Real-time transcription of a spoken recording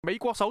美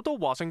國首都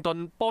華盛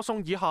頓播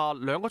送以下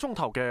2個鐘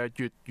頭嘅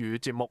粵語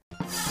節目。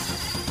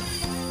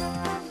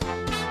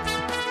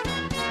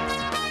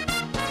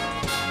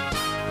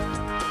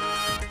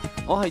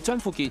我係張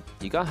富傑，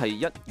而家係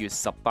1月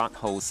18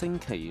號星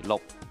期六，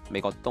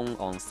美國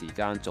東岸時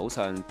間早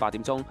上8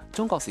點鐘，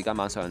中國時間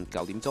晚上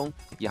9點鐘。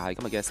以下係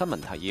今日嘅新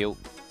聞提要。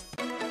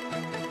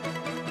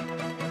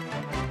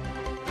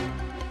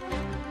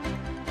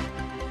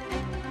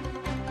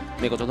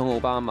美國總統奧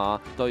巴馬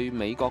對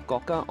美國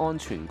國家安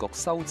全局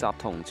收集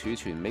同儲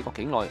存美國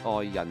境內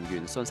外人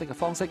員信息嘅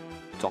方式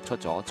作出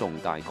咗重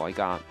大改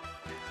革。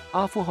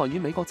阿富汗與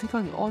美國之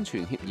間嘅安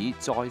全協議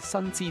再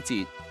新枝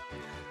節。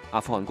阿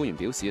富汗官員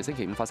表示，星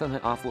期五發生喺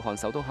阿富汗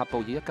首都喀布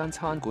爾一間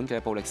餐館嘅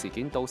暴力事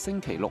件，到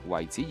星期六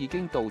為止已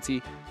經導致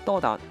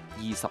多達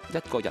21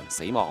個人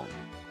死亡。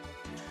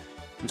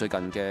最近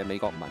嘅美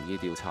國民意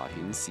調查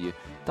顯示，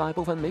大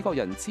部分美國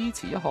人支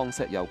持一項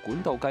石油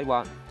管道計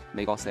劃。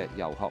美國石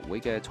油學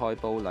會嘅塞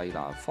布麗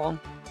拿方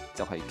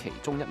就係其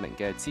中一名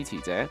嘅支持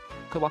者。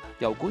佢話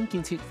油管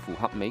建設符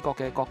合美國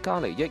嘅國家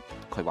利益。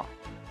佢話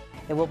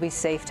It will be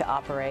safe to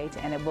operate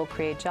and it will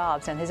create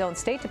jobs. And his own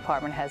State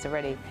Department has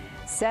already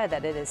said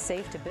that it is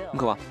safe to build.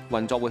 佢話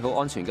運作會好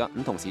安全㗎，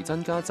同時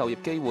增加就業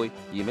機會。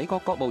而美國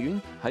國務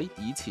院喺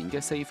以前嘅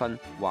4份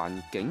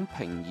環境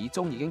評議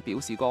中已經表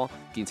示過，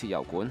建設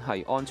油管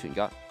係安全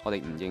㗎。我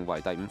哋唔認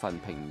為第5份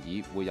評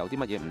議會有啲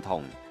乜嘢唔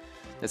同。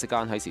一時間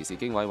喺時事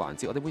經緯環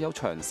節，我哋會有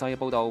詳細嘅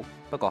報導。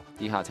不過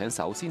以下請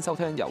首先收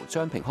聽由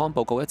張平康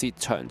報告一節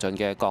詳盡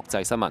嘅國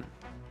際新聞。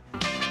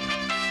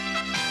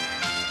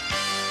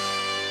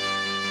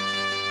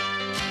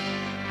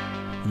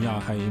以下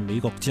係美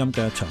國之音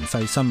嘅詳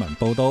細新聞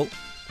報導。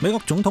美國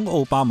總統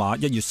奧巴馬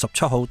1月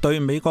17號對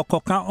美國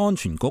國家安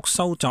全局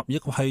收集亦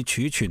係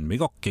儲存美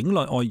國境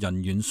內外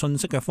人員信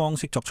息嘅方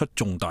式作出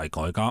重大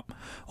改革。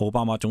奧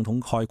巴馬總統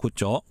概括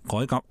咗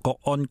改革國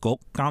安局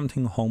監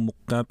聽項目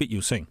嘅必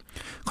要性。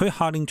佢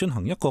下令進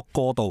行一個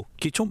過渡，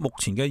結束目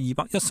前嘅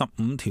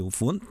215條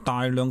款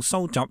大量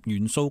收集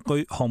元數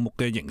據項目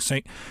嘅形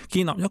式，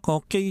建立一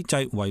個機制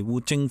維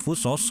護政府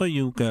所需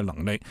要嘅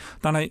能力，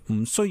但係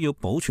唔需要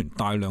保存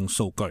大量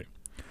數據。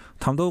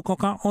談到國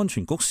家安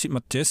全局泄密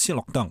者斯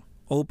諾登，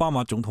奧巴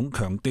馬總統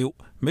強調，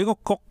美國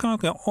國家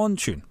嘅安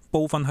全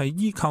部分係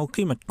依靠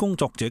機密工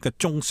作者嘅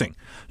忠誠。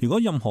如果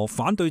任何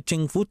反對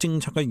政府政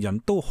策嘅人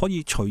都可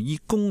以隨意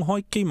公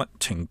開機密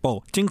情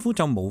報，政府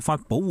就無法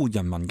保護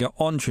人民嘅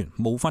安全，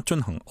無法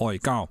進行外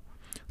交。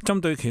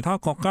針對其他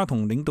國家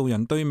同領導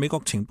人對美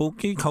國情報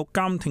機構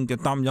監聽嘅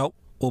擔憂，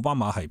奧巴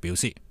馬係表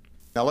示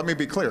：Now let me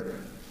be clear.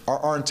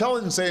 Our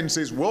intelligence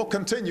agencies will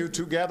continue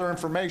to gather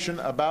information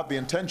about the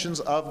intentions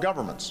of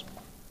governments,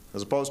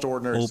 as opposed to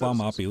ordinary citizens. 奧巴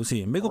馬表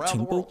示，美國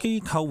情報機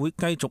構會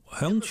繼續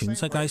向全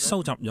世界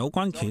收集有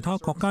關其他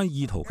國家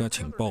意圖嘅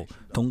情報，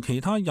同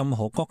其他任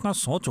何國家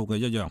所做嘅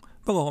一樣。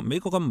不過，美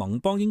國嘅盟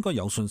邦應該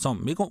有信心，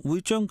美國會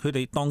將佢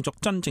哋當作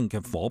真正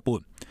嘅夥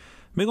伴。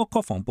美國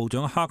國防部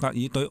長哈格爾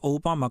對奧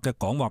巴馬嘅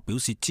講話表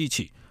示支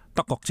持。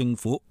德國政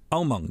府、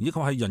歐盟以及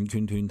係人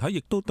權團體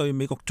亦都對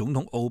美國總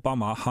統奧巴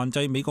馬限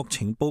制美國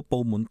情報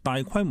部門大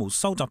規模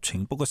收集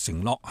情報嘅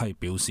承諾係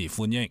表示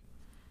歡迎。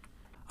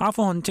阿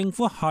富汗政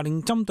府下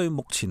令針對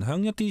目前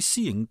響一啲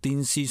私營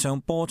電視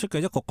上播出嘅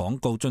一個廣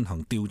告進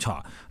行調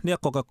查。呢一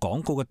個嘅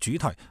廣告嘅主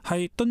題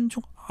係敦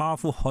促阿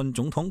富汗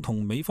總統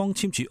同美方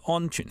簽署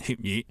安全協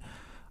議。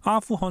阿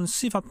富汗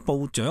司法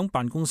部長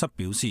辦公室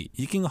表示，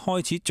已經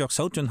開始着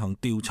手進行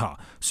調查。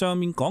上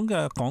面講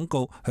嘅廣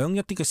告響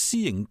一啲嘅私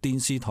營電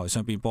視台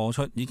上邊播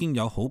出，已經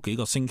有好幾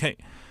個星期。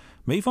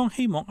美方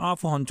希望阿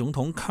富汗總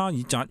統卡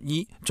爾扎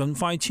伊盡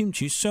快簽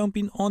署雙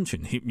邊安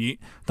全協議，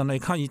但係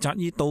卡爾扎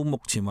伊到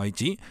目前為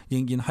止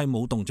仍然係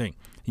冇動靜。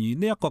而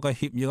呢一個嘅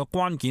協議嘅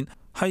關鍵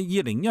係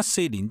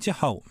2014年之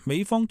後，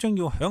美方將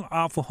要響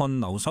阿富汗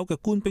留守嘅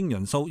官兵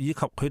人數以及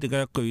佢哋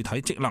嘅具體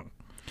職能。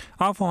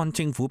阿富汗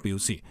政府表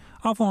示，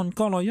阿富汗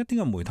國內一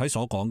啲嘅媒體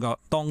所講嘅，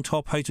當初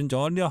批准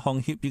咗呢一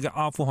項協議嘅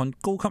阿富汗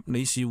高級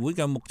理事會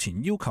嘅目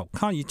前要求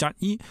卡爾扎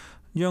伊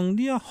讓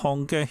呢一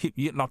項嘅協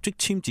議立即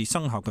簽字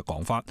生效嘅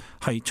講法，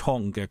係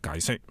錯誤嘅解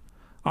釋。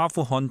阿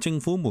富汗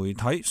政府媒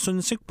體信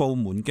息部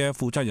門嘅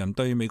負責人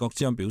對美國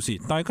之音表示，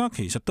大家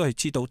其實都係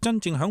知道真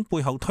正響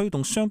背後推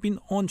動雙邊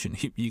安全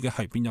協議嘅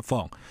係邊一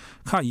方。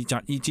卡爾扎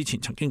伊之前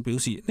曾經表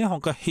示，呢項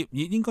嘅協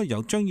議應該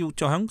由將要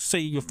在響4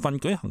月份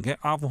舉行嘅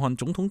阿富汗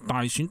總統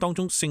大選當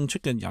中勝出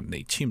嘅人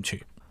嚟簽署。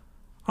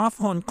阿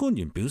富汗官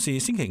員表示，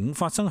星期5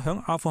發生響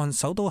阿富汗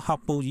首都喀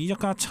布爾一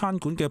家餐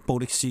館嘅暴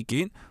力事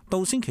件，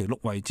到星期6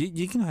為止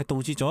已經係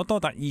導致咗多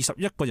達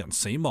21個人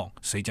死亡，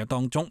死者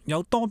當中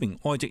有多名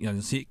外籍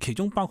人士，其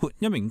中包括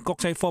1名國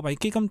際貨幣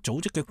基金組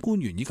織嘅官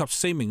員以及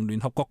4名聯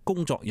合國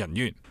工作人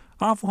員。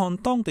阿富汗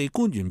當地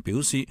官員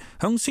表示，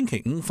響星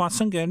期5發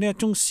生嘅呢一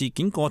宗事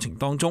件過程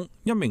當中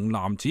，1名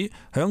男子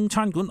響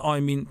餐館外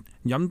面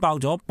引爆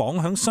咗綁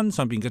響身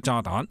上邊嘅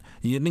炸彈，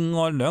而另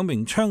外2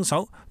名槍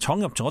手闖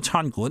入咗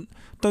餐館，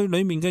對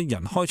裏面嘅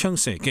人開槍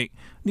射擊。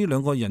呢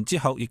2個人之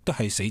後亦都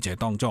係死者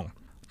當中。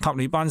塔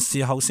利班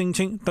事後聲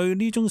稱對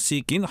呢宗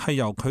事件係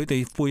由佢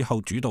哋背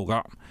後主導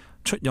噶。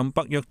出任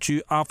北約駐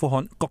阿富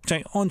汗國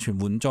際安全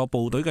援助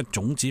部隊嘅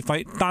總指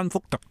揮丹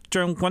福特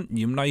將軍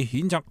嚴厲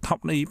譴責塔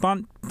利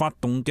班發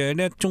動嘅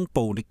呢一宗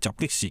暴力襲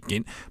擊事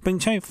件，並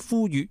且係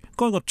呼籲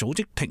該個組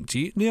織停止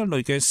呢一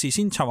類嘅事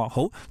先策劃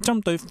好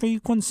針對非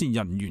軍事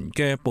人員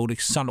嘅暴力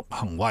殺戮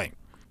行為。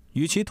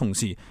與此同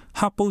時，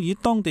喀布爾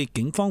當地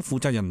警方負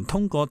責人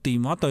通過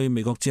電話對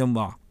美國之音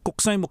話，局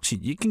勢目前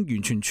已經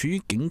完全處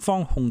於警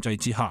方控制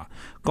之下。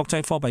國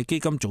際貨幣基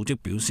金組織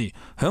表示，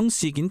響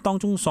事件當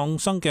中喪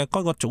生嘅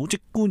該個組織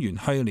官員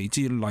係嚟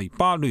自黎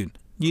巴嫩，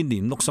現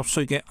年60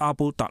歲嘅阿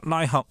布達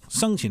拉克，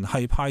生前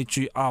係派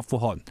駐阿富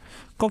汗。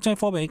國際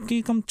貨幣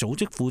基金組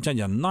織負責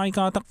人拉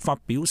加德發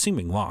表聲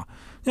明話，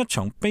一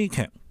場悲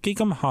劇，基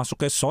金下屬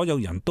嘅所有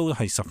人都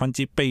係十分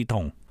之悲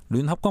痛。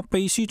聯合國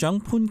秘書長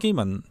潘基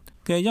文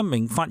嘅一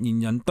名發言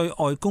人對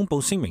外公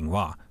佈聲明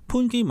話，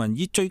潘基文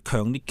以最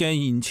強烈嘅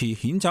言辭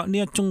譴責呢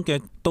一宗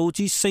嘅導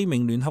致4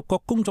名聯合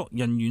國工作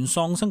人員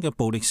喪生嘅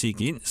暴力事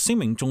件。聲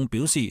明仲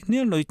表示，呢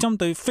一類針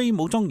對非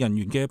武裝人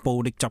員嘅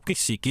暴力襲擊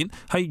事件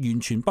係完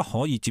全不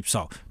可以接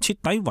受，徹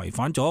底違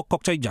反咗國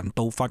際人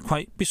道法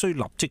規，必須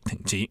立即停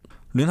止。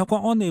聯合國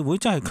安理會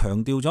真係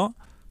強調咗，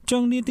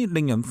將呢啲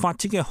令人發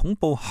指嘅恐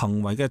怖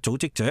行為嘅組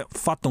織者、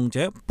發動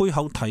者背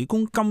後提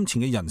供金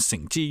錢嘅人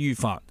繩之於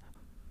法。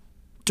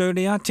敘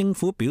利亞政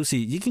府表示，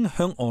已經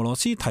向俄羅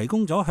斯提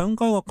供咗響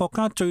該個國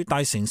家最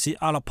大城市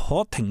阿勒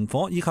頗停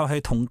火，以及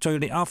係同敘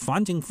利亞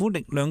反政府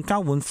力量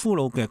交換俘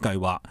虜嘅計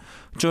劃。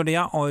敘利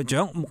亞外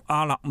長穆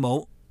阿勒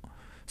姆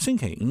星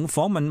期五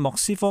訪問莫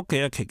斯科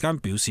嘅期間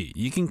表示，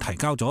已經提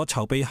交咗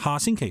籌備下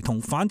星期同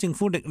反政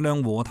府力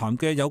量和談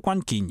嘅有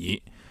關建議。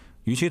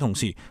與此同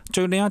時，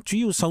敘利亞主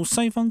要受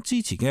西方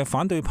支持嘅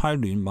反對派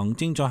聯盟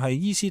正在喺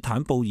伊斯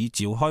坦布爾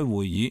召開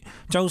會議，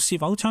就是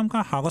否參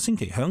加下個星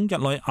期響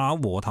日內瓦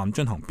和談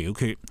進行表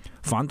決。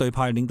反對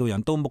派領導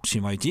人到目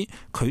前為止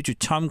拒絕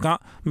參加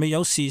未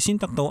有事先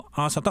得到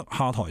阿薩德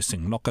下台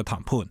承諾嘅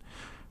談判。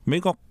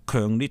美國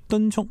強烈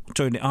敦促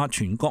敘利亞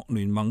全國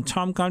聯盟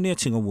參加呢一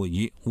次嘅會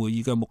議，會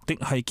議嘅目的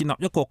係建立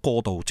一個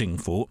過渡政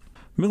府。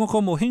美國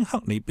國務卿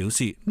克里表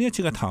示，呢一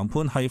次嘅談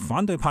判係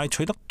反對派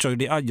取得敘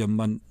利亞人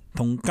民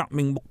同革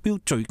命目標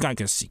最佳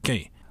嘅時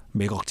機。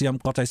美國之音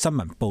國際新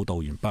聞報道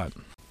完畢。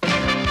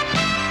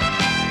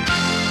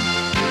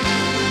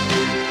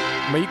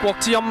美國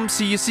之音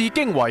時事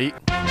經緯，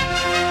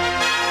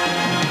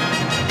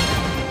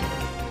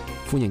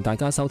歡迎大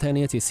家收聽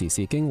呢一節時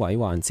事經緯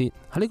環節。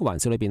喺呢個環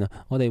節裏邊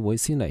我哋會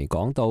先嚟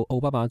講到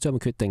奧巴馬將會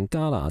決定加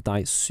拿大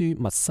輸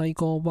墨西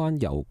哥灣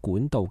油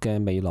管道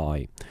嘅未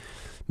來。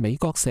美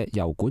國石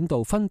油管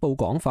道分佈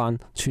廣泛，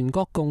全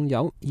國共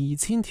有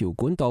2000條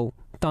管道，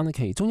但係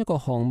其中一個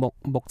項目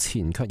目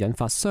前卻引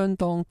發相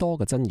當多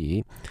嘅爭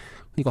議。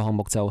呢個項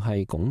目就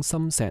係拱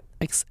心石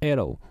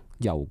XL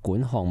油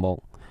管項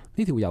目。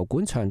呢條油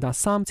管長達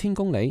3000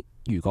公里，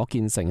如果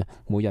建成，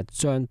每日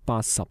將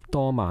80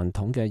多萬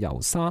桶嘅油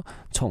砂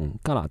從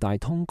加拿大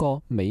通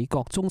過美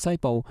國中西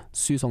部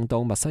輸送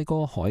到墨西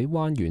哥海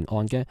灣沿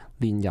岸嘅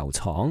煉油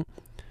廠。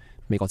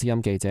美國之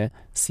音記者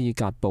斯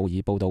格布爾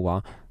報道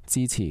話，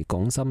支持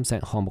拱心石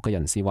項目嘅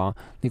人士話，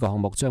呢個項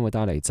目將會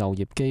帶嚟就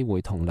業機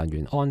會同能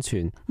源安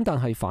全，但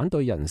係反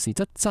對人士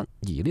則質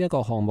疑呢一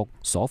個項目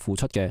所付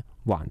出嘅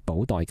環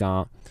保代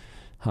價。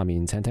下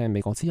面請聽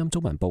美國之音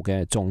中文部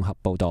嘅綜合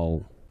報道。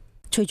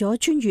除咗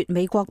穿越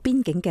美國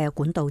邊境嘅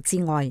管道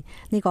之外，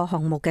呢個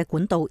項目嘅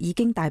管道已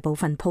經大部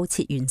分鋪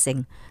設完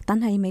成，但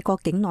係美國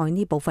境內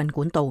呢部分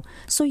管道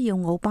需要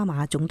奧巴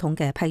馬總統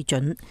嘅批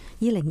准。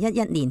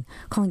2011年，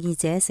抗議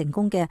者成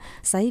功嘅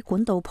使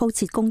管道鋪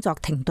設工作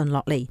停頓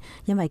落嚟，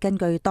因為根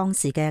據當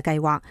時嘅計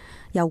劃，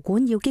油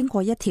管要經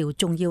過一條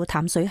重要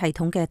淡水系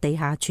統嘅地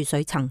下儲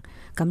水層，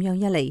咁樣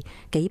一嚟，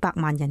幾百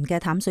萬人嘅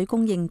淡水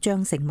供應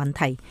將成問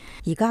題。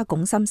而家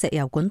拱心石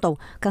油管道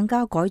更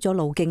加改咗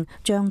路徑，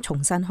將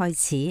重新開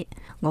始。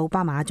奧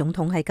巴馬總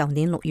統喺舊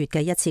年6月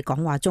嘅一次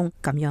講話中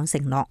咁樣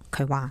承諾，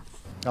佢話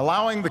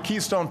：Allowing the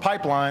Keystone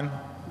Pipeline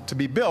to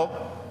be built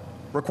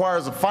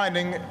requires a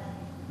finding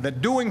that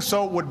doing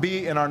so would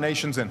be in our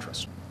nation's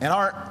interest, and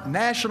our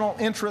national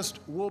interest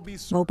will be.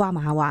 奧巴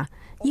馬話：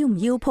要唔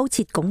要鋪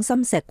設拱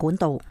心石管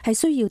道係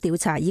需要調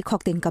查，以確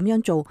定咁樣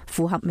做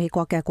符合美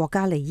國嘅國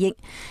家利益，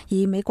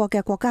而美國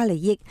嘅國家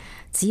利益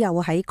只有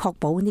喺確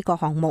保呢個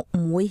項目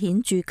唔會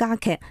顯著加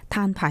劇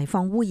碳排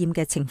放污染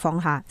嘅情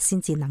況下，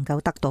先至能夠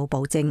得到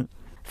保證。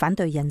反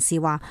對人士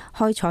話，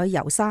開採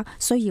油砂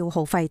需要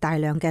耗費大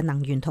量嘅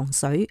能源同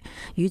水，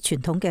與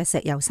傳統嘅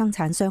石油生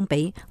產相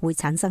比，會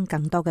產生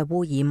更多嘅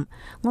污染。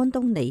安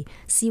東尼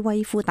斯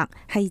威夫特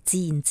係自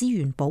然資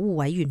源保護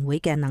委員會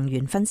嘅能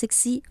源分析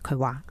師，佢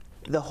話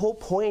：The whole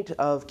point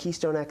of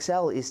Keystone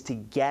XL is to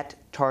get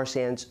tar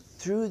sands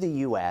through the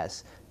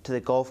U.S. to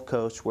the Gulf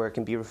Coast where it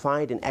can be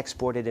refined and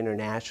exported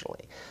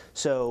internationally.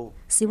 So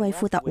斯威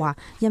夫特話，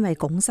因為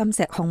拱心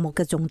石項目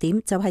嘅重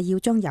點就係要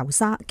將油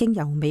砂經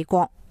由美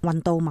國運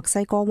到墨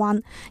西哥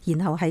灣，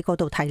然後喺嗰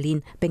度提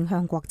煉並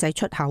向國際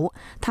出口。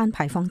碳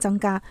排放增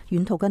加，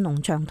沿途嘅農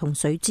場同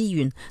水資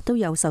源都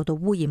有受到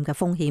污染嘅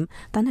風險，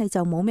但係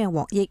就冇咩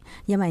獲益，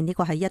因為呢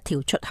個係一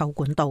條出口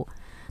管道。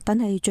但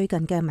係最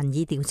近嘅民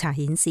意調查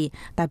顯示，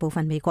大部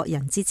分美國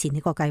人支持呢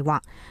個計劃。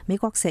美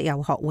國石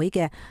油學會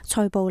嘅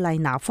塞布麗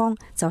拿方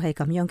就係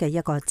咁樣嘅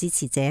一個支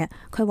持者。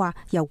佢話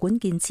油管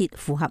建設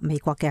符合美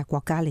國嘅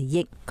國家利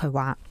益。佢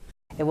話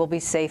It will be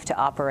safe to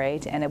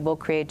operate and it will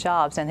create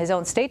jobs. And his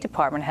own State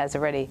Department has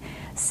already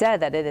said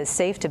that it is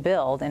safe to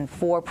build in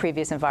 4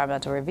 previous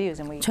environmental reviews.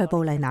 塞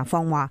布麗拿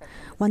方話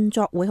運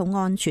作會好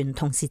安全，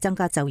同時增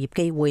加就業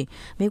機會。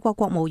美國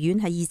國務院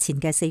喺以前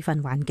嘅4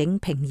份環境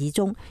評議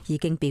中已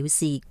經表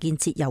示建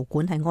設油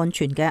管係安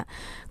全嘅。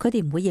佢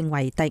哋唔會認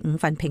為第5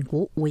份評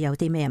估會有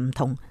啲咩唔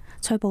同。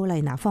塞布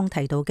麗拿方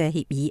提到嘅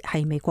協議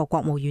係美國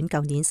國務院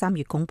舊年3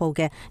月公佈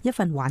嘅一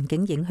份環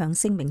境影響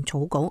聲明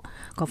草稿。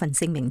嗰份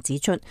聲明指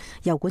出，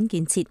油管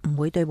建設唔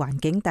會對環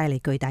境帶嚟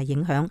巨大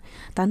影響。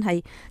但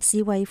係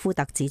斯威夫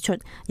特指出，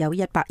有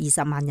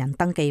120萬人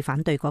登記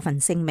反對嗰份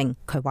聲明。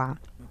佢話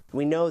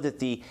We know that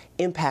the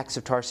impacts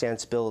of tar sand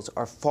spills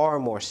are far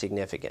more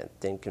significant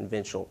than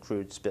conventional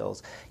crude spills.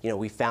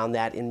 We found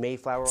that in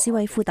Mayflower. 斯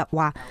威夫特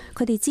話：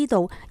佢哋知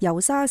道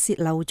油砂泄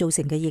漏造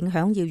成嘅影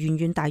響要遠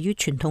遠大於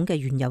傳統嘅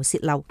原油泄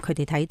漏。佢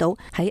哋睇到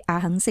喺阿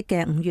肯色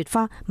嘅5月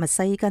花、密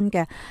西根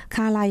嘅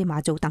卡拉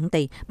馬祖等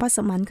地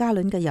，80萬加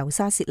侖嘅油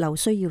砂泄漏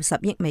需要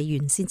10億美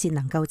元先至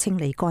能夠清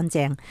理乾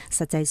淨。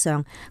實際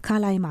上，卡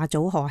拉馬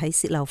祖河喺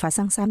泄漏發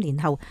生3年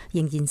後，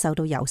仍然受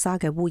到油砂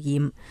嘅污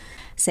染。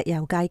石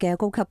油界嘅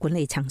高級管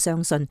理層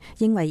相信，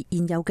認為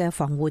現有嘅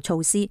防護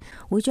措施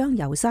會將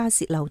油砂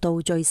泄漏到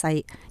最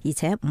細，而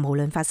且無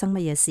論發生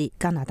乜嘢事，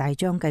加拿大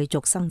將繼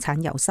續生產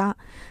油砂。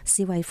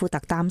斯威夫特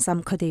擔心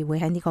佢哋會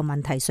喺呢個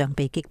問題上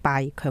被擊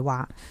敗。佢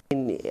話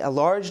In a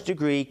large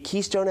degree,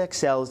 Keystone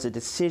XL is a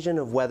decision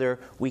of whether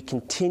we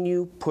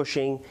continue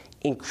pushing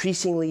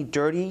increasingly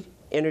dirty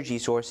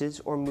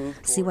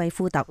斯威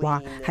夫特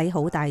話喺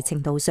好大程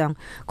度上，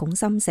拱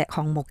心石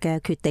項目嘅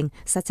決定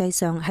實際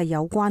上係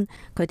有關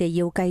佢哋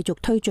要繼續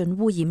推進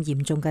污染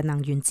嚴重嘅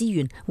能源資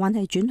源，還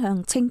係轉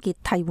向清潔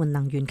替換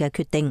能源嘅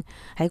決定。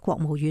喺國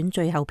務院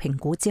最後評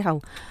估之後，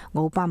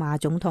奧巴馬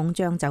總統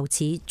將就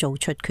此做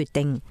出決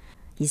定。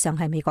以上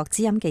係美國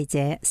之音記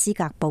者斯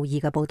格布爾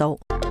嘅報導。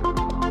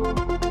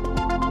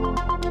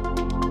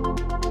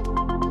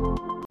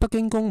北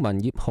京公民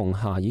葉紅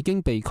霞已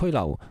經被拘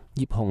留。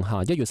葉紅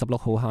霞1月16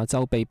號下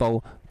晝被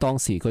捕，當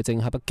時佢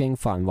正喺北京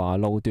繁華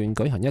路段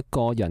舉行一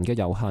個人嘅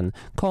遊行，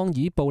抗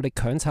議暴力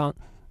強拆。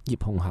葉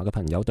紅霞嘅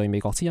朋友對美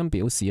國之音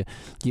表示，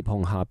葉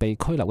紅霞被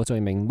拘留嘅罪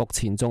名目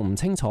前仲唔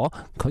清楚，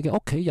佢嘅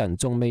屋企人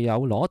仲未有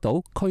攞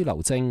到拘留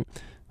證。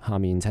下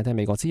面請睇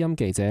美國之音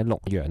記者陸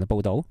陽嘅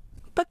報導。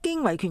北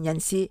京維權人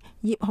士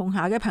葉紅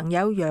霞嘅朋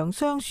友楊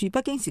雙樹，北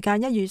京時間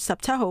1月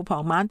17號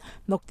傍晚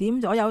6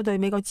點左右對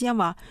美國之音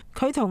話，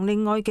佢同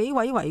另外幾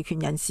位維權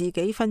人士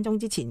幾分鐘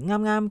之前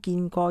啱啱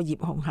見過葉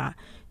紅霞，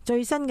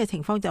最新嘅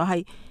情況就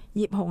係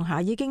葉紅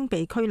霞已經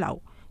被拘留。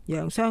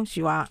楊雙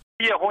樹話：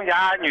葉紅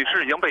霞女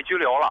士已經被拘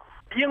留了，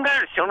應該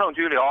是行政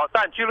拘留，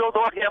但拘留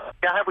多少天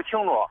還不清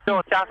楚，只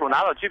有家屬拿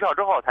到拘票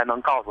之後才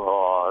能告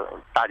訴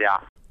大家。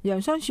楊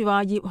雙樹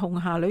話：葉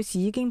紅霞女士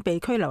已經被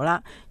拘留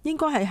啦，應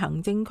該係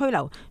行政拘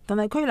留，但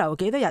係拘留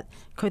幾多日，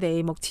佢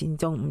哋目前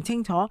仲唔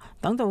清楚，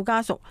等到家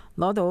屬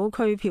攞到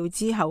拘票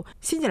之後，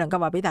先至能夠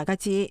話俾大家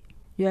知。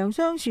楊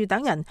雙樹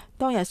等人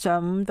當日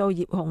上午到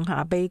葉紅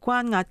霞被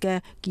關押嘅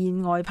建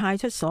外派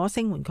出所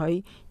聲援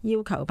佢，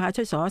要求派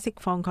出所釋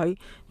放佢。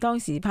當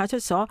時派出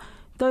所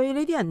對呢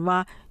啲人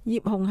話，葉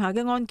紅霞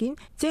嘅案件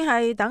正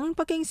係等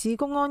北京市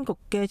公安局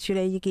嘅處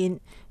理意見。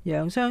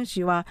楊雙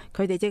樹話，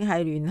佢哋正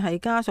係聯繫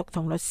家屬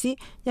同律師，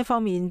一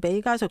方面俾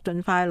家屬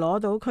盡快攞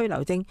到拘留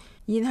證，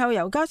然後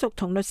由家屬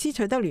同律師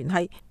取得聯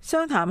繫，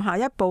商談下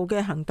一步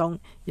嘅行動。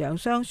楊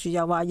雙樹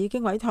又話已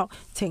經委託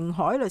程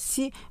海律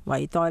師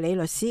為代理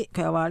律師。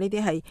佢又話呢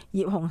啲係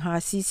葉紅霞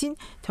事先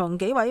同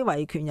幾位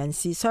維權人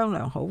士商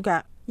量好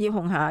嘅。葉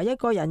紅霞一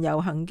個人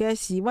遊行嘅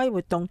示威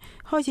活動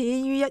開始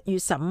於1月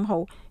15號，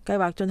計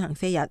劃進行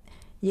4日。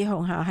葉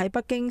紅霞喺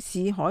北京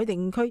市海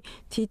淀區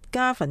鐵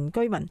家墳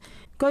居民，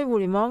據互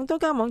聯網多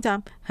家網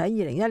站喺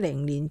2010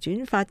年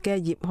轉發嘅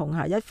葉紅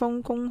霞一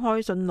封公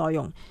開信內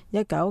容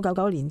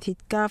，1999年鐵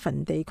家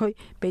墳地區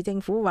被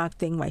政府劃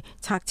定為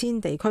拆遷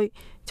地區，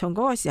從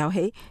嗰個時候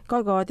起，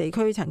該個地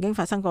區曾經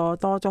發生過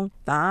多宗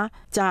打、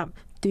砸、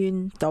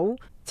斷、倒、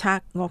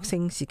拆惡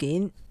性事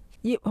件。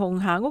葉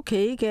紅霞屋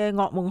企嘅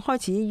噩夢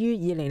開始於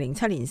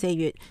2007年4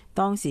月，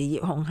當時葉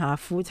紅霞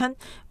父親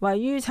位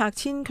於拆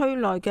遷區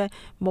內嘅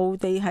墓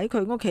地喺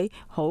佢屋企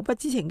毫不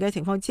知情嘅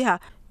情況之下，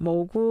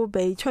無故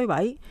被摧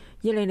毀。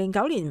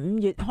2009年5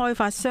月，開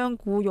發商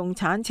僱用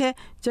鏟車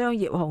將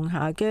葉紅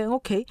霞嘅屋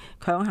企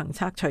強行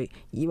拆除，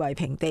夷為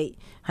平地。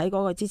喺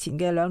嗰個之前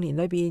嘅2年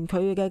裏邊，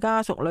佢嘅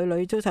家屬屢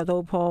屢遭受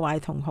到破壞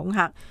同恐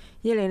嚇。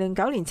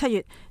2009年7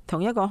月，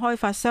同一個開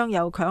發商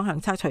又強行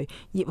拆除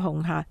葉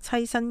紅霞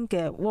棲身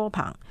嘅窩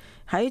棚。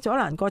喺阻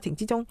攔過程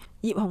之中，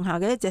葉紅霞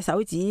嘅一隻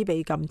手指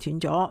被撳斷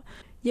咗。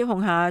葉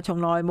紅霞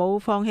從來冇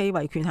放棄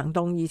維權行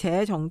動，而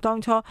且從當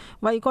初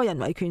為個人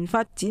維權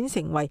發展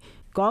成為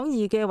廣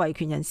義嘅維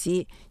權人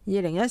士。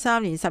2013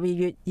年12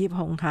月，葉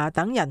紅霞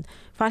等人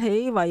發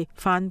起為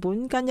范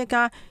本根一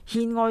家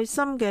獻愛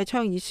心嘅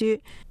倡議書，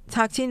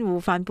拆遷戶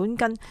范本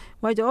根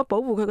為咗保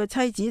護佢嘅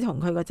妻子同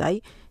佢個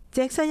仔，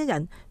隻身一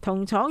人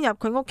同闖入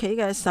佢屋企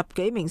嘅10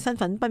幾名身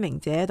份不明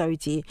者對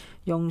峙，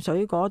用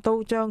水果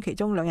刀將其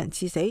中2人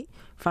刺死。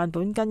范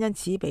本根因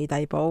此被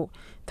逮捕。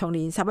同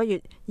年11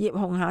月，葉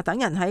紅霞等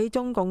人喺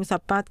中共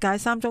18屆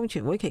三中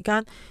全會期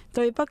間，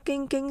對北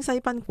京京西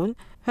賓館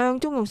向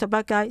中共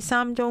18屆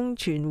三中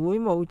全會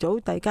務組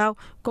遞交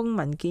公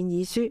民建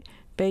議書，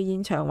被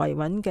現場維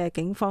穩嘅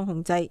警方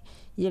控制。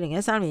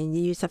2013年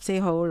2月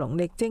14號農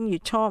曆正月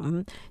初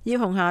5，葉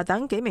紅霞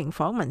等幾名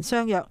訪民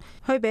相約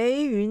去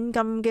俾軟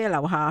禁嘅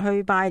劉霞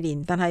去拜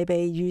年，但係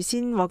被預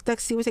先獲得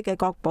消息嘅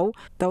國保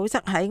堵塞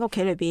喺屋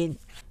企裏邊。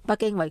北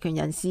京維權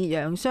人士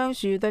楊雙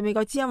樹對美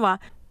國之音話：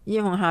葉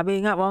紅霞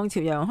被押往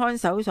朝陽看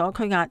守所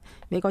拘押。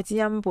美國之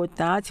音撥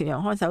打朝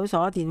陽看守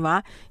所電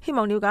話，希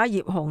望了解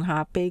葉紅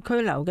霞被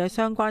拘留嘅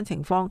相關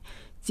情況。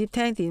接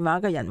聽電話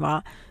嘅人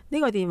話：呢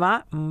個電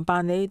話唔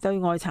辦理對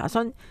外查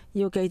詢，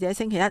要記者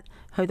星期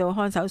一去到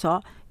看守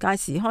所，屆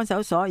時看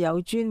守所有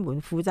專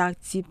門負責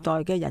接待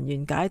嘅人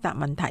員解答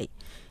問題。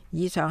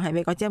以上係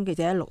美國之音記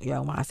者陸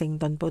陽華盛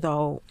頓報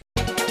道。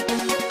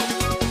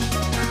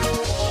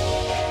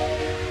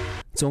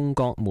中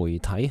國媒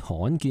體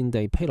罕見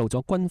地披露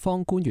咗軍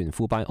方官員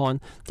腐敗案，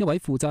一位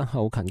負責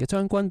後勤嘅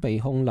將軍被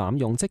控濫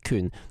用職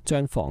權，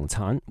將房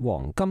產、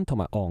黃金同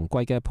埋昂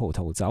貴嘅葡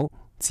萄酒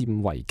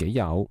佔為己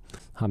有。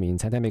下面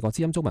請睇美國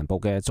之音中文部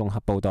嘅綜合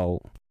報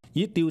導。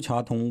以調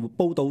查同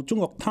報導中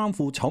國貪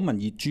腐醜聞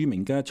而著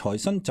名嘅財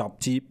新雜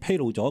誌披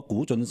露咗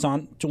古晉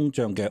山中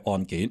將嘅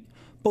案件。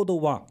報道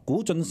話，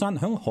古晉山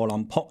響河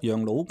南濮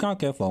陽老家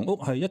嘅房屋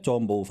係一座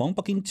模仿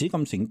北京紫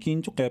禁城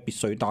建築嘅別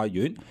墅大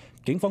院。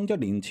警方1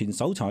年前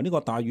搜查呢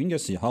個大院嘅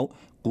時候，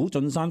古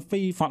晉山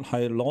非法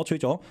係攞取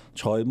咗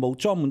財務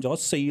裝滿咗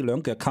4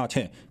輛嘅卡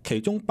車，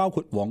其中包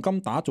括黃金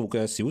打造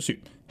嘅小船、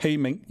器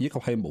皿以及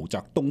係毛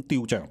澤東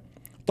雕像。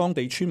當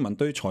地村民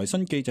對財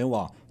新記者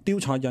話，調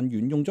查人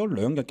員用咗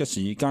2日嘅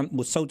時間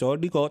沒收咗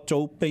呢個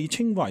做被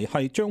稱為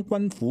係將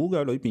軍府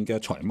嘅裏邊嘅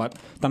財物，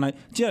但係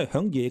只係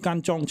響夜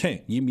間裝車，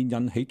以免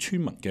引起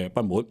村民嘅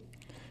不滿。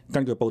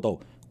根據報道，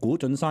古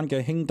晉山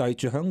嘅兄弟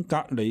住響隔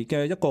離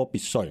嘅一個別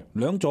墅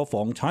，2座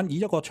房產以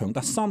一個長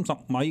達30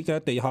米嘅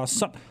地下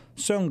室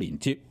相連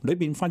接，裏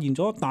邊發現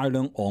咗大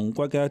量昂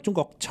貴嘅中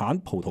國產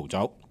葡萄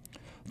酒。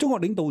中國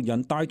領導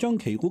人大張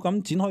旗鼓咁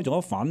展開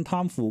咗反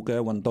貪腐嘅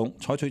運動，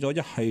採取咗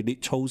一系列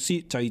措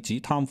施制止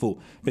貪腐，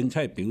並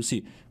且係表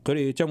示佢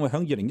哋將會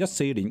喺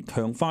2014年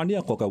強化呢一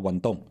個嘅運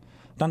動。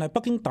但係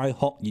北京大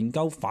學研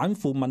究反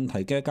腐問題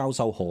嘅教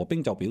授何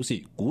冰就表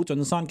示，古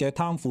晉山嘅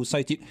貪腐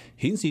細節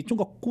顯示中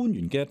國官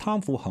員嘅貪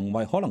腐行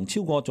為可能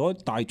超過咗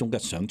大眾嘅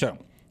想像。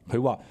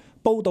佢話，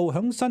報道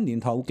響新年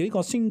頭幾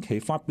個星期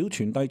發表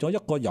傳遞咗一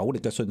個有力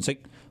嘅訊息：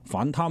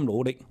反貪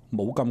努力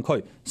冇禁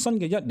區。新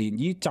嘅一年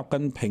以習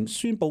近平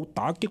宣布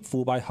打擊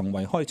腐敗行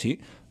為開始。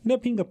呢一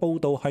篇嘅報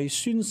道係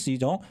宣示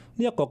咗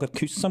呢一個嘅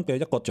決心嘅一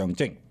個象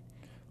徵。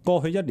過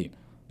去1年，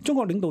中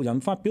國領導人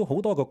發表好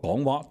多個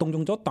講話，動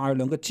用咗大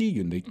量嘅資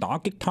源嚟打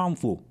擊貪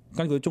腐。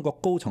根據中國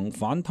高層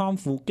反貪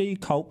腐機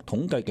構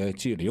統計嘅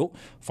資料，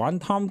反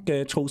貪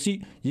嘅措施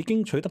已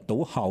經取得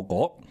到效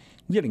果。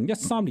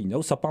2013年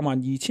有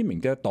182000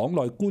名嘅黨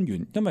內官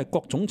員因為各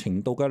種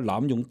程度嘅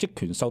濫用職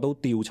權受到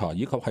調查以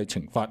及係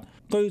懲罰。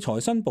據財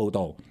新報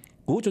導，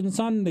古晉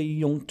山利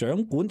用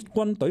掌管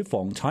軍隊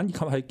房產以及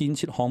係建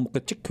設項目嘅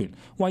職權，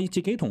為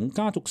自己同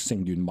家族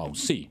成員謀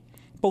私。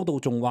報道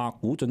仲話，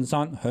古晉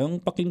山響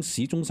北京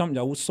市中心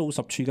有數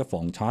十處嘅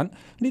房產，呢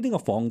啲嘅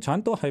房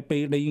產都係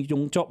被利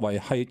用作為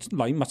係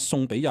禮物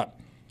送俾人。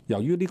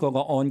由於呢個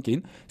案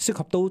件涉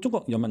及到中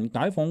國人民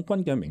解放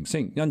軍嘅名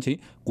聲，因此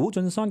古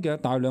晉山嘅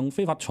大量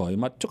非法財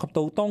物觸及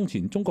到當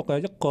前中國嘅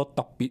一個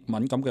特別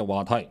敏感嘅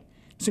話題。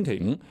星期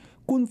5，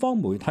官方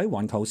媒體《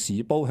環球時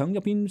報》響一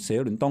篇社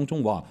論當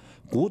中話，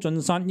古晉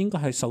山應該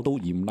係受到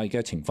嚴厲嘅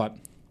懲罰。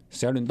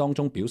社論當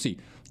中表示，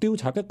調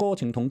查嘅過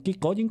程同結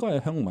果應該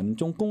係向民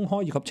眾公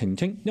開以及澄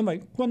清，因為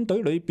軍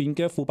隊裏邊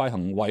嘅腐敗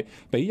行為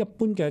比一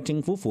般嘅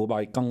政府腐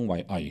敗更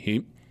為危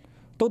險。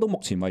到目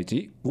前為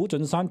止，古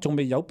晉山仲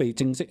未有被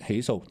正式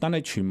起訴，但係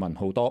傳聞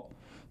好多。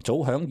早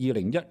響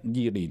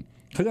2012年，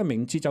佢嘅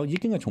名字就已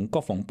經係從國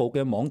防部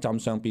嘅網站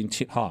上邊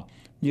撤下。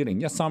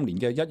2013年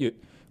嘅1月，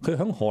佢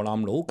響河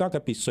南老家嘅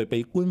別墅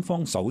被官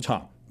方搜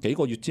查。幾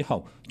個月之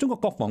後，中國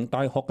國防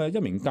大學嘅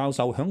一名教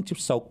授響接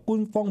受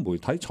官方媒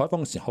體採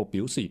訪嘅時候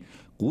表示，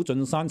古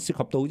晉山涉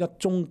及到一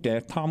宗嘅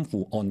貪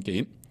腐案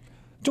件。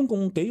中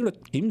共紀律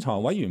檢查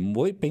委員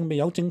會並未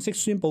有正式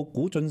宣布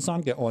古晉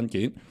山嘅案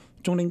件，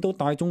仲令到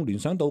大眾聯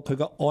想到佢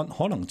嘅案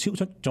可能超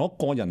出咗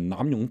個人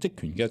濫用職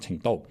權嘅程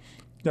度。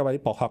一位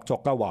博客作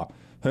家話，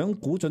響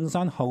古晉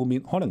山後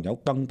面可能有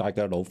更大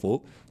嘅老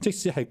虎。即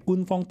使係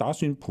官方打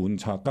算盤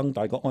查更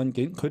大嘅案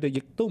件，佢哋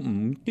亦都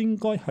唔應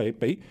該係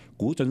俾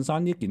古晉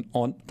山呢件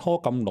案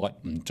拖咁耐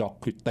唔作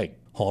決定。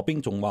何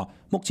冰仲話：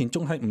目前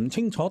仲係唔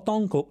清楚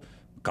當局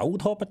久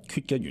拖不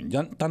決嘅原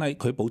因，但係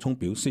佢補充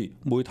表示，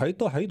媒體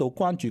都喺度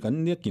關注緊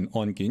呢一件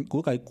案件，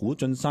估計古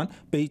晉山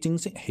被正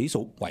式起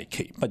訴為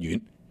期不遠。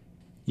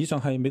以上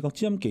係美國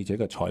之音記者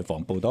嘅採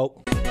訪報導。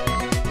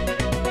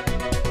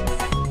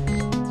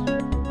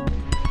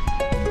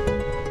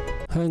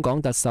香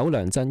港特首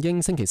梁振英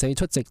星期四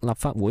出席立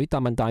法會答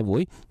問大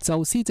會，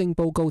就施政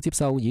報告接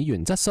受議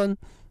員質詢。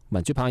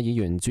民主派議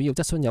員主要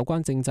質詢有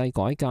關政制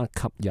改革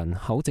及人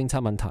口政策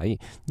問題，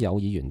有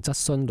議員質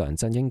詢梁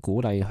振英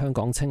鼓勵香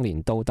港青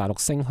年到大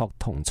陸升學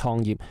同創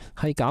業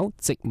係搞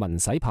殖民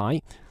洗牌，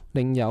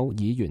另有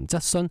議員質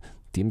詢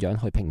點樣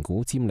去評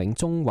估佔領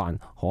中環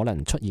可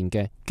能出現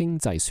嘅經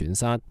濟損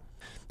失。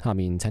下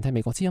面請睇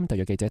美國之音特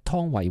約記者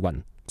湯慧雲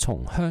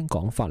從香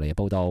港發嚟嘅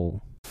報導。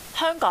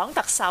香港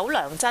特首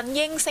梁振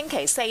英星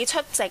期四出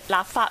席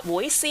立法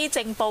會施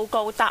政報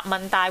告答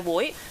問大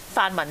會，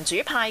泛民主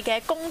派嘅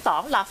工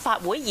黨立法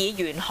會議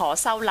員何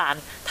秀蘭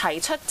提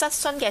出質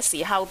詢嘅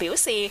時候表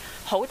示，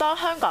好多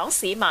香港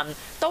市民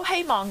都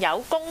希望有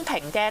公平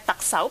嘅特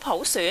首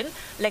普選，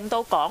令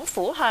到港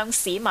府向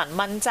市民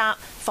問責，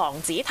防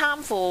止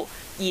貪腐。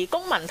而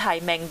公民提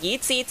名以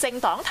至政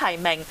黨提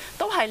名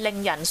都係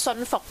令人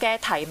信服嘅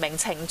提名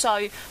程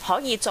序，可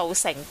以造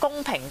成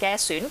公平嘅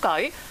選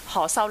舉。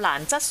何秀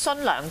蘭質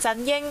詢梁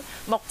振英，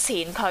目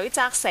前佢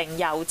責成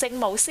由政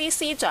務司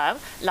司長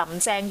林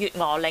鄭月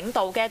娥領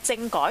導嘅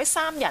政改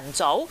三人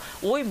組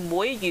會唔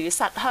會如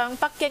實向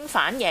北京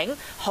反映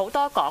好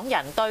多港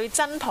人對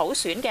真普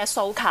選嘅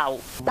訴求？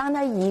但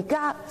係而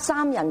家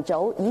三人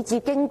組以至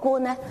京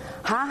官呢，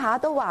下下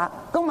都話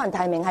公民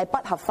提名係不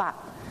合法，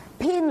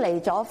偏離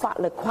咗法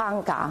律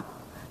框架，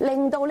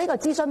令到呢個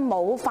諮詢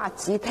冇法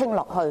子傾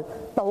落去，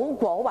倒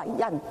果為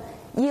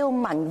因，要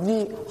民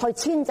意去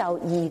遷就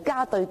而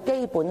家對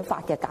基本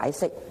法嘅解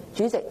釋。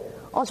主席，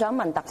我想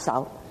問特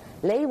首，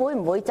你會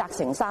唔會責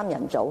成三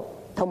人組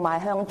同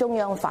埋向中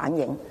央反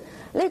映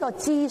呢個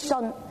諮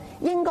詢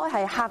應該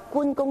係客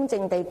觀公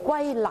正地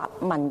歸納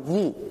民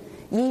意，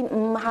而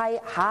唔係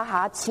下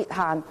下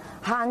設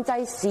限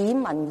制市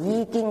民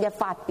意見嘅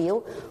發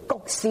表，焗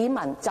市民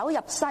走入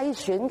篩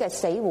選嘅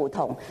死胡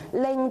同，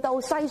令到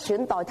篩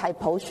選代替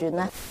普選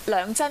呢？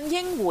梁振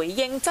英回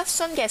應質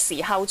詢嘅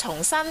時候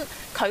重申，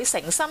佢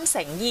誠心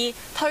誠意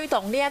推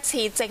動呢一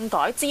次政改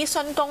諮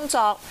詢工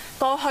作。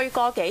過去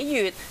個幾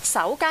月，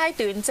首階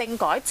段政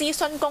改諮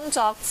詢工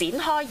作展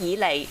開以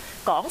嚟，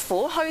港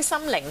府虛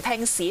心聆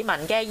聽市民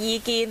嘅意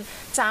見，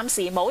暫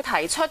時冇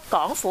提出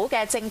港府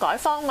嘅政改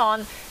方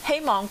案。希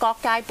望各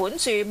界本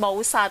住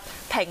務實、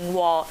平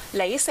和、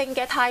理性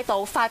嘅態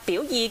度發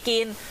表意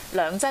見。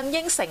梁振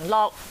英承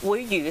諾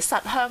會如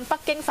實向北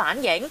京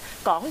反映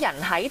港人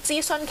喺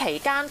諮詢期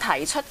間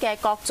提出嘅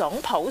各種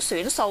普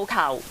選訴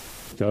求。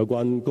就有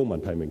關公民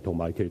提名同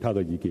埋其他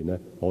嘅意見呢，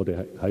我哋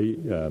喺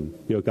呢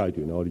個階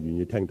段，我哋願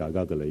意聽大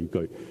家嘅理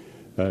據。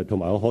同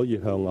埋我可以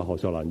向何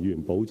秀蘭議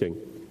員保證，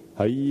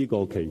喺呢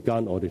個期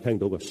間，我哋聽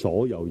到嘅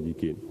所有意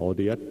見，我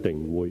哋一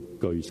定會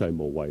巨細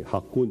無遺、客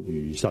觀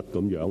如實咁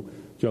樣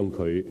將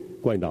佢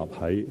歸納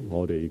喺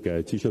我哋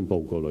嘅諮詢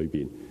報告裏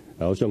邊。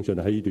我相信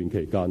喺呢段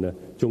期間呢，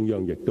中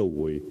央亦都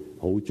會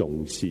好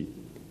重視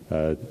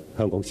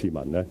香港市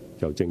民呢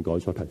就政改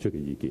所提出嘅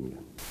意見嘅。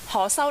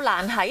何秀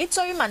蘭喺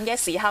追問嘅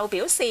時候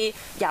表示，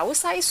有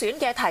篩選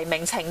嘅提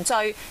名程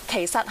序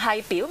其實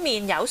係表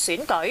面有選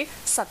舉，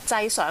實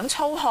際想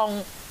操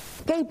控。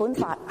基本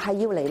法係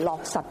要嚟落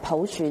實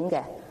普選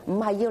嘅，唔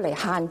係要嚟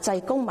限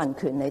制公民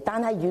權利。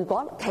但係如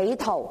果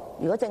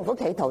政府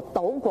企圖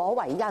倒果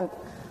為因，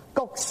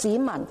焗市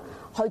民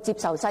去接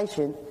受篩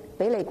選，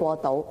俾你過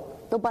到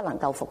都不能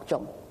夠服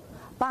眾。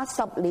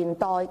80年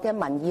代嘅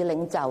民意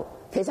領袖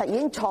其實已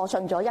經錯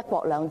信咗一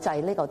國兩制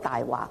呢個大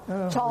話，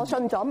錯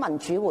信咗民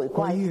主回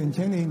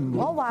歸。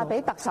我話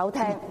俾特首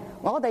聽，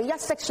我哋一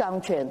息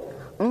尚存，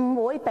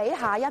唔會俾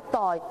下一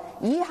代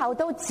以後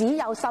都只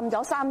有滲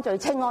咗三聚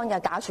氰胺嘅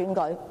假選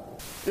舉。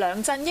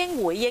梁振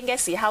英回應嘅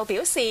時候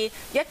表示，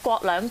一國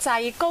兩制、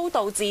高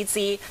度自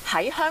治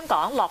喺香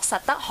港落實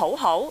得好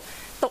好。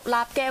獨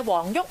立嘅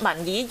黃毓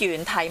民議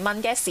員提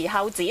問嘅時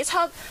候指出，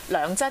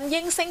梁振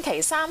英星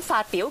期三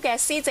發表嘅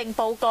施政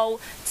報告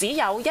只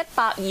有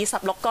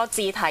126個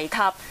字提及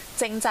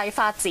政制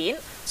發展。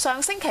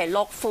上星期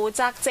六負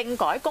責政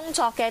改工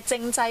作嘅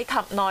政制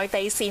及內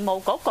地事務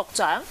局局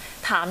長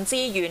譚志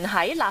源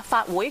喺立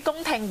法會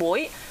公聽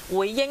會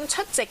回應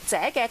出席者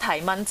嘅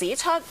提問指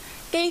出，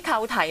機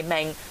構提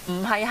名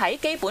唔係喺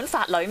基本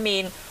法裏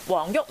面。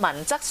黃毓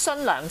民質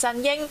詢梁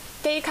振英，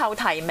機構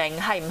提名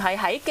係唔係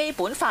喺基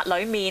本法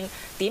裏面？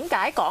點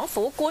解港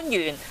府官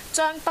員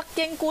將北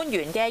京官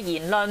員嘅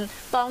言論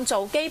當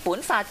做基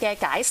本法嘅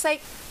解釋？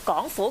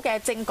港府嘅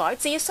政改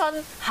諮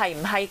詢係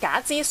唔係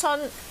假諮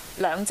詢？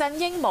梁振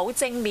英冇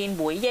正面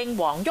回應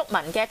黃毓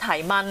民嘅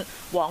提問，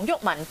黃毓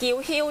民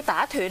叫囂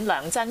打斷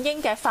梁振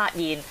英嘅發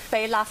言，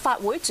被立法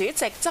會主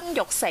席曾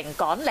鈺成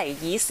趕離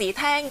議事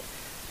廳。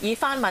而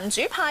泛民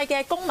主派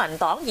嘅公民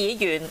黨議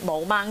員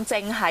毛孟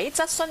靜喺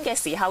質詢嘅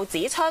時候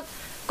指出，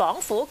港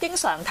府經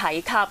常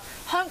提及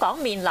香港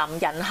面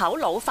臨人口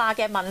老化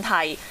嘅問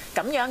題，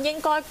咁樣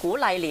應該鼓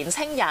勵年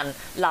青人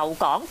留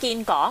港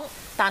建港。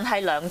但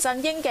係梁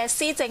振英嘅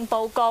施政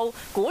報告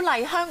鼓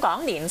勵香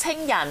港年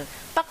青人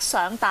北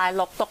上大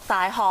陸讀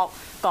大學，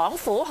港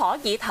府可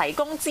以提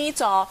供資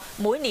助，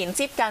每年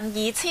接近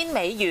2000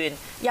美元。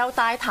又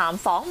大談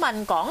訪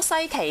問港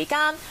西期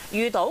間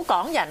遇到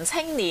港人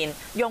青年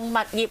用物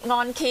業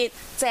按揭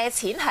借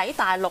錢喺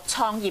大陸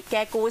創業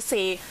嘅故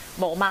事。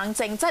毛孟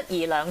靜質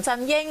疑梁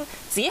振英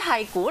只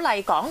係鼓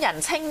勵港人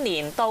青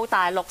年到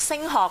大陸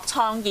升學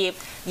創業，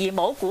而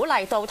冇鼓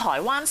勵到台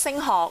灣升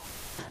學。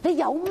你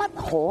有乜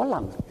可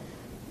能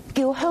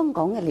叫香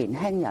港嘅年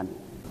輕人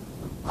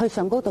去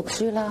上高讀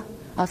書啦？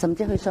甚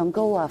至去上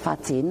高發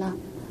展啦？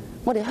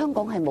我哋香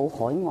港係冇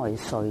海外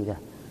稅嘅，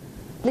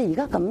你而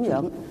家咁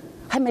樣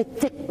係咪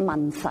殖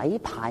民洗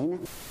牌呢？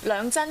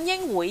梁振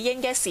英回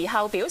應嘅時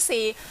候表示，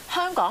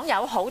香港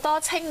有好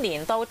多青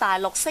年到大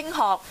陸升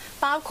學，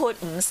包括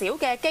唔少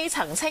嘅基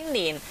層青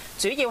年，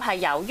主要係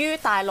由於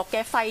大陸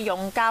嘅費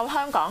用較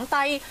香港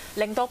低，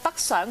令到北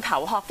上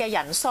求學嘅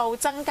人數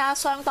增加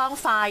相當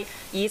快，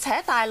而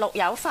且大陸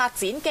有發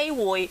展機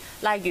會，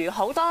例如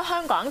好多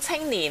香港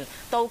青年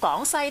到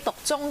廣西讀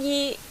中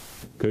醫。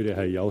佢哋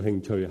係有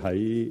興趣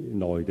喺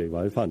內地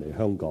或者翻嚟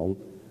香港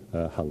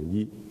行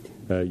醫，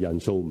人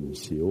數唔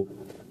少，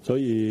所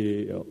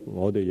以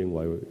我哋認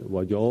為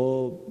為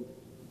咗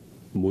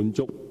滿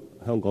足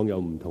香港有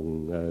唔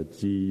同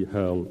志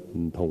向、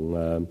唔同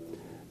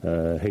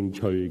興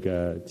趣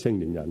嘅青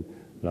年人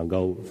能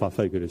夠發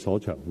揮佢哋所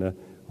長呢，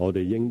我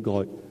哋應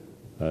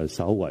該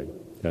稍為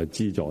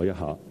資助一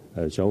下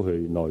想去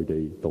內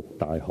地讀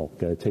大學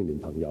嘅青年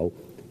朋友。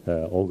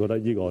我覺得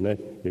呢個呢，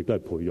亦都係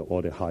培育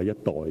我哋下一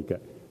代嘅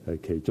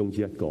其中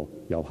之一個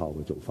有效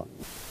嘅做法。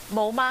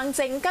毛孟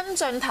靜跟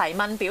進提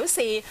問表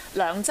示，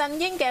梁振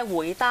英嘅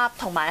回答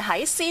同埋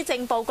喺施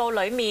政報告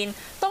裡面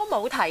都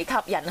冇提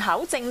及人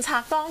口政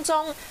策當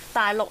中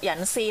大陸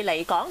人士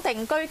嚟港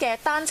定居嘅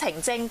單程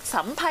證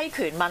審批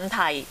權問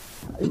題。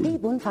基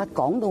本法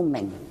講到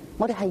明，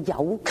我哋係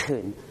有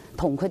權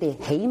同佢哋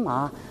起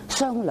碼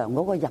商量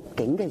嗰個入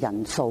境嘅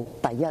人數。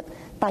第一。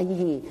第二，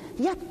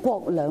一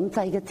國兩制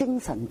嘅精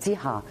神之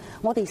下，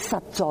我哋實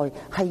在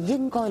係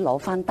應該攞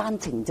翻單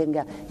程證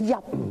嘅入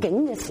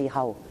境嘅時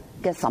候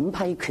嘅審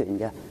批權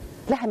嘅。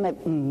你係咪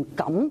唔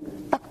敢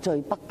得罪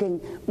北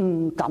京，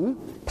唔敢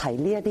提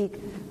呢一啲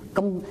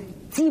咁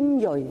尖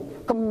鋭、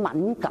咁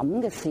敏感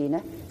嘅事呢？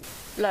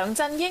梁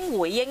振英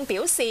回應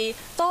表示，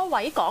多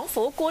位港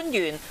府官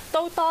員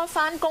都多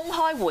番公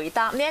開回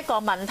答呢一個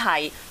問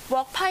題，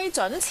獲批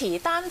准持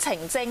單程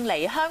證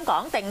嚟香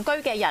港定居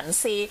嘅人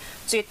士，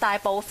絕大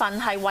部分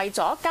係為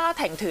咗家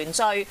庭團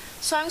聚。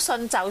相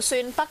信就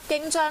算北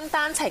京將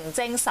單程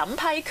證審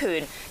批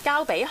權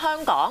交俾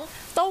香港，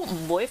都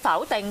唔會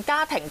否定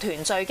家庭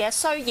團聚嘅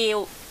需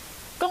要。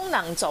功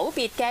能組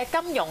別嘅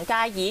金融界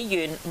議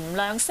員吳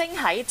亮星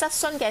喺質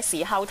詢嘅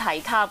時候提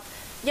及，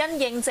因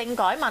應政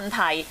改問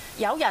題，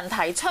有人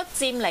提出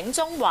佔領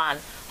中環，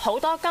好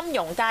多金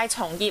融界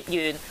從業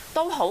員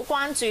都好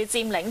關注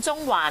佔領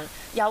中環，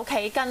尤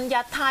其近日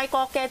泰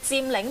國嘅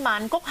佔領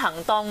曼谷行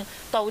動，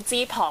導致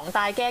龐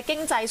大嘅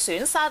經濟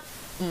損失。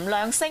吳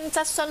亮星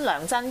質詢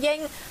梁振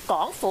英，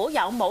港府有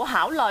冇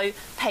考慮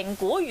評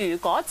估，如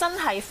果真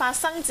係發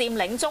生佔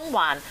領中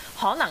環，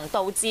可能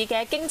導致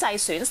嘅經濟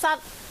損失？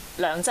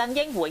梁振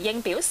英回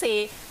應表示，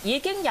已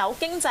經有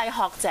經濟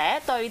學者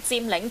對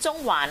佔領中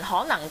環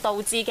可能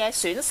導致嘅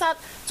損失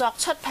作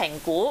出評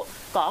估，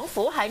港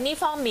府喺呢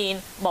方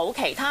面冇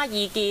其他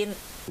意見。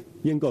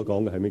應該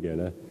講嘅係乜嘢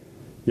呢？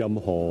任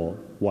何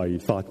違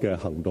法嘅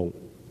行動，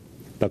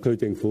特區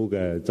政府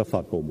嘅執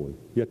法部門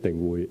一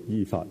定會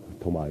依法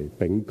同埋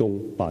秉公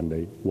辦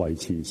理，維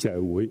持社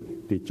會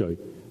秩序，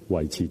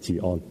維持治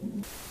安。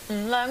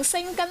吳亮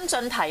星跟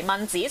進提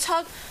問指出，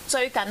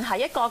最近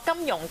喺一個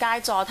金融界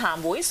座談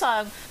會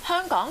上，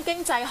香港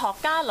經濟學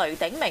家雷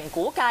鼎明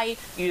估計，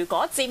如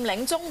果佔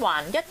領中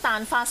環一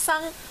旦發生，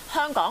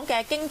香港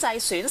嘅經濟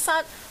損失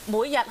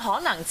每日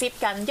可能接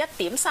近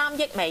1.3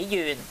億美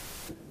元。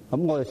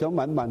咁我就想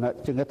問一問啦，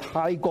淨係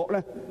泰國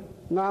咧，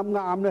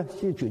啱咧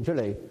先傳出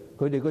嚟，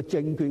佢哋個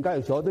證券交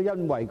易所都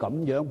因為咁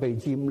樣被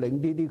佔領呢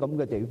啲咁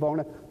嘅地方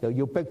咧，又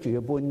要逼住去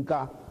搬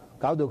家，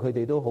搞到佢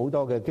哋都好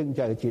多嘅經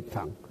濟嘅折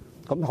騰。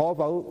咁可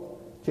否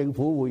政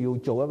府會要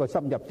做一個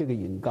深入啲嘅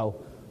研究，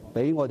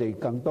俾我哋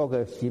更多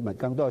嘅市民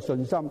更多嘅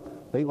信心，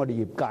俾我哋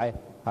業界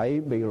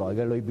喺未來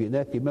嘅裏邊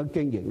咧點樣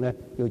經營咧，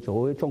要做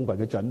好充分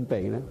嘅準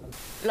備咧。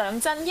梁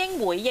振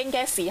英回應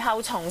嘅時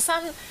候重申，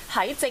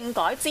喺政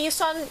改諮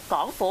詢，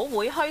港府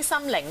會虛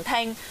心聆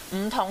聽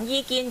唔同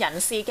意見人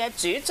士嘅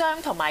主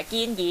張同埋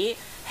建議，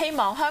希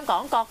望香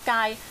港各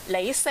界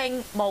理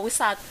性務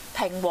實、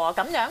平和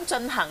咁樣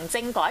進行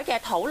政改嘅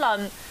討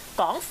論。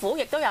港府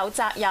亦都有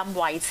責任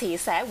維持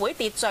社會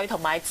秩序同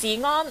埋治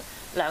安。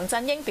梁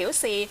振英表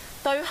示，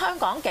對香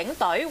港警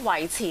隊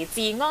維持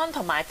治安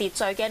同埋秩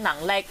序嘅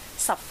能力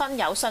十分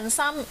有信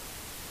心。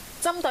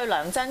針對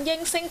梁振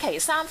英星期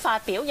三發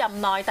表任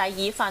內第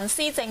2份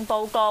施政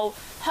報告，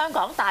香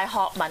港大學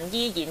民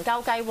意研究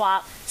計劃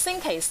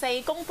星期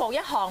4公佈一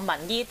項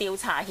民意調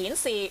查顯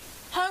示，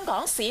香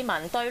港市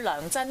民對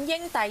梁振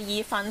英第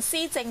2份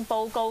施政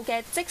報告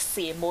嘅即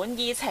時滿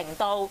意程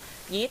度，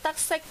以得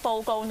悉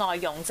報告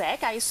內容者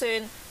計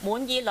算，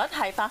滿意率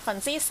係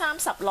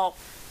36%，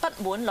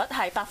不滿率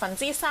係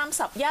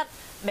31%，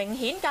明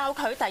顯較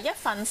佢第1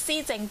份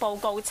施政報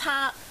告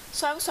差，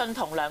相信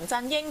同梁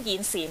振英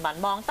現時民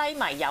望低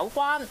迷有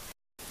關。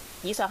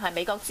以上係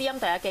美國之音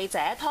第一記者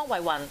湯慧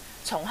雲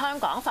從香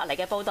港發嚟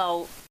嘅報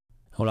導。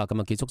好啦，咁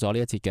啊結束咗呢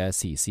一節嘅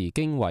時事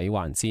經緯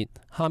環節，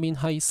下面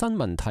係新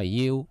聞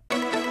提要。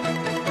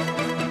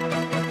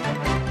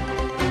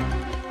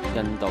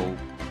印度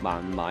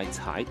孟買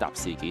踩踏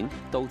事件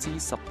導致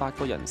18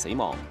個人死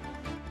亡。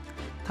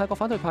泰國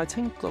反對派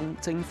稱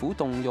政府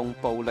動用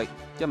暴力，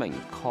一名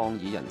抗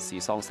議人士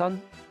喪生。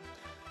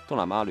東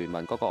南亞聯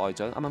盟各個外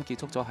長啱啱結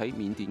束咗喺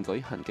緬甸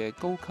舉行嘅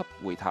高級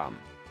會談。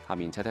下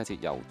面睇睇一節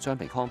由張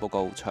皮康報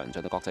告詳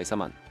盡嘅國際新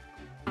聞。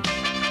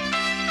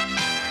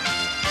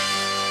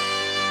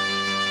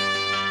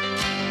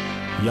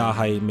以下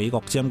係美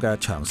國之音嘅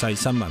詳細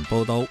新聞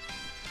報道。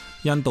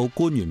印度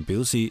官員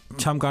表示，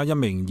參加一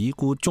名已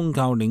故宗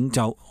教領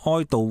袖哀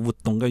悼活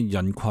動嘅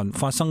人群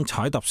發生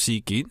踩踏事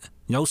件，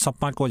有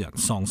18個人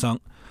喪生。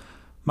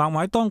孟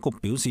買當局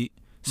表示，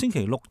星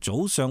期六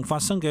早上發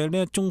生嘅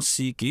呢一宗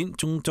事件，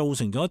仲造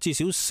成咗至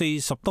少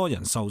40多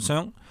人受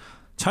傷。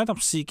踩踏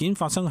事件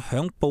發生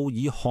響布爾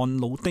漢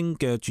魯丁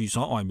嘅住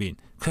所外面，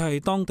佢係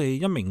當地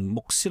一名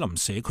穆斯林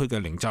社區嘅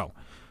領袖。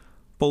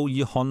布爾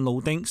漢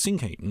魯丁星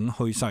期5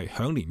去世，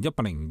享年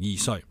102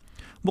歲。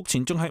目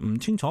前仲係唔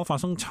清楚發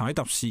生踩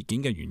踏事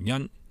件嘅原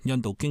因。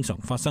印度經常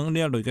發生呢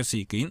一類嘅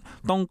事件，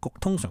當局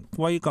通常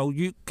歸咎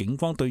於警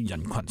方對人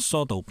群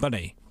疏導不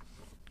利。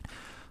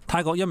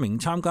泰國一名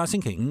參加星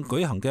期5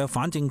舉行嘅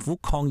反政府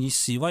抗議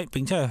示威，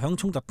並且係響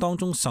衝突當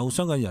中受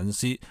傷嘅人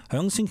士，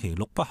響星期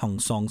六不幸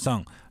喪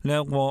生。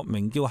呢一個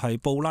名叫係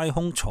布拉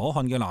空楚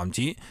漢嘅男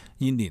子，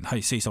現年係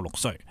46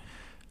歲。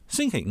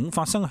星期5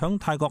發生響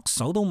泰國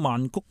首都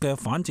曼谷嘅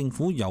反政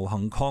府遊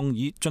行抗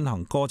議進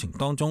行過程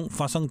當中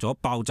發生咗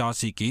爆炸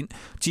事件，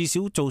至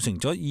少造成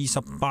咗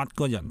28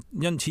個人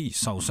因此而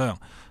受傷。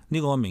呢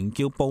個名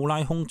叫布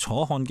拉空楚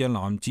漢嘅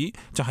男子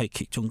就係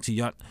其中之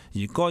一。而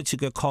該次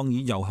嘅抗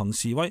議遊行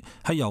示威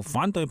係由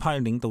反對派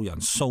領導人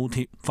掃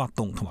貼發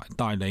動同埋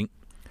帶領。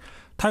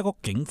泰國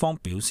警方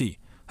表示，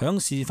響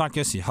事發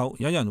嘅時候，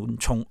有人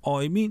從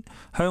外面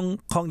向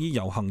抗議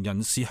遊行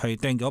人士係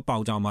掟咗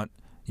爆炸物。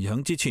而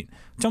響之前，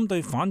針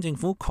對反政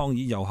府抗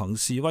議遊行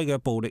示威嘅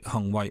暴力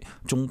行為，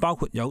仲包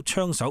括有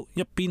槍手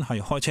一邊係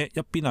開車，一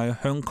邊係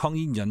向抗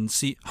議人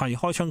士係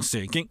開槍射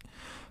擊。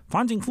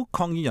反政府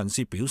抗議人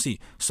士表示，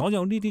所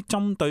有呢啲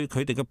針對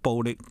佢哋嘅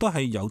暴力都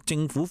係由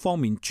政府方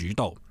面主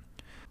導。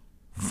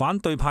反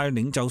對派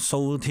領袖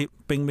掃貼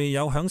並未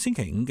有響星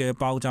期5嘅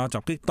爆炸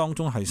襲擊當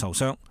中係受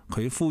傷。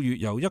佢呼籲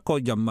由一個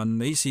人民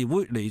理事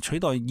會嚟取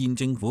代現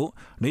政府，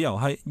理由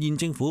係現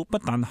政府不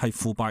但係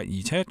腐敗，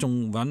而且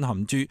仲蘊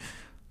含住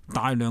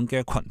大量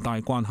嘅裙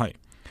帶關係。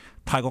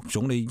泰國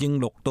總理英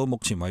祿到目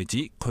前為止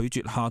拒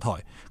絕下台，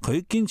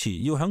佢堅持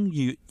要響2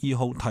月2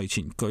號提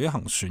前舉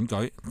行選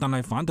舉，但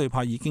係反對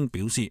派已經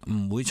表示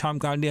唔會參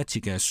加呢一次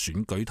嘅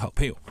選舉投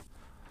票。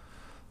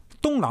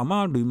東南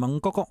亞聯盟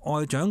各國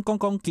外長剛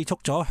剛結束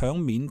咗響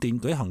緬甸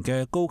舉行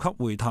嘅高級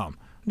會談，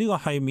呢個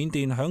係緬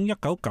甸響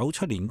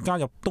1997年加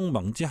入東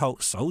盟之後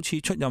首次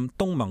出任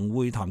東盟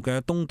會談嘅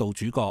東道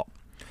主國。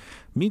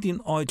緬甸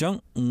外長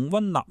吳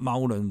溫納茂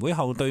輪會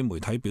後對媒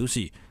體表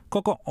示，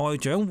各國外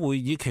長會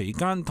議期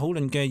間討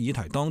論嘅議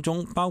題當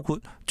中包括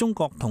中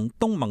國同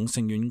東盟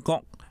成員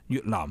國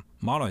越南、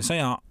馬來西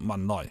亞、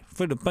文萊、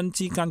菲律賓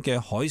之間嘅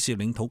海事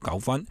領土糾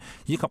紛，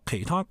以及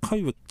其他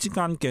區域之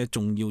間嘅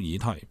重要議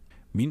題。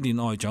緬甸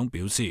外長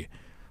表示，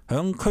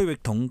響區域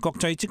同國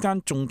際之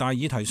間重大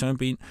議題上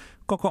邊，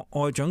各國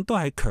外長都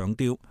係強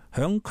調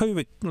響區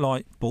域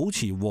內保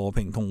持和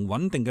平同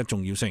穩定嘅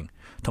重要性，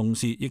同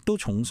時亦都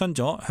重申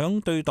咗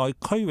響對待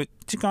區域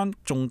之間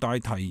重大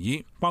提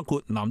議，包括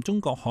南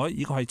中國海以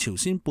及係朝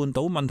鮮半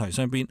島問題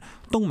上邊，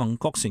東盟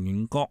各成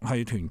員國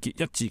係團結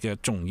一致嘅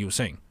重要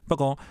性。不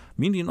過，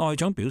緬甸外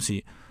長表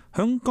示，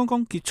響剛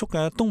剛結束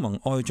嘅東盟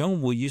外長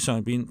會議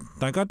上邊，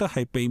大家都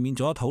係避免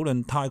咗討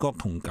論泰國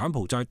同柬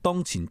埔寨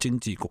當前政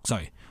治局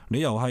勢，理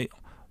由係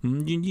唔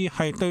願意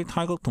係對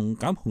泰國同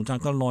柬埔寨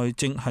嘅內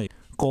政係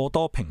過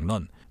多評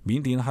論。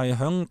緬甸係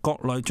響國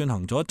內進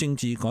行咗政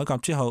治改革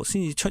之後，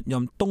先至出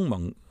任東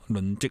盟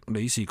輪值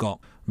理事國。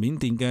緬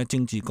甸嘅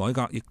政治改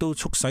革亦都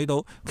促使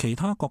到其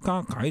他國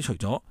家解除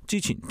咗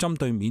之前針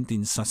對緬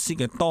甸實施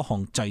嘅多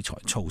項制裁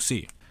措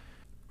施。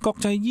國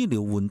際醫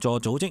療援助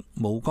組織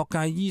無國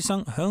界醫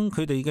生響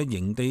佢哋嘅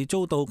營地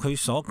遭到佢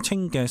所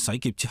稱嘅洗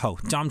劫之後，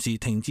暫時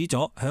停止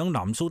咗響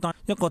南蘇丹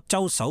一個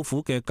州首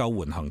府嘅救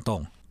援行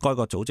動。該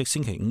個組織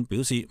星期5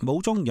表示，武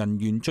裝人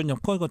員進入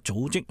該個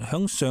組織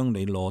響上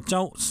尼羅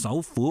州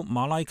首府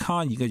馬拉卡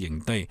爾嘅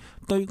營地，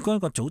對該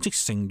個組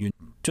織成員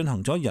進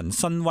行咗人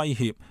身威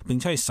脅，並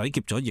且係洗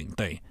劫咗營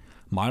地。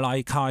馬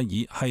拉卡爾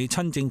係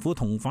親政府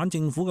同反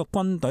政府嘅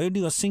軍隊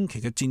呢個星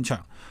期嘅戰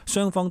場，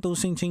雙方都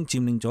聲稱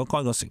佔領咗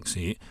該個城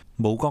市。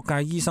無國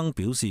界醫生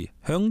表示，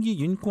響醫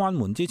院關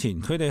門之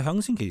前，佢哋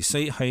響星期四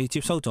係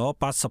接收咗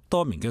80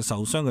多名嘅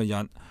受傷嘅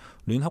人。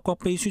聯合國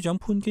秘書長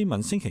潘基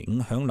文星期五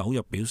響紐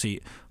約表示，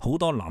好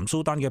多南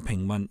蘇丹嘅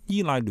平民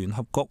依賴聯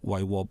合國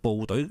維和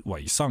部隊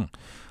為生。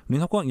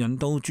聯合國人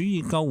道主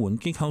義救援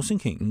機構星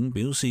期五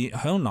表示，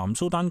響南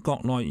蘇丹國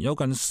內有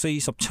近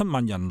47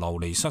萬人流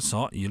離失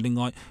所，而另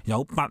外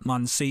有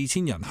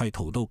84000人係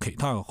逃到其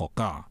他嘅國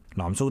家。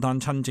南蘇丹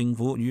親政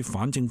府與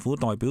反政府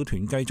代表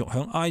團繼續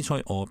響埃塞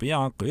俄比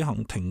亞舉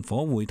行停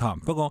火會談，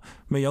不過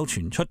未有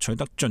傳出取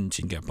得進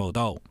展嘅報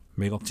道。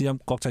美國之音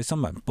國際新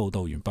聞報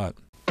道完畢。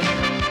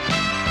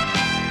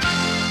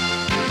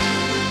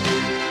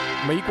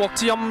美國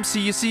之音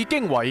時事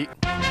經緯，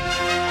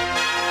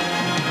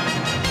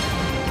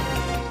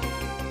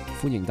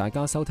歡迎大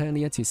家收聽呢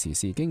一次時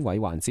事經緯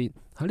環節。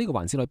喺呢個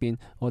環節裏邊，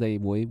我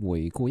哋會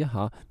回顧一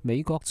下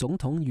美國總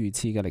統遇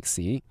刺嘅歷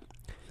史。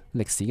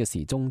歷史嘅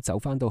時鐘走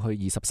返到去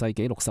20世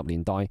紀60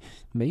年代，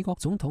美國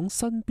總統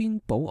身邊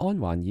保安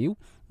環繞，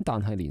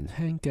但係年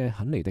輕嘅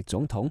肯尼迪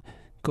總統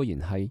居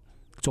然係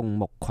眾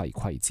目睽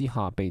睽之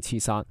下被刺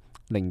殺，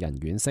令人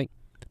惋惜。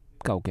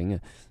究竟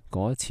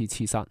嗰一次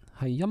刺殺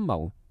係陰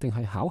謀定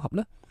係巧合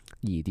呢？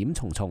疑點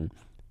重重，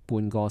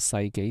半個世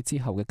紀之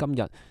後嘅今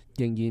日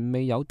仍然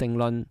未有定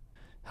論。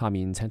下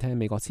面請聽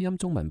美國之音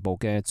中文部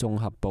嘅綜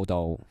合報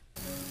導。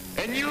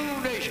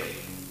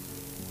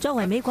作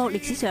為美國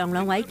歷史上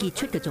兩位傑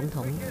出嘅總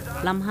統，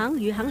林肯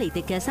與肯尼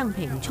迪嘅生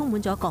平充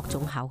滿咗各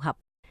種巧合。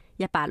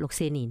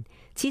1864年，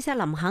刺殺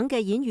林肯嘅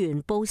演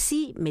員布斯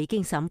未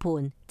經審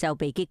判就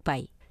被擊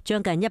斃。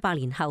將近100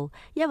年後，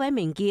一位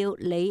名叫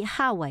李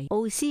哈維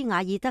奧斯瓦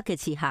爾德嘅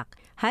刺客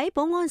喺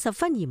保安十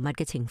分嚴密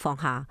嘅情況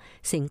下，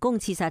成功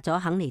刺殺咗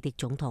肯尼迪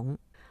總統。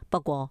不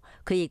過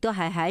佢亦都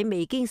係喺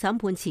未經審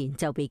判前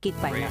就被擊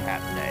斃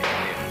啦。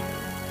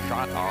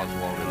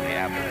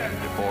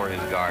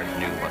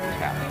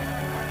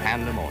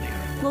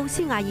奧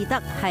斯瓦爾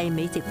德係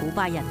美籍古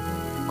巴人，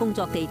工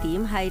作地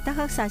點係德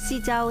克薩斯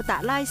州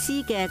達拉斯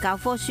嘅教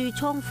科書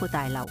倉庫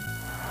大樓。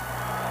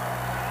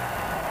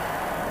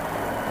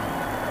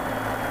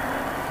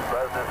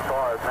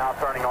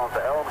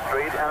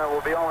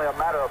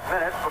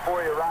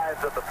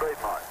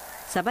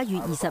11月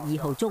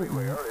22號中午，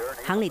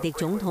肯尼迪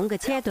總統嘅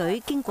車隊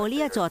經過呢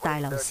一座大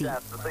樓時，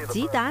子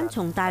彈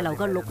從大樓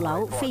嘅6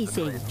樓飛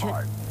射而出。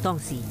當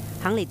時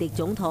肯尼迪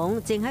總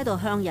統正喺度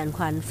向人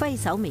群揮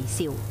手微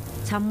笑。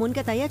沉悶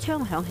嘅第一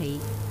槍響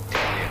起，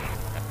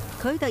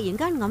佢突然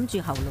間揞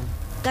住喉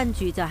嚨，跟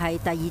住就係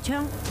第二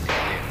槍。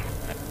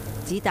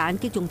子彈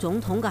擊中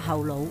總統嘅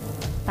後腦，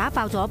打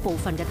爆咗部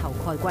分嘅頭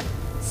蓋骨，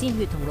鮮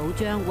血同腦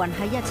漿混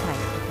喺一齊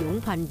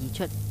湧噴而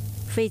出，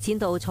飛濺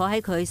到坐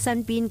喺佢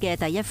身邊嘅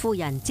第一夫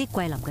人芝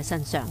桂林嘅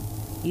身上。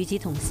與此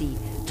同時，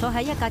坐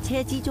喺一架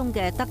車之中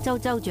嘅德州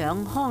州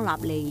長康納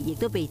利亦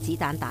都被子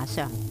彈打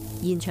傷，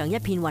現場一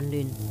片混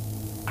亂。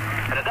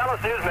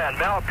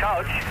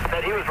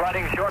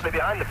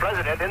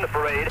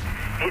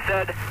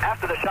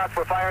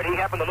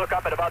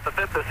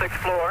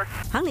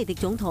肯尼迪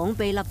總統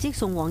被立即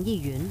送往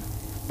醫院，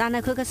但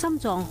係佢嘅心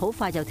臟好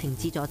快就停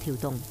止咗跳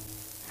動。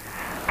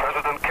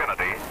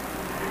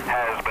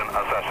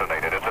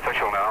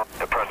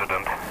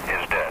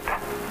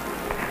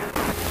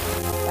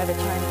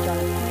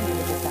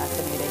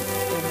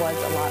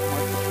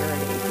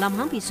林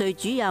肯別墅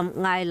主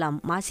任艾琳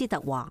馬斯特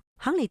話，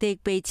肯尼迪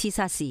被刺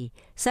殺時，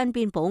身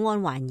邊保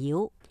安環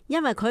繞，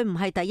因為佢唔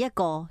係第一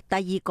個、第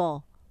二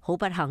個，好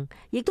不幸，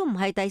亦都唔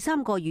係第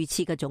3個遇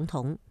刺嘅總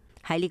統。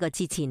喺呢個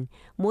之前，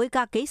每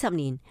隔幾十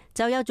年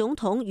就有總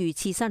統遇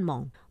刺身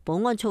亡。保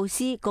安措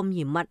施咁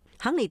嚴密，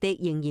肯尼迪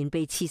仍然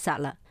被刺殺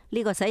啦，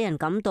呢個使人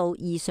感到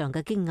異常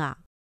嘅驚訝。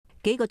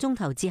幾個鐘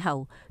頭之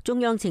後，中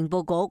央情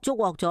報局捉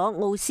獲咗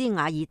奧斯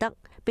瓦爾德，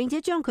並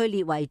且將佢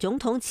列為總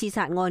統刺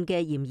殺案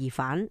嘅嫌疑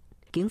犯。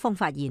警方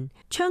發現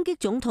槍擊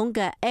總統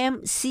嘅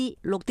MC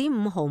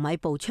 6.5毫米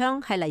步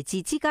槍係嚟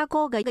自芝加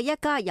哥嘅一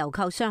家郵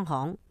購商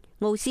行。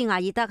奧斯瓦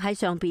爾德喺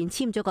上邊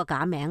簽咗個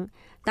假名，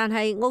但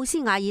係奧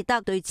斯瓦爾德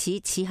對此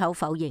矢口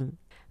否認。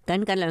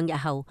僅僅2日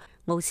後，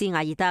奧斯瓦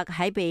爾德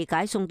喺被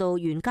解送到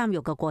原監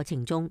獄嘅過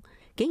程中，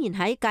竟然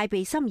喺戒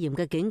備森嚴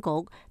嘅警局，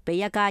被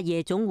一家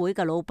夜總會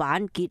嘅老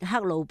闆傑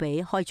克魯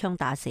比開槍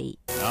打死。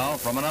Now,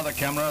 from another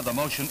camera, the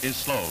motion is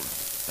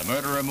slowed. The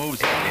murderer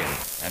moves in,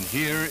 and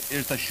here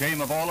is the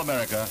shame of all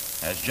America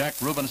as Jack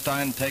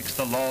Rubenstein takes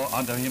the law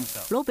unto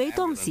himself. 魯比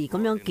當時咁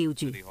樣叫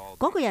住：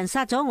嗰個人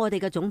殺咗我哋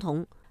嘅總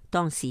統。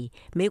當時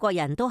美國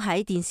人都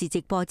喺電視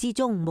直播之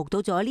中目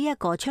睹咗呢一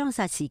個槍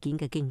殺事件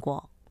嘅經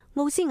過。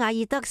奧斯瓦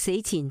爾德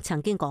死前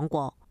曾經講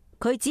過，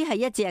佢只係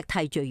一隻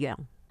替罪羊。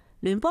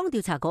聯邦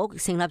調查局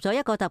成立咗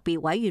一個特別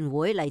委員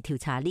會嚟調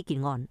查呢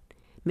件案。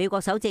美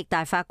國首席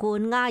大法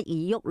官埃爾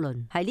沃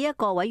倫係呢一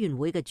個委員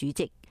會嘅主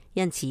席，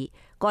因此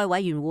該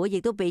委員會亦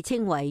都被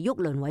稱為沃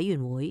倫委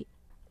員會。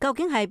究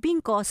竟係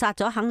邊個殺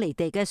咗肯尼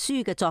迪嘅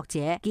書嘅作者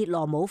傑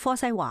羅姆科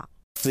西華？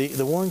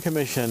 The Warren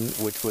Commission,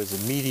 which was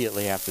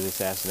immediately after the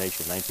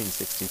assassination,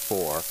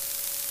 1964,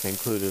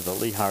 concluded that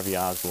Lee Harvey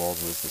Oswald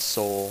was the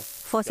sole。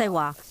科西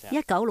話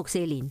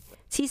，1964年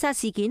刺殺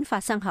事件發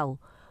生後，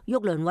沃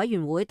倫委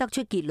員會得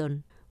出結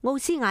論，奧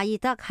斯瓦爾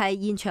德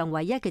係現場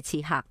唯一嘅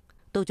刺客。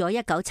到咗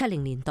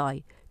1970年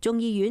代，眾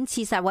議院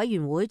刺殺委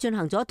員會進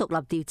行咗獨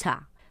立調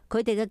查，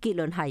佢哋嘅結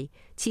論係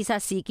刺殺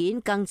事件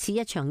更似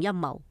一場陰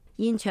謀，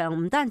現場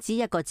唔單止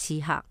一個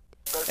刺客。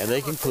And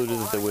they concluded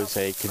that there was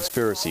a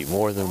conspiracy,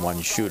 more than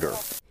one shooter。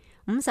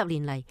50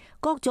年嚟，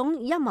各種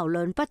陰謀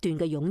論不斷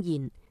嘅湧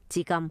現，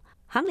至今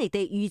肯尼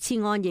迪遇刺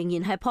案仍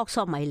然係撲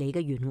朔迷離嘅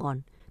懸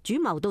案。主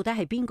謀到底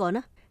係邊個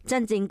呢？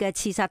真正嘅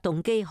刺殺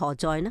動機何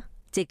在呢？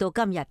直到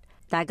今日，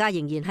大家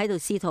仍然喺度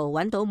試圖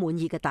揾到滿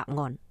意嘅答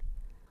案。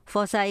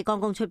科西剛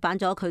剛出版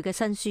咗佢嘅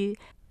新書《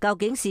究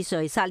竟是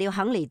誰殺了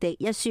肯尼迪》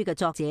一書嘅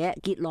作者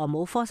傑羅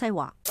姆科西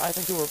話：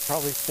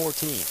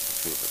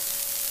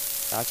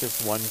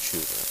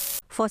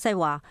科西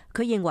話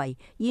佢認為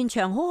現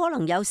場好可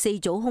能有4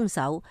組兇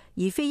手，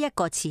而非一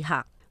個刺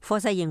客。科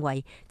西認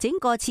為整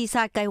個刺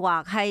殺計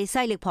劃係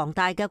勢力龐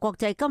大嘅國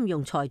際金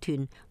融財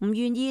團唔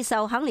願意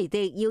受肯尼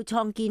迪要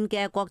創建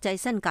嘅國際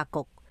新格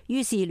局，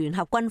於是聯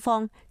合軍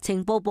方、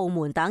情報部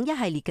門等一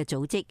系列嘅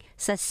組織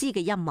實施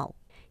嘅陰謀。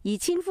而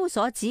千夫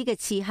所指嘅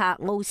刺客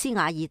奧斯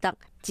瓦爾德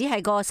只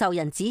係個受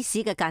人指使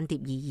嘅間諜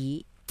而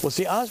已。Well,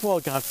 see,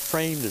 Oswald got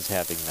framed as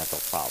having mental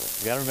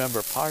problems. You got to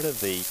remember, part of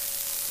the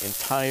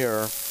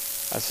entire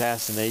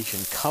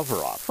assassination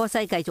cover-up。科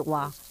西繼續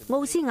話，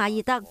奧斯瓦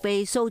爾德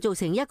被塑造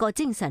成一個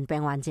精神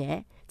病患者。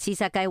刺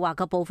殺計劃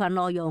嘅部分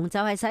內容就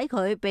係使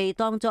佢被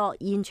當作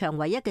現場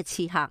唯一嘅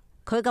刺客。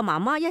佢嘅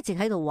媽媽一直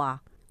喺度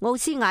話，奧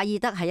斯瓦爾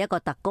德係一個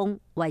特工，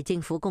為政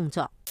府工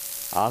作。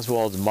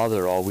Oswald's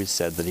mother always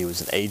said that he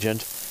was an agent.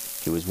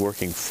 He was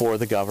working for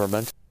the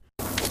government。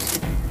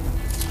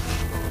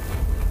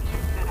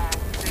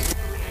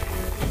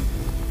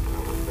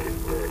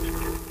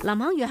林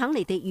肯與肯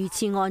尼迪遇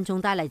刺案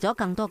仲帶嚟咗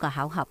更多嘅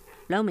巧合，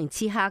兩名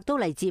刺客都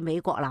嚟自美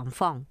國南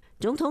方。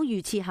總統遇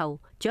刺後，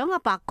掌握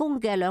白宮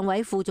嘅兩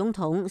位副總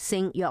統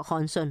姓約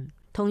翰遜，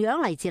同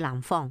樣嚟自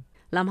南方。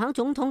林肯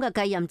總統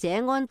嘅繼任者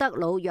安德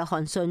魯約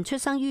翰遜出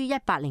生於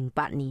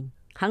1808年，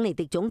肯尼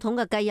迪總統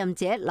嘅繼任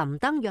者林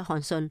登約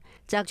翰遜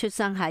則出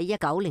生喺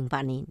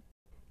1908年。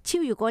超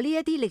越過呢一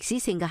啲歷史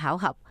性嘅巧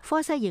合，科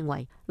西認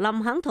為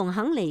林肯同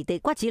肯尼迪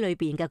骨子裏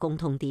邊嘅共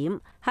同點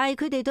係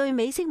佢哋對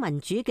美式民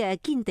主嘅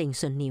堅定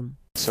信念。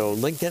So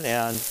Lincoln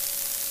and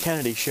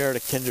Kennedy shared a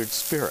kindred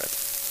spirit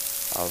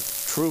of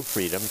true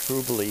freedom,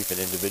 true belief in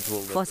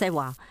individual liberty。科西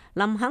話，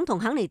林肯同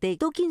肯尼迪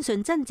都堅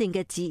信真正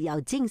嘅自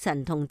由精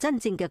神同真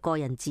正嘅個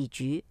人自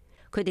主，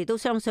佢哋都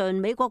相信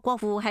美國國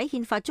父喺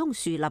憲法中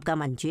樹立嘅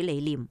民主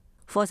理念。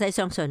科西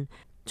相信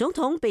總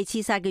統被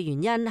刺殺嘅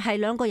原因係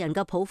兩個人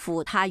嘅抱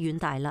負太遠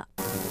大啦。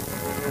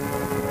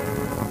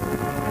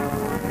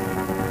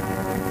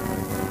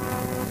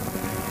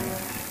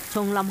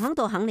從林肯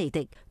到肯尼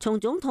迪，從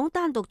總統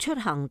單獨出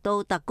行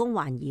到特工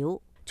環繞，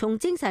從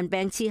精神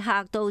病刺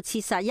客到刺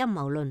殺陰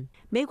謀論，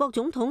美國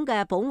總統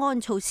嘅保安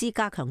措施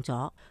加強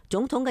咗，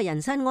總統嘅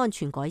人身安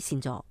全改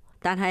善咗，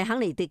但係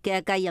肯尼迪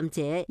嘅繼任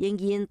者仍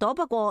然躲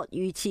不過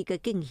遇刺嘅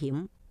驚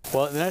險。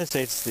Well, in the United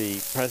States, the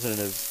president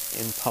is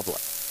in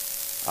public.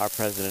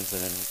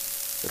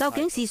 究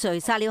竟是誰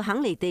殺了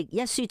肯尼迪？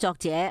一書作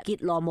者傑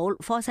羅姆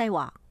科西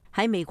話：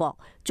喺美國，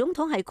總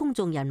統係公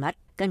眾人物。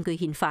根據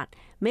憲法，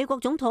美國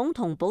總統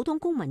同普通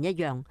公民一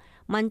樣，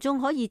民眾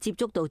可以接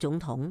觸到總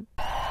統。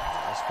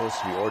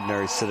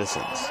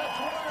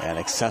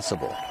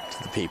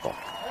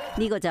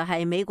呢個就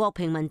係美國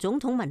平民總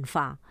統文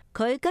化，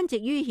佢根植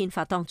於憲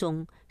法當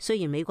中。雖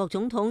然美國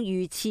總統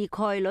遇刺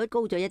概率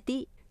高咗一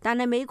啲，但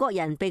係美國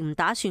人並唔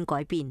打算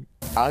改變。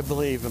I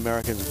believe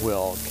Americans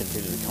will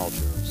continue the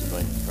culture of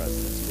civilian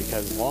presidents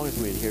because as long as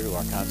we adhere to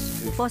our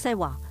constitution。科西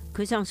話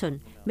佢相信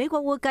美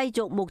國會繼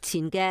續目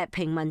前嘅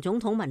平民總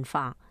統文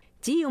化，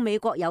只要美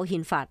國有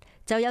憲法，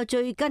就有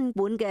最根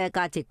本嘅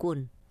價值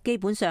觀。基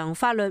本上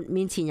法律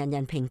面前人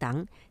人平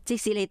等，即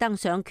使你登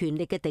上權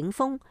力嘅頂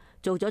峰，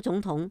做咗總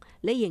統，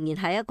你仍然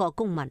係一個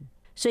公民。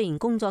雖然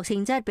工作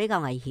性質比較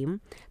危險，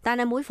但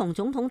係每逢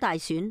總統大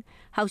選，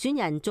候選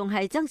人仲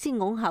係爭先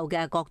恐後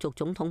嘅角逐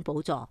總統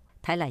寶座。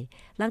睇嚟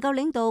能夠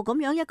領導咁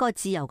樣一個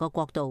自由嘅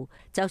國度，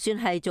就算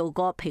係做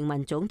個平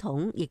民總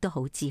統，亦都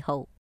好自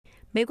豪。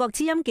美國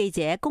之音記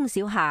者龔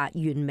小夏、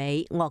袁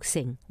美、岳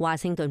成，華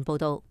盛頓報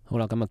道。好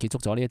啦，咁啊結束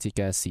咗呢一節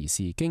嘅時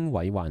事經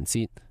緯環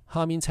節，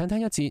下面請聽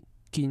一節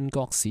建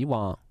國史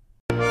話。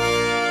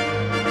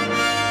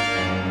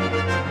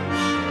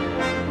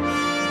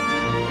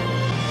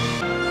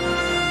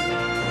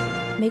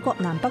美國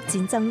南北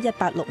戰爭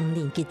1865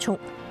年結束，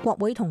國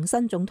會同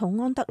新總統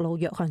安德魯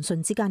約翰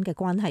遜之間嘅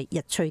關係日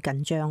趨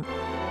緊張。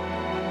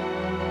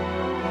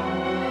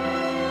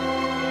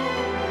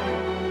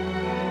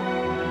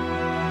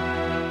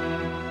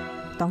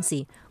當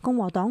時共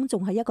和黨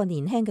仲係一個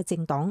年輕嘅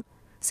政黨，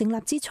成立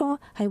之初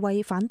係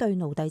為反對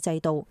奴隸制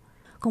度。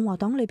共和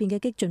黨裏邊嘅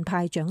激進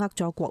派掌握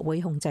咗國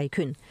會控制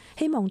權，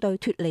希望對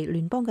脫離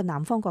聯邦嘅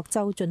南方各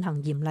州進行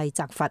嚴厲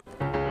責罰。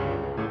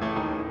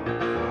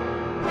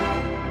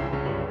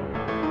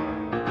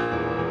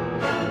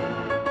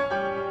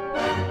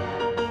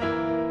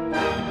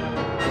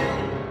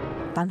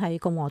但係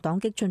共和黨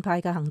激進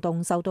派嘅行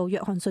動受到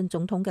約翰遜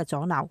總統嘅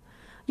阻撓。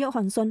約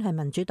翰遜係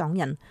民主黨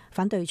人，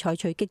反對採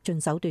取激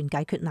進手段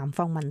解決南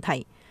方問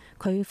題。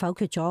佢否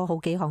決咗好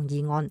幾項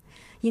議案，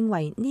認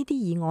為呢啲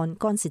議案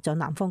干涉咗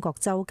南方各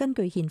州根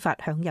據憲法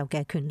享有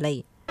嘅權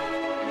利。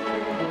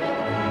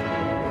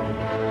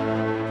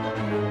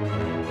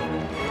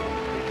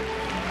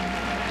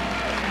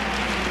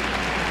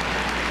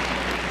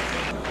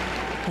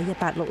喺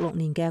1866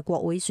年嘅國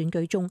會選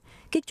舉中，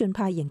激進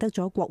派贏得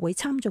咗國會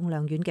參眾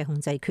兩院嘅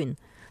控制權，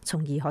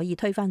從而可以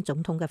推翻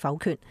總統嘅否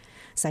決，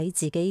使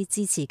自己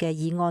支持嘅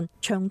議案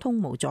暢通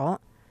無阻。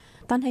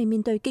但係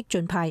面對激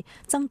進派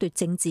爭奪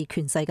政治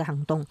權勢嘅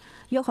行動，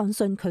約翰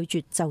遜拒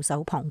絕袖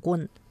手旁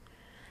觀。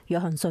約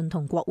翰遜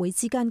同國會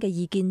之間嘅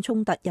意見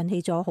衝突引起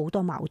咗好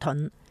多矛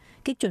盾，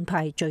激進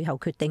派最後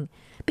決定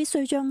必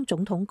須將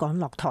總統趕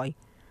落台。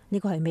呢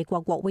個係美國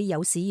國會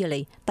有史以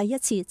嚟第一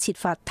次設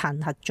法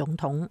彈劾總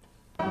統。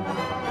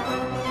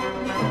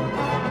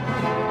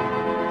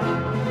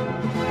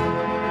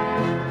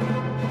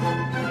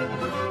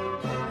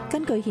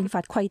根據憲法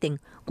規定，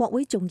國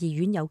會眾議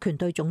院有權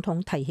對總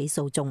統提起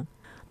訴訟，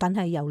但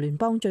係由聯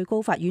邦最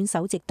高法院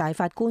首席大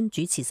法官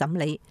主持審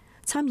理，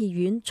參議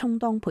院充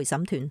當陪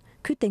審團，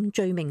決定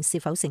罪名是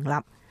否成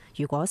立。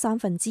如果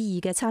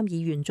2/3嘅參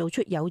議員做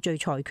出有罪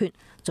裁決，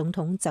總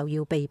統就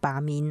要被罷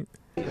免。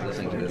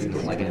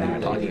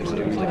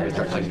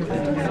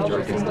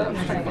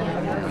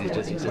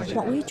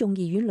國會眾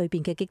議院裏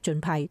邊嘅激進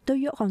派對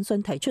約翰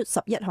遜提出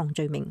11項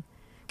罪名，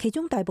其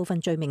中大部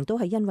分罪名都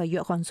係因為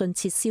約翰遜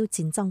撤銷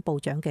戰爭部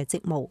長嘅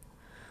職務。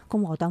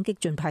共和黨激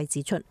進派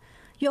指出，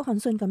約翰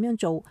遜咁樣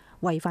做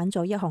違反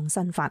咗一項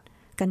新法，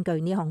根據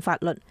呢項法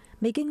律，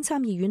未經參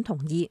議院同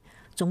意，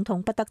總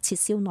統不得撤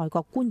銷內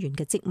閣官員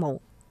嘅職務。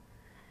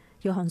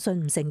約翰遜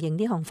唔承認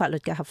呢項法律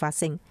嘅合法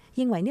性，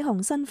認為呢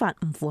項新法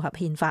唔符合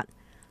憲法。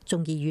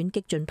眾議院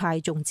激進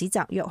派仲指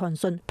責約翰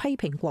遜批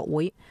評國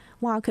會，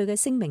話佢嘅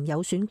聲明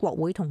有損國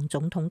會同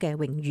總統嘅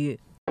榮譽。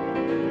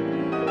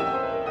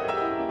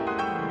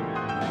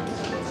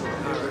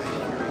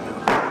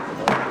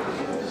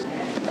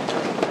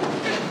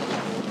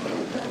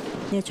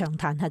一場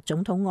彈劾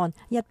總統案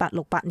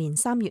1868年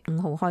3月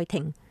5號開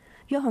庭，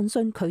約翰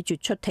遜拒絕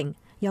出庭，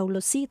由律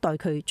師代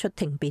佢出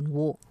庭辯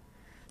護。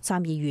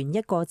參議員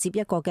一個接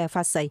一個嘅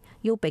發誓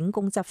要秉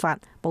公執法，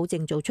保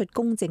證做出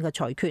公正嘅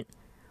裁決。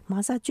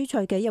馬薩諸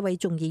塞嘅一位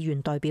眾議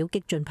員代表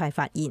激進派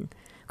發言，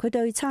佢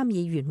對參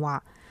議員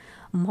話：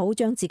唔好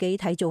將自己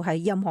睇做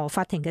係任何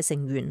法庭嘅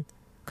成員。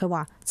佢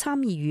話參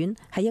議院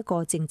係一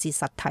個政治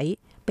實體，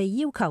被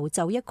要求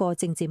就一個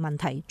政治問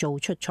題做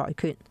出裁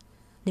決。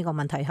呢個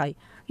問題係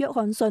約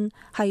翰遜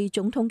係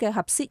總統嘅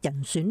合適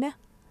人選咩？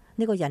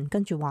呢個人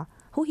跟住話：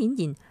好顯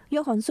然，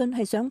約翰遜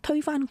係想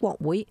推翻國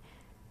會。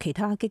其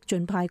他激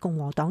進派共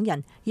和黨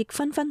人亦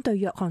紛紛對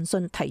約翰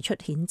遜提出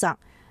譴責，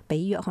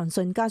俾約翰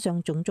遜加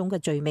上種種嘅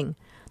罪名，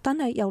但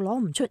係又攞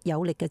唔出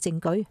有力嘅證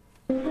據。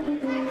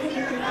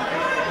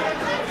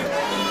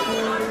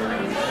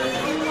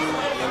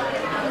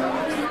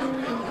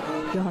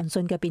約翰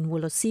遜嘅辯護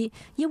律師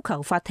要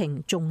求法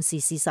庭重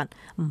視事實，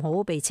唔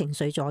好被情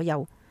緒左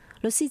右。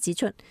律師指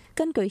出，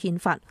根據憲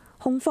法，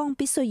控方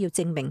必須要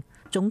證明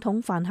總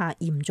統犯下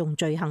嚴重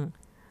罪行，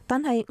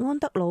但係安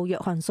德魯·約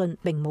翰遜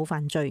並冇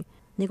犯罪。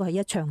呢個係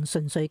一場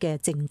純粹嘅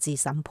政治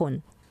審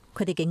判。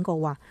佢哋警告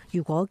話，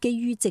如果基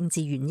於政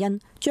治原因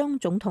將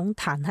總統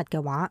彈劾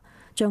嘅話，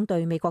將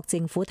對美國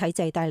政府體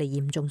制帶嚟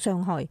嚴重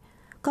傷害。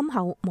今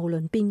後無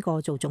論邊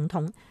個做總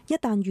統，一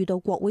旦遇到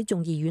國會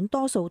眾議院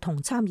多數同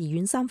參議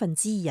院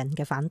2/3人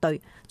嘅反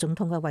對，總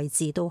統嘅位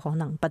置都可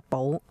能不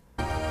保。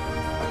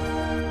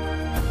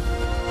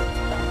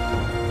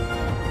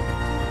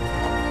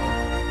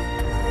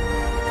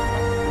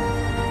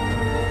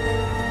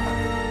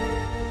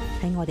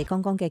喺我哋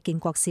剛剛嘅建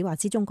國史話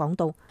之中講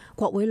到，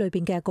國會裏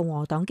邊嘅共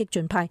和黨激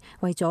進派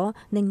為咗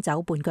拎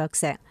走絆腳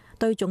石，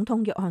對總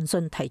統約翰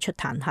遜提出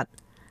彈劾。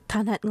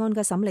彈劾案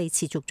嘅審理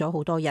持續咗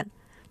好多日，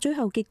最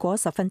後結果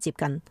十分接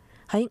近。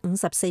喺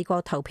54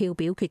個投票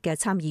表決嘅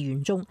參議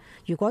員中，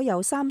如果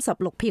有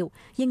36票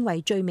認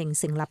為罪名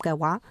成立嘅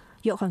話，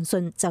約翰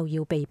遜就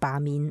要被罷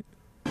免。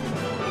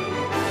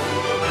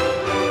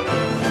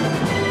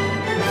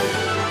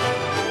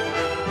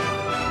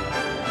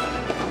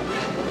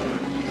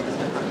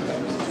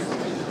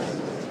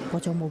過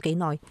咗冇幾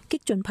耐，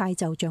激進派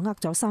就掌握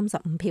咗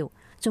35票，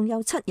仲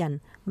有7人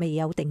未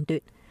有定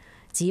奪。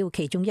只要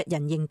其中1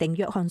人認定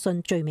約翰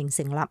遜罪名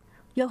成立，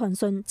約翰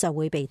遜就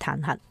會被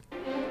彈劾。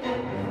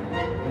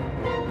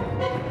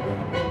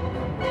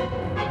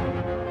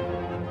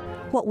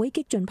國會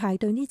激進派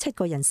對呢7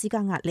個人施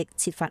加壓力，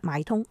設法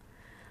買通。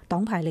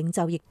黨派領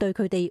袖亦對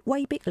佢哋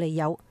威逼利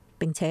誘，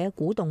並且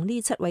鼓動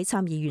呢7位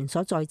參議員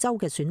所在州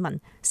嘅選民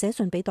寫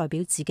信俾代表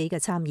自己嘅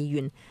參議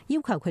員，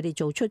要求佢哋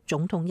做出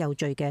總統有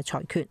罪嘅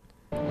裁決。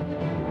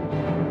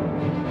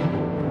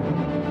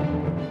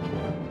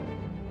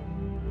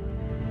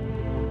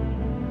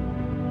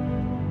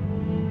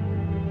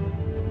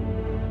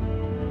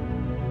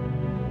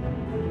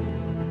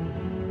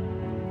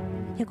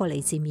一個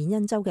嚟自緬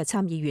因州嘅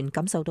參議員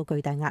感受到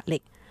巨大壓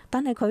力，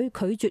但係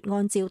佢拒絕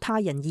按照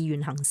他人意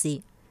願行事。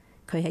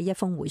佢喺一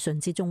封回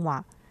信之中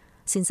話：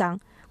先生，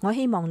我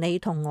希望你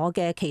同我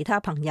嘅其他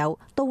朋友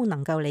都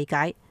能夠理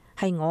解，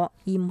係我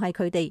而唔係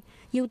佢哋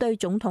要對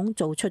總統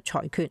做出裁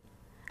決，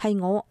係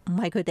我唔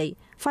係佢哋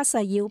發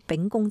誓要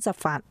秉公執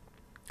法，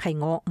係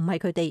我唔係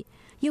佢哋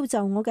要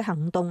就我嘅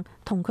行動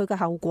同佢嘅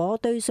後果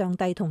對上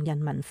帝同人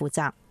民負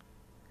責。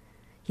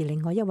而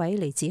另外一位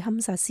嚟自堪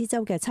薩斯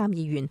州嘅參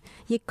議員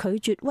亦拒絕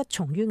屈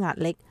從於壓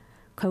力。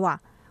佢話：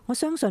我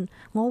相信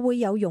我會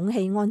有勇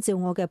氣按照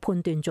我嘅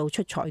判斷做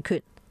出裁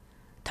決。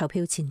投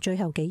票前最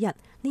後幾日，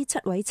呢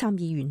7位參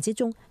議員之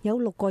中有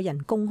6個人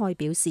公開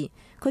表示，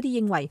佢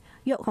哋認為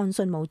約翰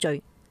遜冇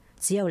罪。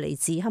只有嚟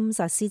自堪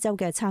薩斯州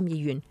嘅參議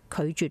員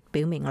拒絕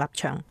表明立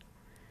場。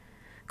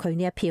佢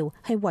呢一票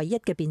係唯一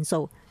嘅變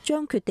數，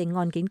將決定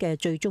案件嘅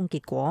最終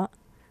結果。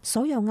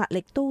所有壓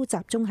力都集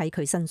中喺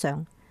佢身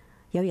上。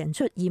有人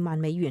出2萬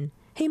美元，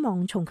希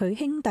望從佢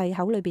兄弟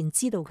口裏邊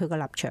知道佢嘅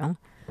立場。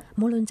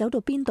無論走到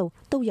邊度，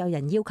都有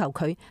人要求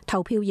佢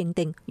投票認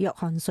定約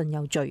翰遜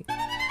有罪。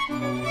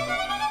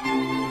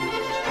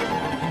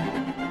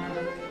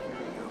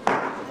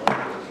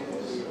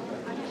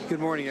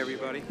Good morning,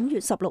 everybody. 5月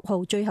16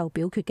號最後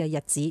表決嘅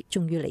日子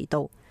終於嚟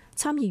到，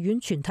參議院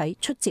全體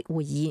出席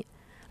會議。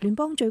聯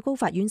邦最高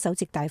法院首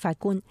席大法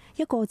官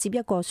一個接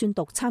一個宣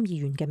讀參議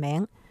員嘅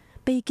名，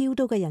被叫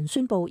到嘅人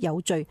宣佈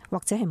有罪或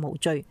者係無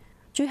罪。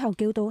最後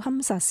叫到堪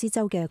薩斯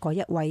州嘅嗰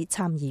一位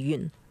參議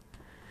員，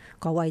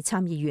嗰位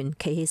參議員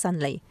企起身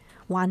嚟，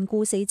環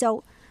顧四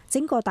周，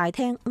整個大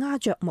廳鴉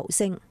雀無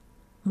聲，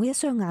每一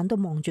雙眼都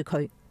望住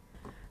佢。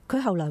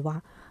佢後來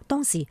話，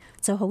當時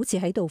就好似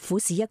喺度俯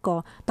視一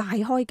個大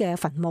開嘅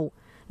墳墓，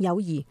友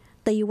誼、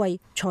地位、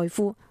財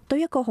富，對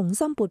一個雄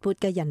心勃勃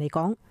嘅人嚟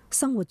講，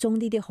生活中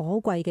呢啲可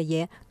貴嘅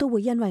嘢都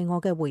會因為我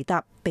嘅回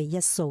答被一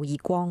掃而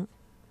光。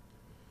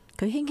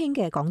佢輕輕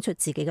嘅講出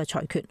自己嘅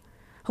裁決。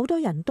好多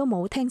人都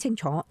冇聽清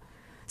楚，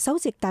首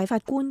席大法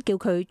官叫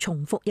佢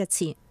重複一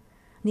次。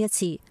呢一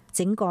次，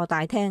整個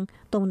大廳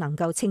都能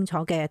夠清楚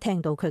嘅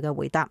聽到佢嘅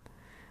回答，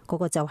嗰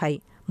個就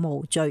係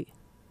無罪。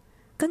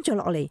跟住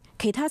落嚟，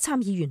其他參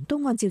議員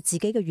都按照自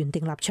己嘅原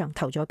定立場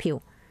投咗票。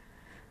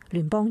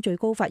聯邦最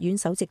高法院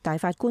首席大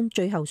法官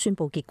最後宣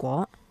佈結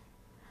果：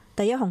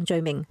第一項罪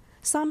名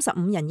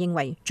，35人認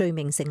為罪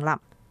名成立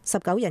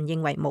，19人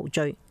認為無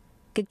罪。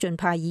激進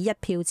派以1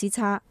票之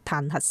差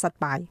彈劾失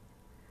敗。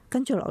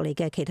跟住落嚟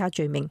嘅其他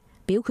罪名，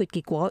表決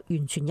結果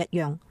完全一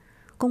樣。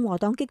共和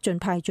黨激進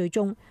派最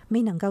終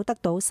未能夠得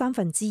到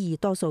2/3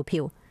多數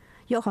票，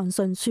約翰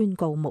遜宣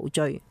告無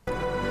罪。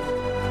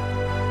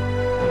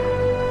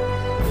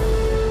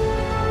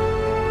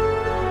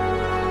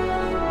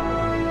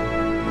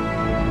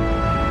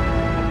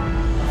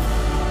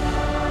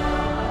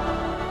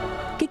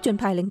激進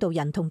派領導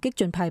人同激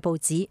進派報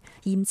紙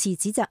嚴詞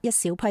指責一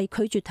小批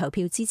拒絕投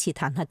票支持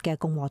彈劾嘅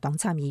共和黨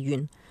參議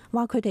員，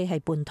話佢哋係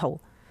叛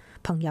徒。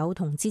朋友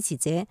同支持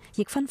者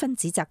亦紛紛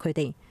指責佢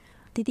哋，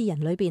呢啲人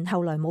裏邊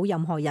後來冇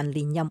任何人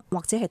連任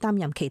或者係擔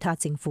任其他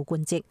政府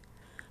官職。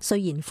雖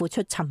然付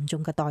出沉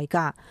重嘅代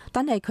價，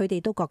但係佢哋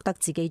都覺得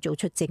自己做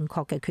出正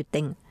確嘅決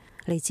定。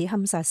嚟自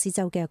堪薩斯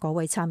州嘅嗰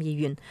位參議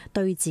員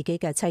對自己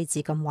嘅妻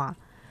子咁話：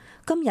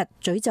今日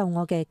詛咒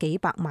我嘅幾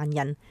百萬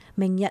人，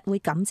明日會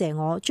感謝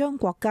我將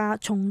國家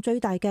從最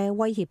大嘅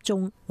威脅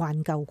中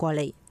挽救過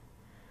嚟。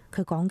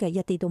佢講嘅一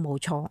啲都冇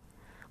錯。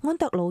安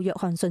德魯·約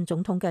翰遜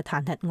總統嘅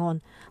彈劾案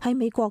係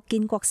美國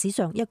建國史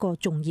上一個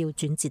重要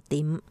轉折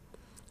點。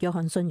約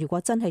翰遜如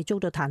果真係遭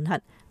到彈劾，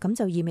咁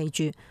就意味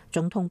住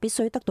總統必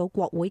須得到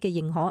國會嘅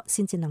認可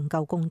先至能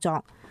夠工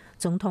作，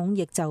總統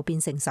亦就變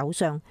成首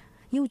相，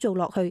要做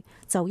落去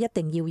就一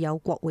定要有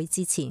國會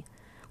支持。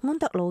安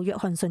德魯·約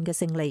翰遜嘅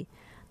勝利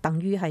等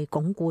於係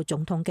鞏固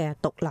總統嘅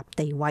獨立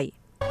地位。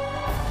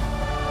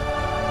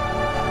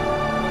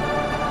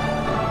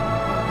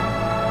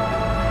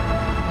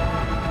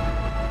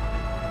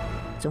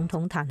總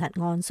統彈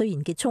劾案雖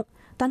然結束，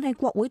但係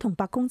國會同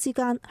白宮之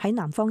間喺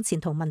南方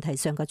前途問題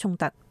上嘅衝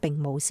突並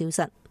冇消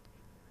失。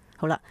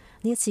好啦，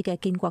呢一次嘅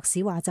建國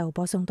史話就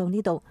播送到呢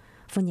度，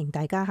歡迎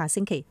大家下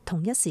星期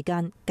同一時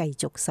間繼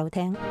續收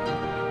聽。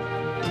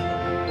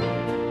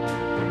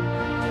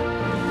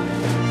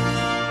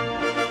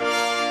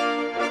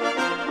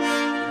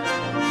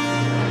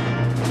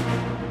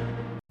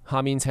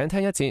下面請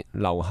聽一節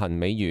流行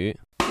美語。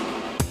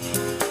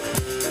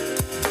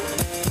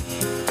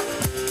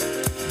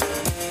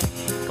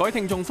各位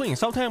聽眾，歡迎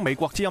收聽美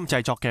國之音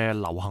製作嘅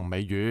流行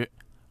美語。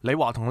李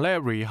華同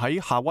Larry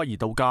喺夏威夷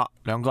度假，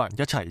兩個人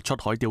一齊出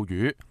海釣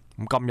魚。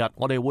咁今日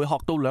我哋會學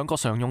到2個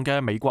常用嘅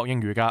美國英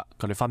語噶，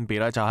佢哋分別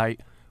咧就係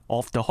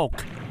off the hook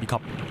以及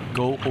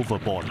go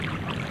overboard。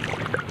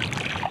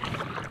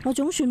我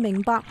總算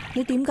明白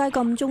你點解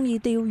咁中意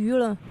釣魚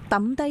啦，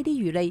抌低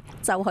啲魚嚟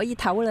就可以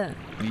唞啦。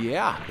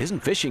Yeah,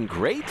 isn't fishing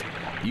great?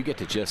 You get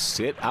to just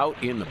sit out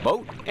in the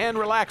boat and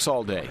relax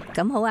all day.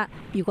 咁好啊，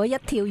如果一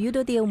條魚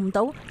都釣唔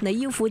到，你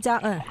要負責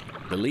啊。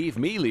Believe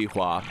me, Li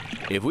Hua,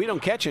 if we don't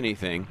catch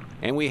anything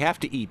and we have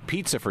to eat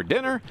pizza for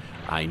dinner,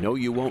 I know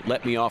you won't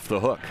let me off the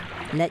hook.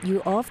 Let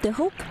you off the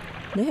hook?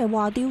 你係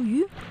話釣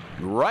魚？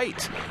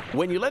 Right.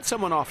 When you let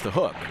someone off the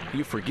hook,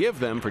 you forgive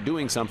them for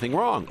doing something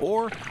wrong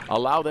or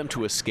allow them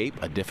to escape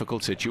a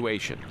difficult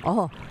situation.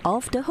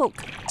 Off the hook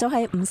就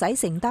係唔使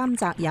承擔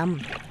責任。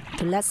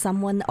To let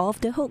someone off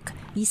the hook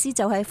意思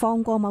就係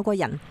放過某個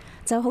人，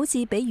就好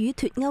似俾魚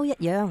脫鈎一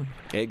樣。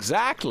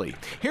Exactly.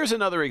 Here's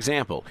another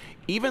example.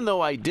 Even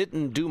though I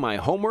didn't do my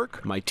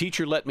homework, my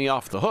teacher let me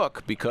off the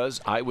hook because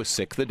I was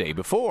sick the day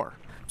before.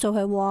 就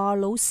係話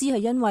老師係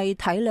因為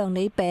體諒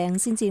你病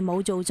先至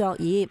冇做作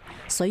業，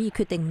所以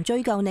決定唔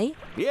追究你。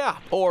Yeah,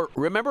 or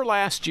remember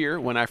last year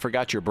when I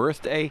forgot your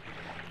birthday?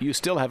 You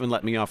still haven't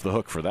let me off the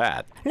hook for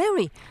that.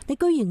 Larry， 你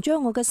居然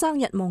將我嘅生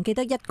日忘記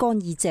得一乾二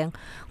淨，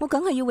我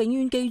梗係要永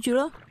遠記住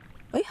啦。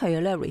係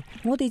啊 ，Larry，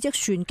 我哋隻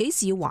船幾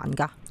時要還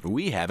㗎？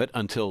 We have it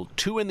until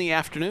 2 in the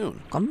afternoon.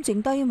 咁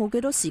剩低冇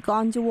幾多時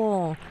間啫，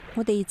我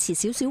哋遲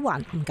少少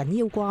還唔緊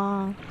要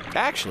啩？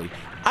 Actually,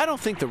 I don't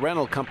think the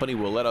rental company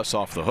will let us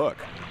off the hook.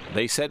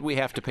 They said we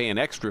have to pay an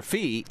extra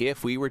fee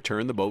if we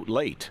return the boat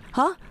late.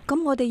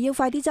 咁我哋要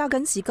快啲揸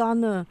緊時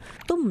間啊！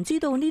都唔知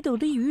道呢度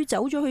啲魚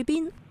走咗去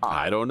邊。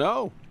 I don't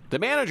know. The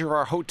manager of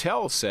our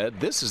hotel said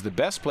this is the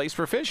best place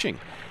for fishing.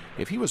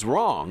 If he was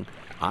wrong,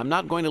 I'm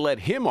not going to let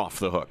him off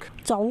the hook.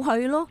 就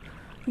係咯，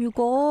如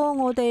果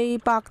我哋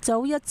白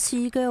走一次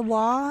嘅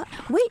話，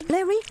喂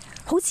 ，Larry，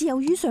 好似有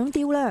魚上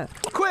釣啦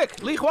 ！Quick，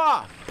 李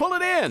華 ，pull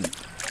it in！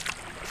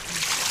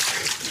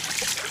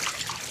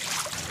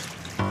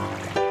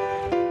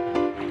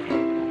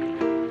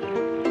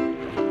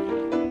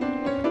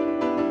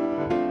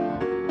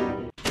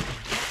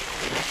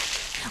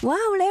 哇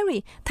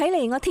 ，Larry， 睇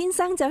嚟我天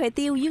生就係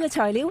釣魚嘅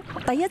材料，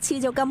第一次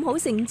就咁好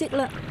成績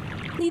啦！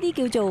呢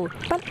啲叫做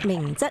不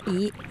鳴則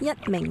已，一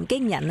鳴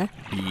驚人啊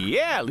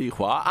 ！Yeah， 李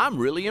華 ，I'm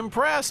really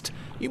impressed.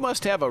 You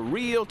must have a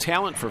real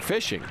talent for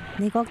fishing.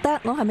 你覺得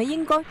我係咪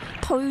應該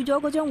退咗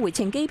嗰張回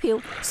程機票，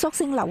索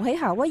性留喺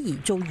夏威夷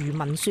做漁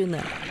民算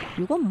啊？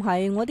如果唔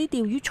係，我啲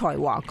釣魚才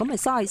華咁咪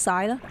嘥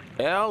晒啦。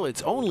Well,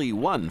 it's only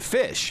one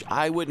fish.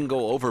 I wouldn't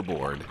go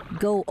overboard.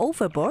 Go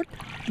overboard？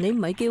 你唔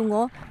係叫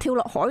我跳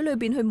落海裏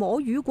邊去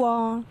摸魚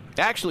啩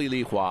 ？Actually,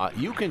 Li Hua,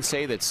 you can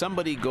say that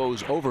somebody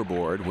goes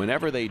overboard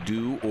whenever they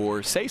do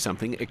or say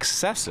something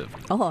excessive.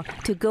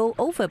 To go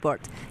overboard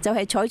就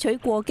係採取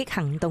過激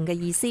行動嘅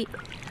意思。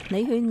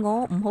你勸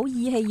我唔好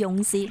意氣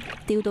用事，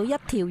釣到一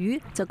條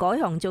魚就改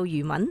行做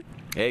漁民。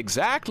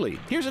Exactly.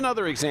 Here's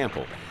another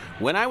example.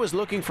 When I was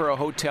looking for a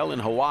hotel in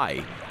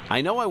Hawaii,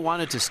 I know I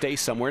wanted to stay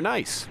somewhere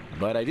nice,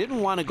 but I didn't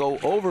want to go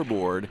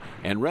overboard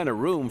and rent a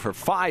room for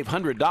 $500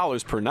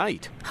 per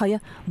night. 係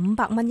啊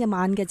，500蚊一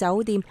晚嘅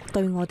酒店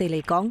對我哋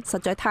嚟講實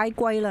在太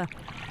貴啦。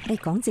你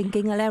講正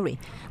經啊 ，Larry，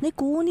 你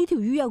估呢條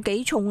魚有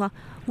幾重啊？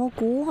我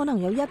估可能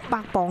有100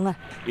磅啊。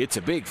It's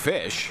a big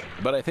fish,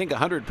 but I think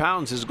 100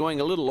 pounds is going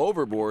a little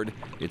overboard.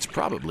 It's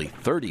probably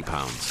 30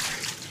 pounds.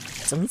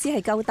 總之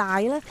係夠大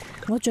啦，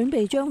我準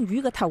備將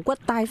魚嘅頭骨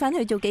帶返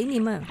去做紀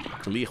念啊。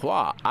Li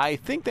Hua, I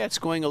think that's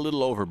going a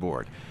little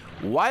overboard.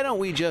 Why don't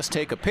we just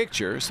take a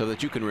picture so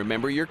that you can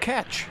remember your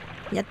catch?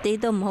 一啲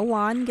都唔好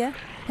玩嘅。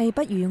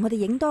不如我哋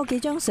影多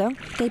幾張相，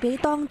寄俾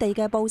當地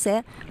嘅報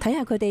社，睇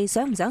下佢哋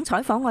想唔想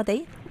採訪我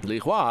哋。Li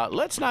Hua,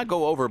 let's not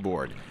go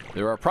overboard.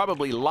 There are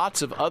probably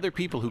lots of other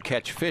people who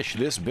catch fish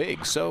this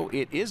big, so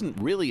it isn't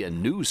really a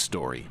news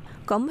story.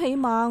 咁起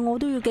碼我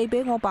都要寄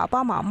俾我爸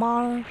爸媽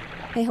媽啦。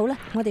好啦，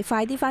我哋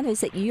快啲返去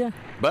食魚啊！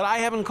 But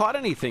I haven't caught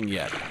anything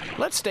yet.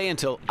 Let's stay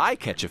until I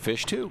catch a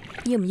fish too.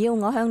 要唔要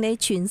我向你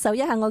傳授一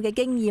下我嘅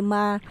經驗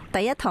啊？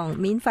第一堂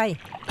免費。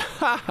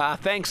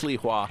Thanks, Li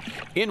Hua.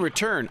 In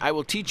return, I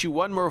will teach you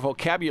one more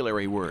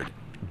vocabulary word: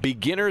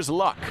 beginner's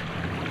luck.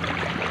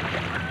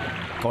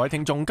 各位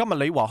聽眾，今日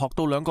李華學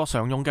到2個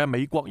常用嘅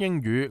美國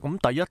英語。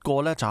咁第一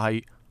個呢，就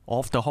係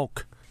off the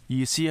hook，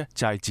 意思呢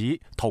就係指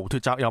逃脫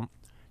責任；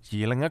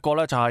而另一個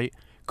呢，就係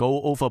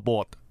go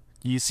overboard，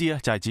 意思呢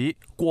就係指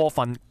過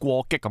分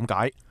過激咁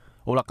解。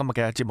好啦，今日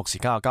嘅節目時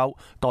間就夠，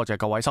多謝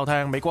各位收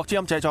聽美國之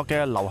音製作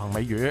嘅流行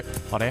美語，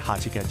我哋喺下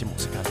次嘅節目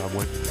時間再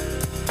會。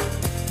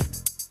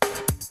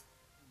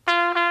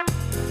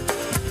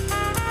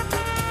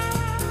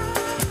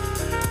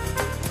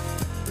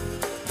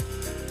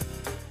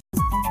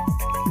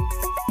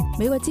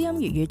美國之音粵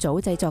語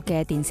組製作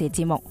嘅電視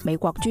節目《美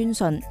國專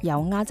訊》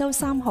由亞洲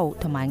3號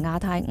同埋亞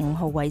太5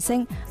號衛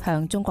星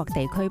向中國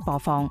地區播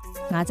放。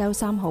亞洲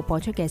3號播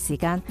出嘅時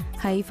間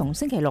係逢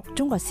星期六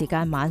中國時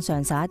間晚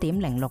上11點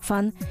06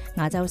分。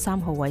亞洲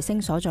3號衛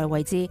星所在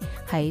位置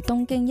係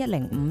東經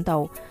105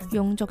度，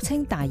用俗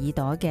稱大耳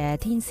朵嘅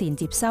天線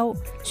接收，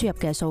輸入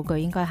嘅數據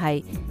應該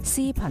係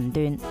C 頻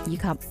段以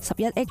及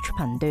 11H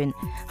頻段，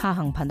下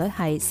行頻率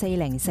係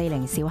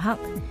4040兆赫。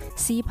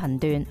C 頻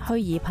段虛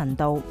擬頻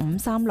道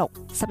536。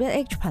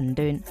11H 頻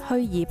段虛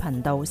擬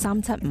頻道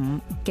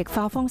375，極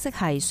化方式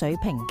係水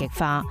平極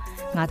化。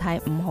亞太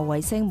5號衛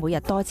星每日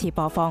多次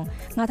播放。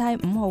亞太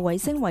5號衛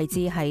星位置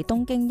係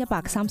東經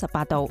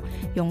138度，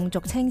用俗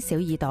稱小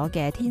耳朵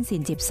嘅天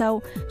線接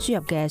收，輸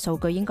入嘅數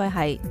據應該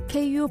係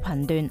KU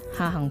頻段，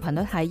下行頻率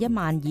係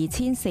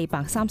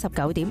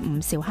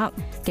12439.5兆赫，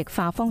極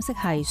化方式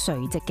係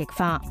垂直極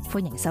化。歡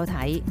迎收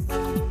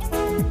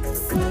睇。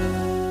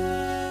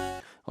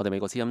我哋美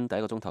國之音第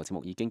一個鐘頭節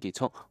目已經結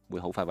束，會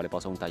好快為你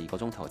播送第二個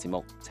鐘頭節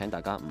目，請大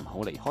家唔好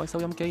離開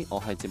收音機。我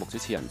係節目主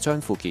持人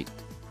張富傑。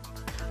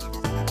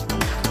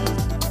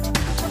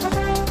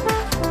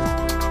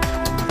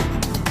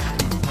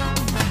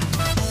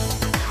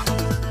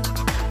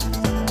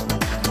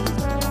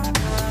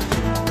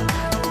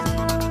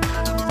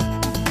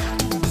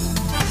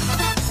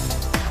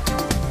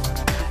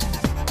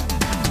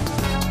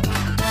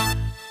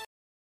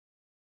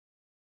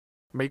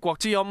美國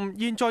之音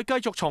現在繼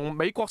續從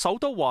美國首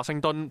都華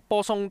盛頓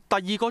播送第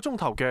二個鐘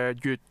頭嘅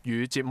粵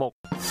語節目。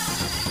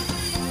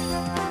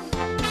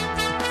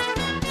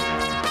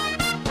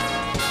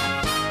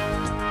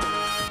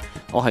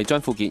我係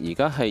張富傑，而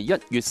家係1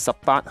月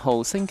18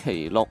號星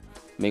期六，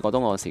美國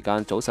東岸時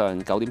間早上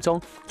9點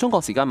鐘，中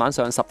國時間晚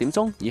上10點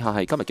鐘。以下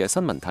係今日嘅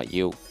新聞提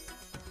要。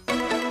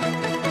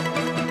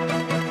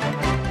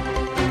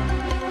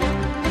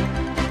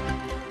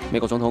美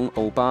國總統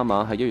奧巴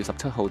馬喺1月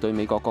17號對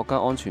美國國家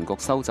安全局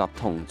收集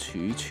同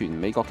儲存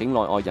美國境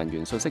內外人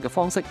員信息嘅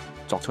方式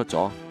作出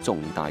咗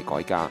重大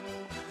改革。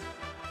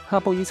喀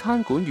布爾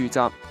餐館遇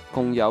襲，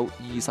共有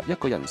21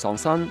個人喪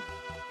生。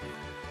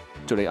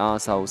敘利亞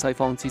受西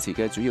方支持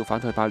嘅主要反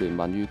對派聯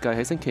盟預計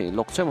喺星期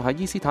六將會喺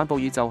伊斯坦布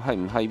爾就係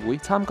唔係會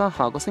參加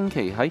下個星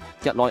期喺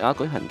日內瓦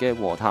舉行嘅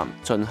和談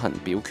進行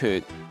表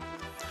決。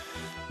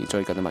而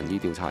最近嘅民意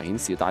調查顯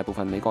示，大部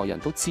分美國人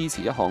都支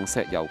持一項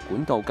石油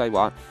管道計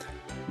劃。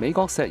美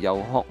國石油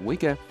學會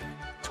嘅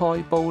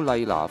塞布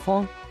麗拿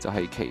方就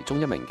係其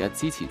中一名嘅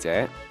支持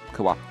者。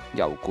佢話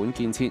油管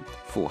建設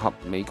符合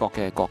美國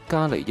嘅國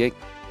家利益。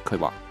佢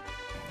話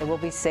It will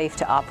be safe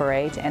to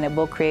operate and it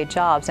will create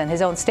jobs. And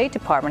his own State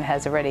Department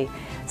has already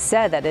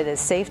said that it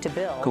is safe to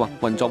build. 佢話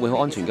運作會好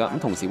安全㗎，咁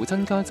同時會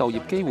增加就業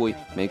機會。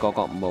美國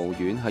國務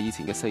院喺以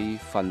前嘅4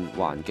份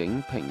環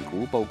境評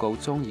估報告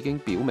中已經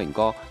表明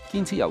過，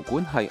建設油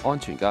管係安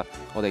全㗎。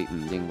我哋唔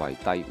認為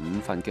第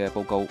5份嘅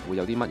報告會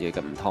有啲乜嘢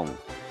嘅唔同。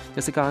一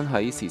時間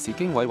喺時事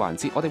經緯環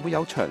節，我哋會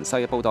有詳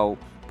細嘅報導。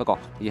不過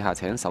以下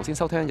請首先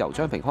收聽由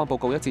張平康報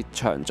告一節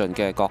詳盡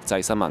嘅國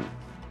際新聞。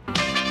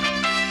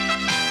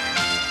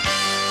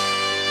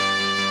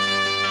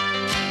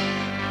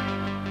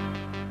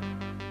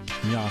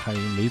以下係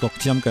美國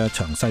之音嘅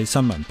詳細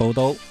新聞報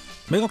導。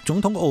美國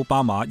總統奧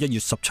巴馬1月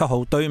17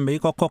號對美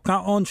國國家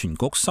安全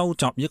局收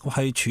集亦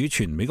係儲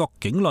存美國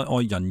境內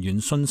外人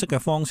員信息嘅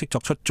方式作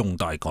出重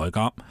大改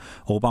革。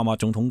奧巴馬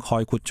總統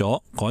概括咗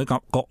改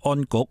革國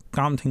安局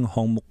監聽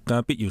項目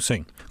嘅必要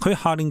性。佢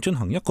下令進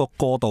行一個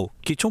過渡，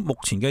結束目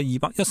前嘅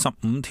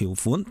215條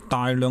款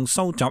大量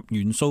收集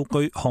元數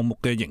據項目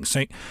嘅形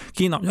式，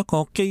建立一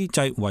個機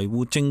制維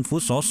護政府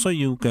所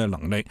需要嘅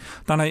能力，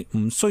但係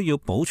唔需要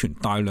保存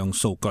大量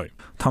數據。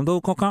談到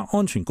國家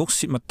安全局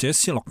泄密者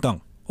斯諾登，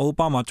奧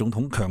巴馬總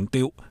統強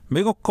調，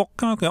美國國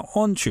家嘅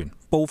安全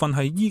部分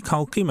係依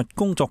靠機密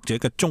工作者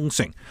嘅忠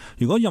誠。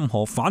如果任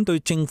何反對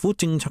政府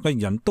政策嘅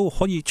人都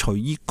可以隨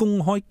意公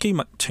開機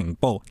密情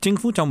報，政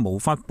府就無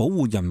法保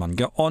護人民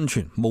嘅安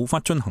全，無法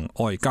進行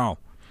外交。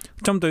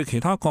針對其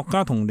他國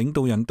家同領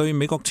導人對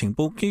美國情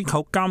報機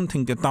構監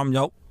聽嘅擔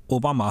憂，奧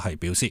巴馬係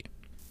表示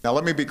Now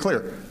let me be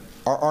clear.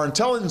 Our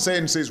intelligence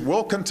agencies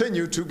will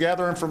continue to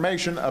gather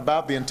information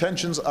about the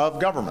intentions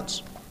of governments.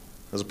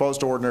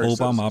奧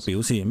巴馬表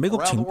示，美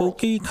國情報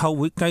機構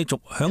會繼續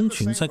響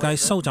全世界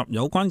收集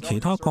有關其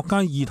他國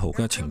家意圖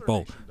嘅情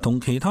報，同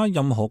其他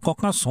任何國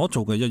家所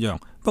做嘅一樣。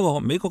不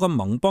過，美國嘅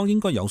盟邦應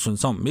該有信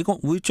心，美國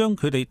會將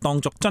佢哋當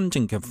作真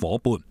正嘅夥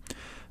伴。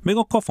美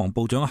國國防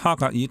部長哈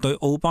格爾對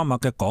奧巴馬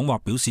嘅講話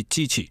表示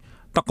支持。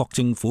德國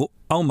政府、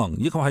歐盟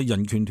以及係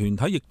人權團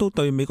體亦都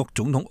對美國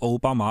總統奧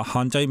巴馬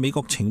限制美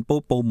國情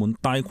報部門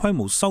大規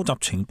模收集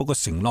情報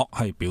嘅承諾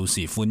係表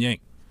示歡迎。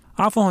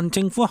阿富汗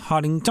政府下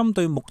令針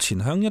對目前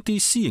響一啲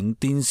私營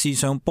電視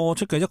上播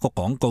出嘅一個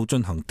廣告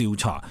進行調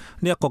查。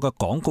呢一個嘅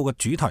廣告嘅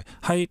主題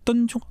係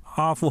敦促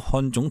阿富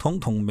汗總統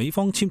同美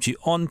方簽署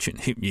安全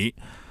協議。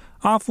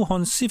阿富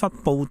汗司法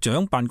部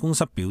長辦公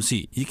室表示，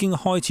已經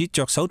開始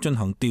着手進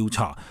行調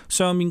查。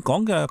上面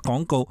講嘅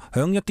廣告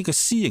響一啲嘅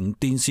私營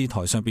電視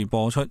台上邊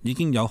播出，已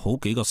經有好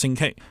幾個星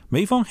期。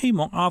美方希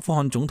望阿富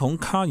汗總統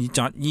卡爾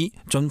扎伊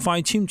盡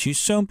快簽署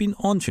雙邊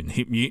安全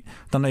協議，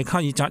但係卡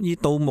爾扎伊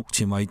到目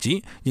前為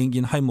止仍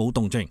然係冇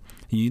動靜。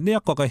而呢一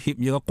個嘅協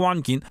議嘅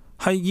關鍵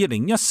係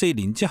2014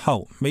年之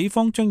後，美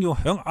方將要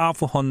響阿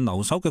富汗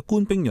留守嘅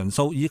官兵人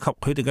數以及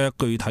佢哋嘅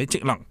具體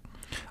職能。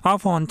阿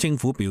富汗政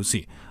府表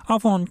示，阿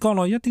富汗國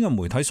內一啲嘅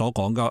媒體所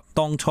講嘅，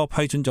當初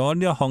批准咗呢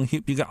一項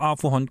協議嘅阿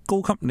富汗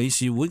高級理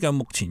事會嘅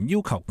目前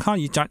要求卡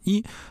爾扎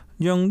伊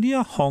讓呢一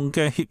項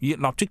嘅協議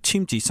立即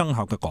簽字生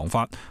效嘅講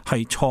法，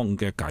係錯誤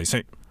嘅解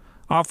釋。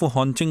阿富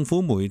汗政府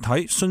媒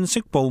體信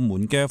息部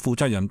門嘅負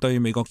責人對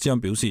美國之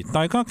音表示，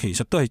大家其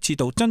實都係知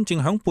道真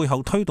正響背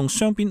後推動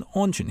雙邊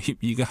安全協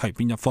議嘅係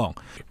邊一方。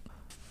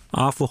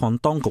阿富汗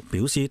當局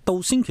表示，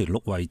到星期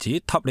六為止，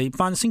塔利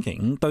班星期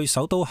5對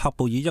首都喀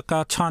布爾一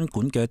家餐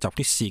館嘅襲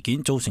擊事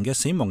件造成嘅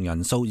死亡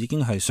人數已經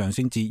係上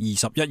升至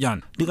21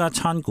人。呢家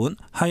餐館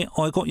係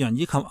外國人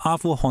以及阿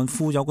富汗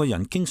富有嘅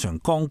人經常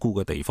光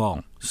顧嘅地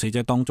方。死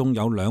者當中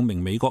有2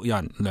名美國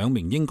人、2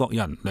名英國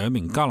人、2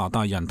名加拿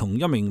大人同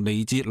1名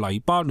嚟自黎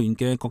巴嫩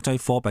嘅國際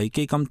貨幣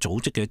基金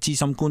組織嘅資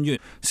深官員。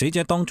死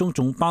者當中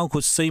仲包括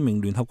4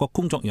名聯合國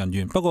工作人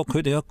員，不過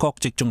佢哋嘅國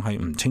籍仲係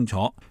唔清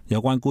楚。有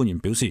關官員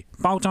表示，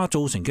爆炸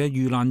造成嘅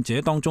遇難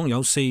者當中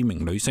有4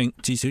名女性，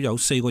至少有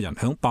4個人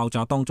響爆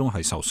炸當中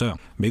係受傷。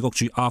美國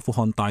駐阿富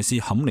汗大使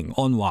坎寧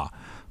安話，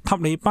塔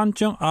利班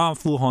將阿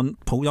富汗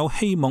抱有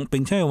希望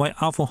並且係為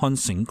阿富汗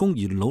成功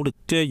而努力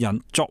嘅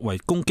人作為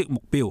攻擊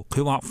目標。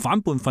佢話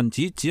反叛分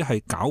子只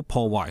係搞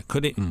破壞，佢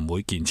哋唔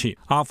會建設。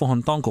阿富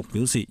汗當局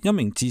表示，一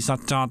名自殺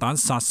炸彈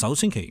殺手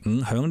星期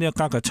5響呢一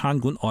家嘅餐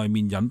館外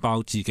面引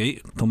爆自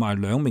己，同埋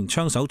2名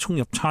槍手衝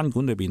入餐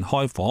館裏邊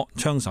開火，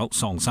槍手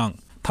喪生。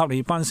塔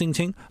利班聲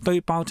稱對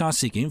爆炸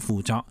事件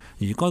負責，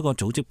而該個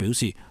組織表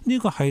示呢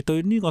個係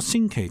對呢個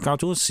星期較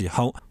早嘅時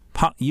候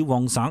帕爾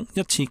旺省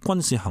一次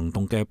軍事行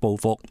動嘅報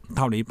復。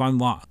塔利班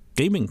話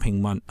幾名平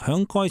民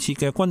響該次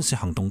嘅軍事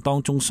行動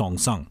當中喪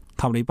生。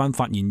塔利班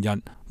發言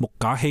人穆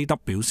賈希德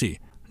表示，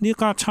呢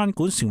家餐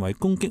館成為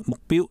攻擊目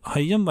標係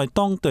因為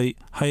當地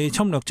係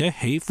侵略者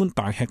喜歡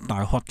大吃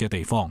大喝嘅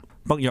地方。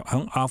北約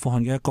響阿富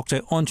汗嘅國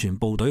際安全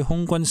部隊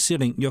空軍司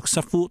令約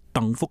瑟夫·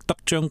鄧福德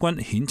將軍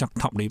譴責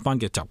塔利班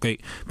嘅襲擊，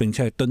並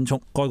且係敦促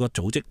該個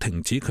組織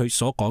停止佢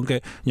所講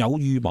嘅有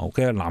預謀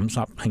嘅濫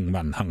殺平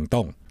民行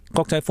動。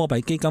國際貨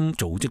幣基金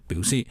組織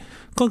表示，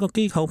該個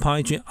機構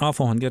派駐阿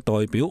富汗嘅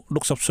代表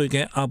60歲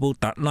嘅阿布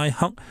達拉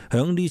克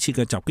響呢次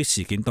嘅襲擊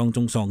事件當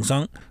中喪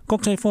生。國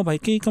際貨幣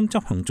基金執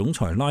行總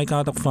裁拉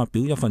加德發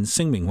表一份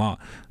聲明話，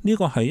呢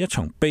個係一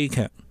場悲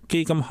劇，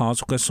基金下屬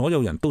嘅所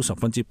有人都十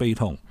分之悲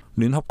痛。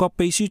聯合國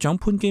秘書長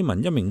潘基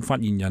文一名發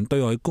言人對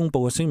外公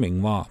佈嘅聲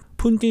明話，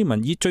潘基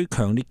文以最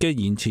強烈嘅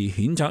言辭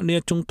譴責呢一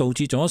宗導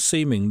致咗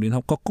4名聯合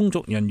國工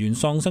作人員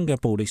喪生嘅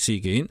暴力事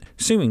件。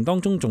聲明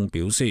當中仲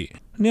表示，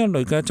呢一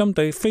類嘅針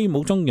對非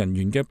武裝人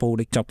員嘅暴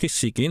力襲擊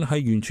事件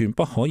係完全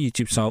不可以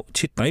接受，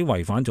徹底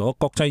違反咗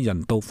國際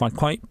人道法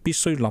規，必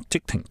須立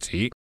即停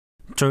止。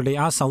敘利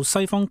亞受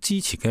西方支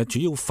持嘅主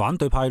要反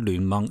對派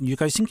聯盟預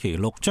計星期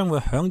6將會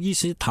響伊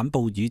斯坦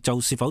布爾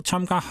就是否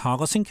參加下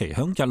個星期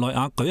響日內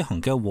瓦舉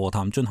行嘅和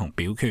談進行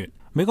表決。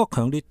美國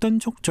強烈敦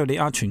促敘利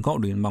亞全國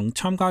聯盟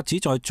參加旨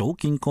在組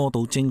建過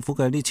渡政府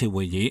嘅呢次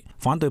會議。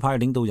反對派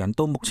領導人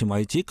到目前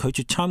為止拒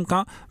絕參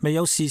加未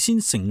有事先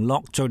承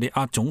諾敘利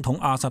亞總統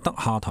阿薩德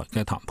下台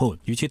嘅談判。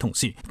與此同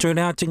時，敘利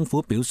亞政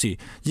府表示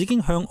已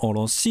經向俄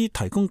羅斯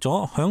提供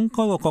咗響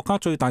該個國家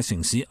最大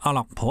城市阿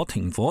勒頗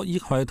停火，以及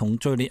係同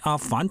敘利亞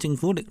反政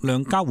府力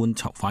量交換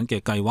囚犯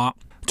嘅計劃。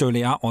敘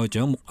利亞外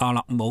長穆阿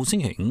勒姆星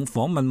期5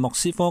訪問莫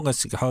斯科嘅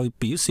時候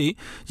表示，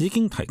已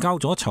經提交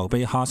咗籌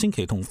備下星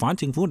期同反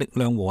政府力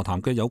量和談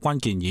嘅有關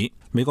建議。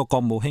美國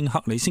國務卿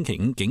克里星期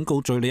5警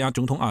告敘利亞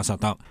總統阿薩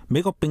德，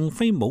美國並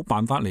非冇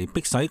辦法嚟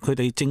迫使佢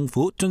哋政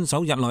府遵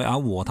守日內瓦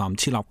和談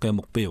設立嘅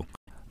目標。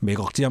美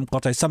國之音國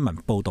際新聞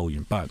報道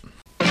完畢。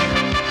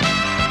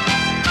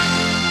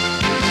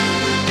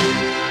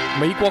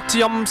美國之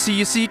音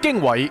時事經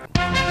緯。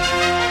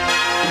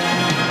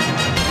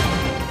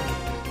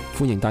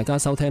歡迎大家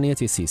收聽呢一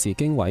節時事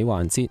經緯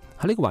環節。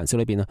喺呢個環節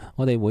裏邊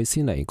我哋會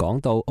先嚟講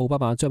到奧巴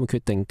馬將會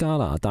決定加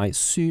拿大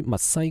輸墨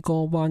西哥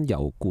灣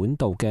油管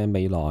道嘅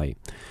未來。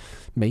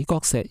美國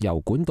石油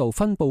管道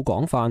分布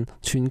廣泛，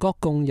全國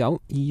共有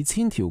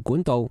2000條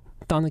管道，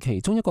但係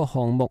其中一個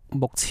項目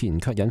目前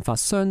卻引發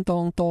相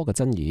當多嘅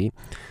爭議。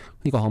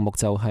呢個項目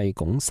就係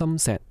拱心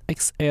石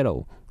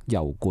XL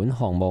油管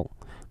項目。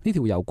呢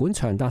條油管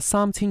長達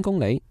3000公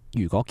里，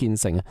如果建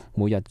成，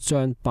每日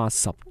將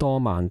80多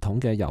萬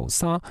桶嘅油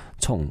砂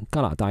從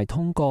加拿大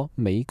通過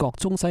美國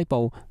中西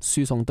部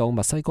輸送到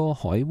墨西哥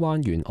海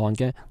灣沿岸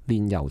嘅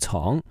煉油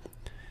廠。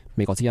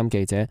美國之音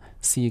記者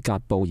斯格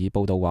布爾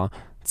報道話，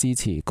支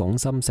持拱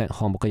心石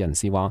項目嘅人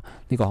士話，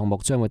呢個項目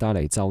將會帶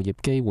嚟就業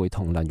機會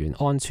同能源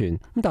安全，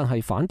但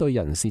係反對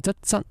人士則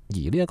質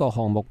疑呢一個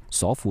項目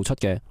所付出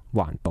嘅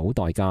環保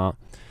代價。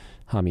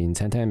下面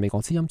請聽美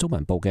國之音中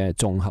文部嘅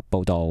綜合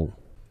報道。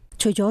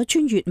除咗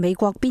穿越美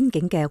國邊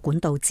境嘅管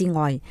道之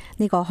外，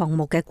呢個項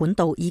目嘅管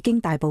道已經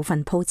大部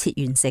分鋪設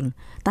完成，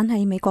但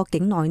係美國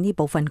境內呢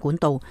部分管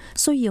道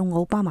需要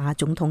奧巴馬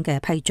總統嘅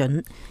批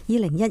准。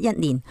2011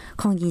年，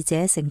抗議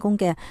者成功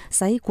嘅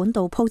使管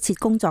道鋪設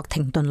工作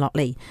停頓落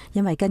嚟，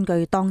因為根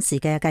據當時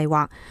嘅計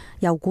劃，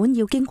油管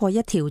要經過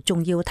一條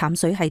重要淡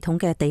水系統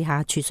嘅地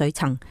下儲水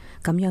層，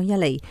咁樣一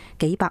嚟，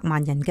幾百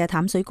萬人嘅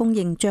淡水供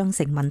應將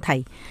成問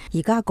題。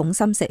而家拱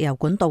心石油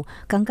管道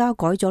更加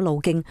改咗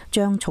路徑，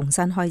將重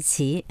新開始。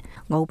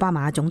奧巴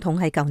馬總統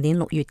喺舊年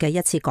6月嘅一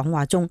次講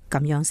話中咁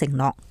樣承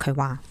諾，佢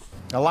話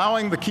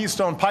：Allowing the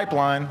Keystone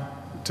Pipeline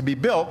to be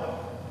built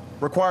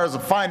requires a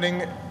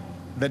finding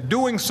that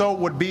doing so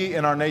would be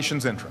in our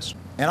nation's interest,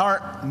 and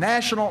our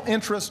national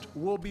interest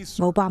will be.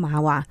 奧巴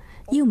馬話：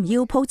要唔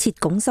要鋪設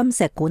拱心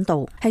石管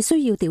道係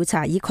需要調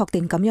查，以確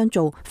定咁樣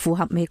做符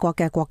合美國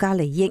嘅國家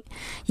利益，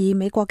而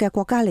美國嘅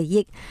國家利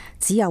益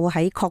只有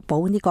喺確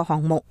保呢個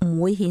項目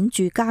唔會顯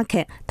著加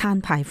劇碳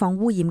排放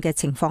污染嘅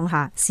情況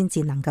下，先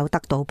至能夠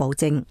得到保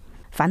證。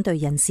反對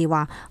人士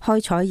話，開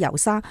採油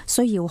砂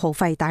需要耗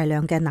費大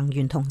量嘅能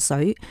源同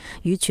水，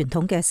與傳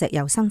統嘅石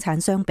油生產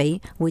相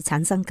比，會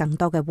產生更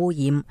多嘅污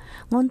染。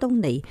安東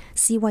尼·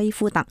斯威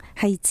夫特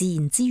係自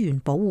然資源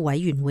保護委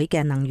員會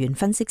嘅能源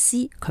分析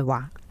師，佢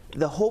話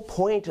：The whole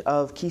point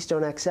of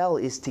Keystone XL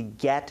is to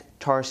get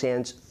tar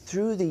sands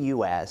through the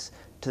U.S.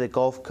 to the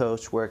Gulf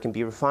Coast where it can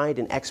be refined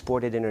and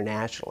exported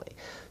internationally.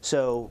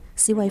 So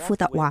斯威夫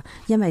特話，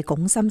因為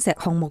拱心石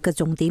項目嘅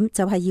重點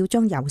就係要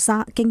將油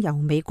砂經由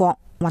美國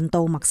運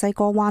到墨西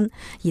哥灣，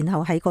然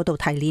後喺嗰度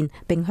提煉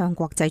並向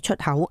國際出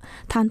口。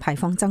碳排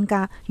放增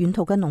加，沿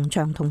途嘅農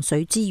場同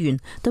水資源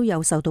都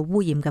有受到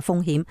污染嘅風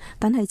險，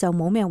但係就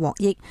冇咩獲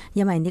益，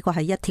因為呢個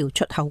係一條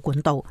出口管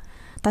道。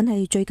但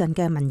係最近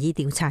嘅民意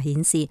調查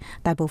顯示，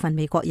大部分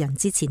美國人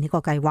支持呢個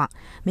計劃。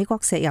美國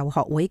石油學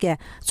會嘅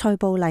塞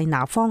布麗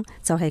拿方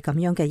就係咁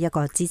樣嘅一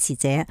個支持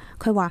者。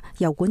佢話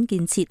油管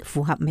建設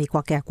符合美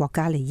國嘅國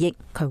家利益。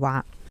佢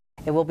話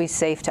It will be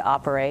safe to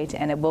operate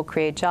and it will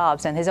create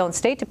jobs. And his own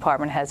State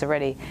Department has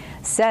already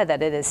said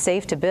that it is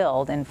safe to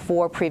build in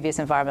 4 previous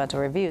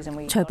environmental reviews.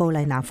 塞布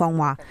麗拿方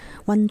話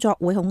運作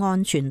會好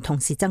安全，同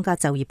時增加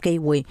就業機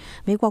會。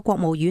美國國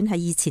務院喺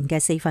以前嘅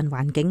4份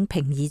環境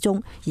評議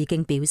中已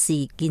經表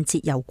示建設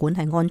油管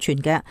係安全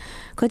嘅。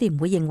佢哋唔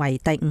會認為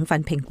第5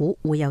份評估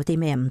會有啲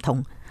咩唔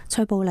同。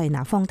塞布麗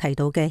拿方提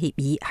到嘅協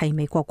議係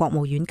美國國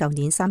務院舊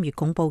年3月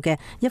公佈嘅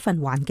一份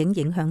環境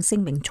影響聲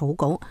明草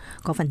稿。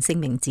嗰份聲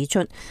明指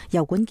出，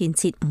油管建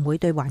設唔會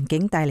對環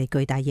境帶嚟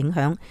巨大影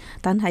響。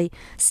但係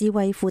斯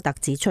威夫特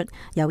指出，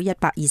有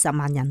120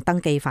萬人登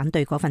記反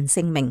對嗰份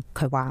聲明。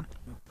佢話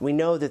：We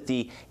know that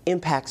the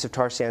impacts of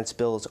tar sand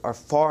spills are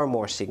far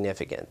more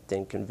significant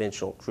than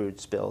conventional crude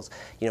spills.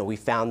 We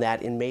found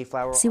that in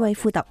Mayflower. 斯威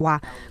夫特話：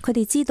佢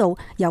哋知道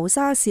油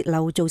砂泄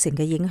漏造成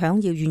嘅影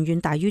響要遠遠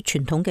大於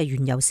傳統嘅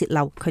原油泄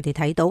漏。佢哋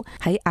睇到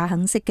喺阿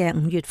肯色嘅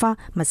5月花、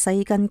密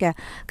西根嘅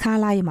卡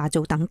拉馬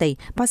祖等地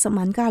，80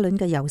萬加侖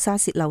嘅油砂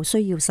泄漏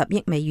需要10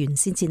億美元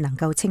先至能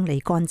夠清理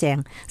乾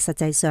淨。實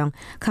際上，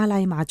卡拉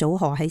馬祖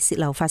河喺泄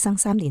漏發生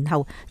3年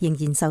後，仍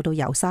然受到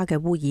油砂嘅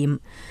污染。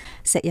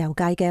石油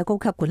界嘅高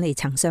級管理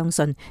層相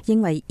信，認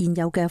為現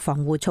有嘅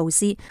防護措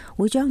施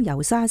會將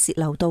油砂泄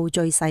漏到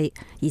最細，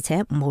而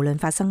且無論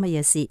發生乜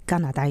嘢事，加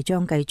拿大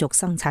將繼續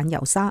生產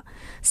油砂。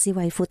斯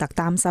威夫特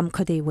擔心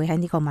佢哋會喺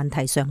呢個問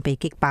題上被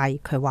擊敗。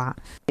佢話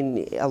：In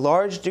a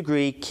large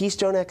degree,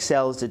 Keystone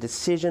XL is a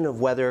decision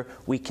of whether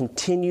we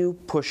continue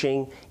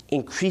pushing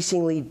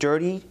increasingly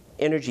dirty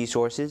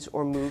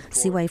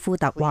斯威夫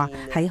特話：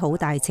喺好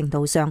大程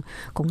度上，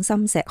拱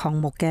心石項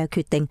目嘅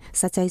決定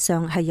實際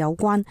上係有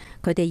關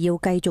佢哋要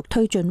繼續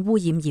推進污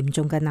染嚴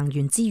重嘅能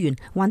源資源，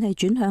還係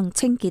轉向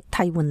清潔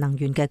替換能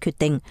源嘅決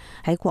定。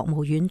喺國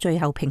務院最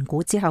後評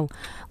估之後，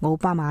奧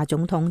巴馬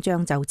總統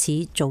將就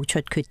此做出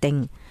決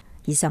定。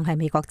以上係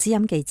美國之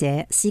音記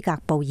者斯格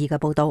布爾嘅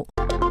報導。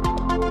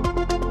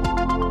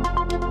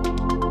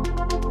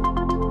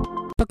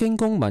北京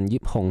公民葉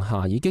紅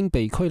霞已經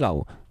被拘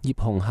留。葉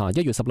紅霞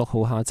1月16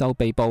號下晝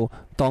被捕，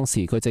當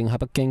時佢正喺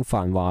北京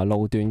繁華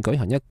路段舉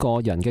行一個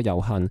人嘅遊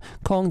行，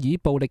抗議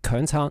暴力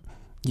強拆。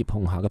葉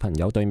紅霞嘅朋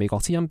友對美國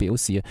之音表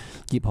示，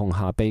葉紅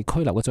霞被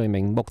拘留嘅罪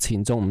名目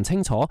前仲唔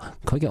清楚，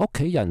佢嘅屋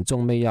企人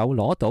仲未有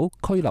攞到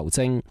拘留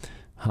證。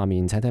下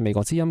面請聽美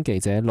國之音記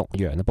者陸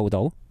陽嘅報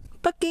導。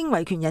北京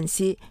維權人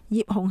士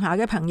葉紅霞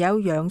嘅朋友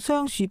楊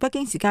雙樹，北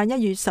京時間1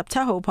月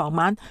17號傍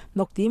晚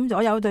6點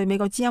左右對美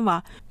國之音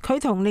話，佢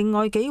同另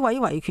外幾位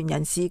維權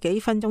人士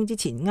幾分鐘之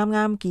前啱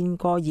啱見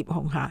過葉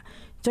紅霞，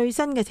最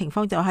新嘅情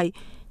況就係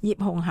葉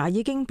紅霞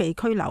已經被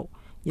拘留。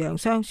楊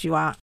雙樹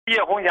話：葉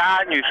紅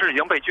霞女士已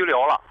經被拘留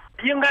了，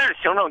應該是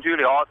行政拘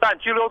留，但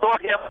拘留多少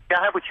天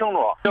還不清楚，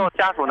只有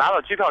家屬拿到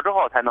拘票之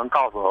後才能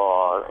告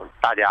訴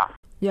大家。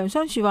楊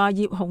雙樹話：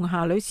葉紅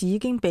霞女士已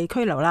經被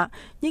拘留啦，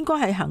應該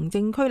係行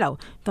政拘留，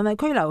但係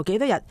拘留幾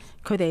多日，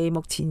佢哋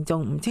目前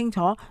仲唔清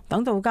楚，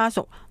等到家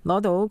屬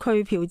攞到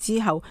拘票之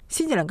後，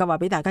先至能夠話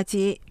俾大家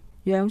知。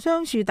楊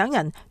雙樹等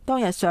人當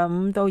日上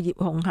午到葉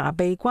紅霞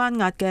被關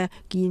押嘅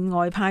建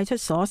外派出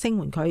所聲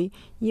援佢，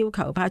要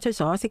求派出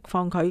所釋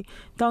放佢。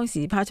當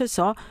時派出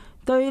所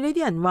對呢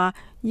啲人話，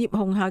葉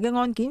紅霞嘅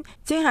案件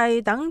正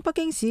係等北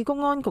京市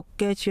公安局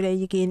嘅處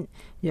理意見。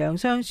楊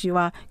雙樹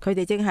話：佢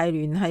哋正係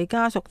聯繫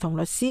家屬同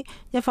律師，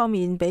一方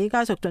面俾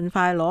家屬盡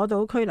快攞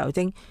到拘留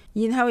證，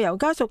然後由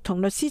家屬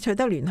同律師取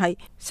得聯繫，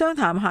商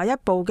談下一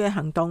步嘅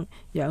行動。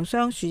楊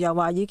雙樹又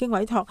話已經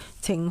委託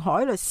程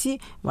海律師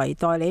為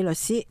代理律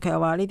師。佢又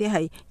話呢啲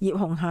係葉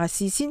紅霞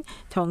事先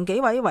同幾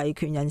位維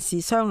權人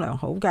士商量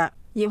好嘅。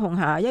葉紅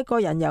霞一個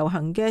人遊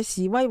行嘅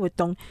示威活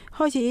動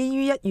開始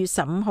於1月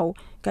15號，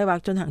計劃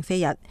進行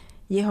4日。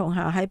葉紅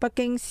霞喺北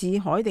京市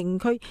海淀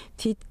區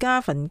鐵家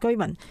墳居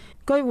民，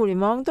據互聯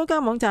網多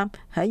間網站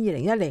喺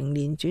2010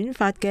年轉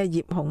發嘅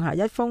葉紅霞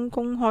一封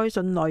公開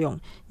信內容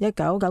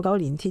，1999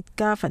年鐵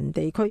家墳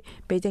地區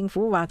被政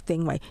府劃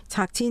定為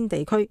拆遷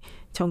地區，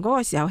從嗰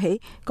個時候起，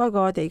該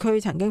個地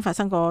區曾經發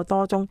生過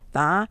多宗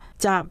打、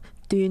砸、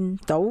斷、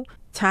倒、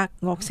拆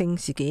惡性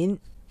事件。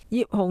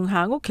葉紅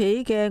霞屋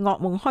企嘅噩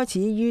夢開始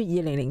於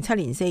2007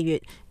年4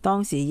月，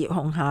當時葉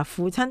紅霞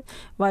父親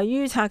位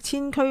於拆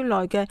遷區內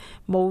嘅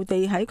墓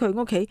地喺佢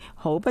屋企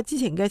毫不知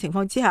情嘅情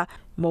況之下，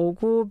無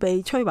故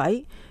被摧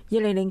毀。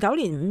2009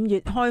年5月，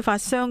開發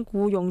商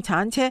僱用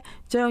鏟車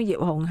將葉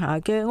紅霞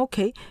嘅屋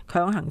企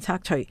強行拆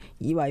除，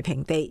夷為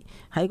平地。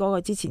喺嗰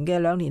個之前嘅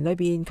2年裏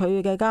邊，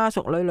佢嘅家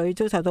屬屢屢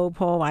遭受到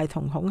破壞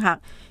同恐嚇。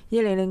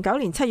2009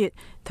年7月，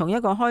同一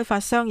個開發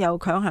商又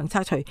強行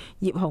拆除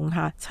葉紅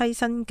霞棲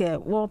身嘅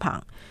窩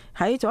棚。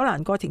喺阻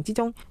攔過程之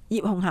中，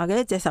葉紅霞嘅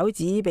一隻手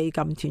指被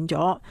撳斷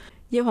咗。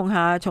葉紅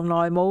霞從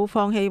來冇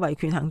放棄維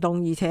權行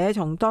動，而且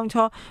從當初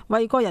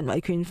為個人維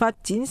權發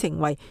展成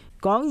為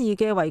廣義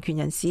嘅維權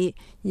人士。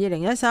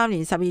2013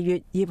年12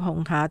月，葉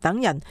紅霞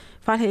等人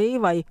發起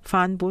為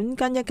范本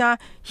根一家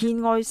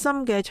獻愛心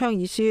嘅倡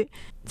議書。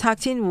拆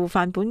遷戶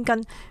范本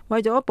根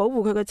為咗保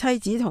護佢嘅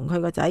妻子同佢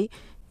個仔，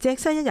隻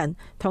身一人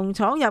同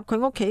闖入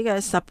佢屋企嘅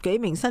10幾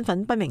名身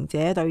份不明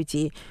者對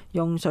峙，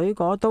用水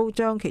果刀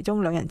將其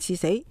中2人刺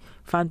死。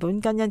范本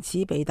根因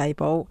此被逮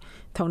捕。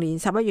同年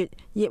11月，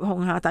葉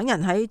紅霞等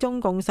人喺中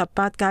共18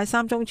屆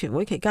3中全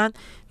會期間，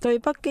對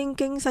北京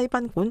京西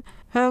賓館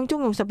向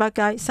中共18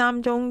屆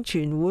3中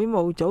全會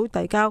務組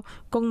遞交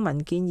公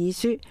民建議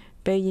書，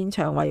被現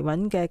場維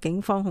穩嘅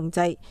警方控制。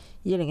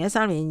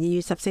2013年2月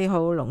14號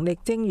農曆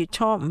正月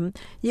初5，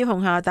葉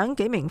紅霞等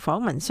幾名訪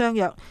民相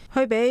約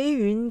去俾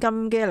軟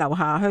禁嘅劉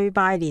霞去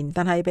拜年，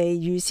但係被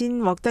預先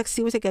獲得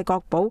消息嘅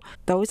國保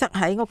堵塞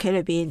喺屋企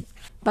裏邊。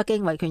北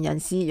京維權人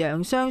士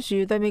楊雙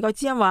樹對美國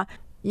之音話：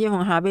葉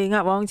紅霞被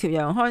押往朝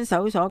陽看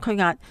守所拘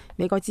押。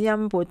美國之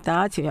音撥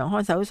打朝陽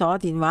看守所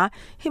電話，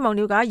希望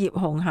了解葉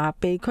紅霞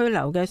被拘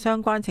留嘅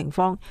相關情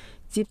況。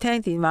接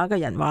聽電話嘅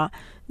人話：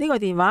呢個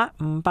電話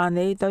唔辦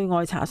理對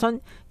外查詢，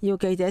要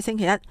記者星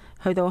期一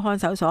去到看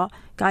守所，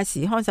屆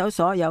時看守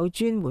所有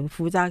專門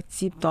負責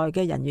接待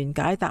嘅人員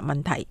解答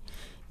問題。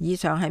以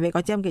上係美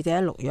國之音記者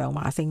陸陽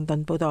華盛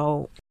頓報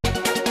道。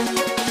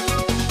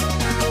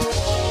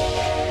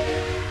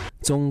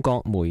中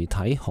國媒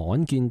體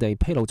罕見地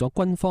披露咗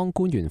軍方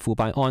官員腐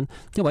敗案，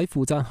一位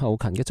負責後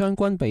勤嘅將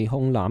軍被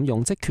控濫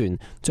用職權，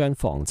將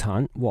房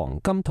產、黃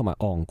金同埋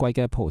昂貴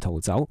嘅葡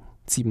萄酒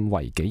佔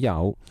為己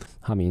有。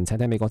下面請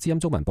睇美國之音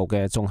中文部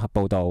嘅綜合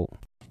報導。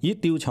以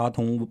調查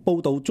同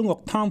報導中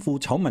國貪腐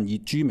醜聞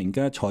而著名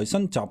嘅財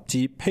新雜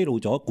誌披露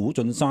咗古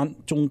晉山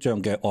中將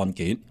嘅案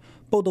件。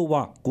報道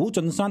話，古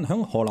晉山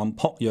響河南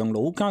濮陽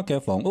老家嘅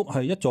房屋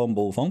係一座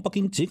模仿北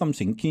京紫禁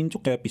城建築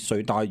嘅別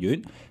墅大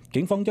院。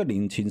警方1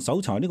年前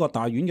搜查呢個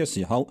大院嘅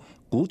時候，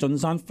古晉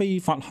山非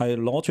法係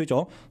攞取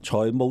咗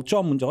財務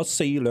裝滿咗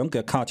4輛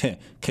嘅卡車，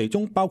其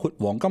中包括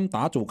黃金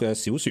打造嘅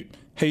小船、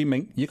器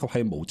皿以及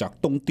係毛澤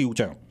東雕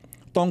像。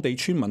當地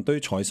村民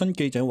對財新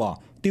記者話，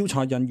調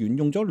查人員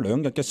用咗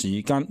2日嘅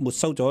時間沒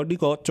收咗呢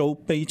個做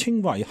被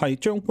稱為係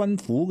將軍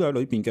府嘅裏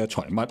邊嘅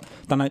財物，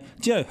但係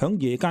只係響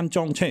夜間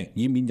裝車，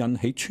以免引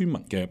起村民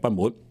嘅不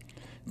滿。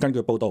根據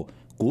報道，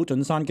古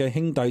晉山嘅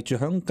兄弟住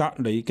響隔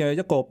離嘅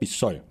一個別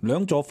墅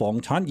，2座房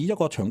產以一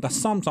個長達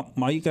30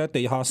米嘅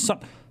地下室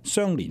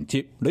相連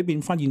接，裏邊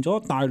發現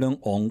咗大量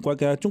昂貴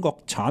嘅中國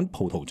產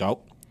葡萄酒。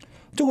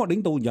中國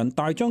領導人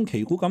大張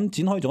旗鼓咁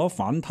展開咗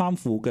反貪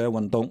腐嘅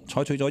運動，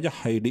採取咗一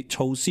系列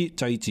措施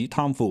制止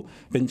貪腐，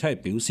並且係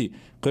表示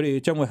佢哋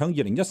將會喺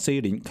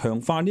2014年強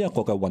化呢一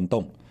個嘅運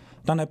動。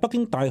但係北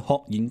京大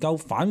學研究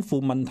反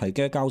腐問題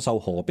嘅教授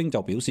何冰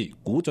就表示，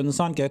古晉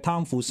山嘅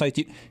貪腐細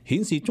節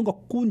顯示中國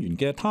官員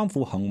嘅貪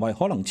腐行為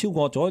可能超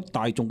過咗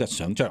大眾嘅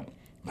想像。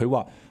佢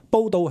話，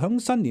報道響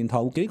新年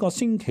頭幾個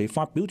星期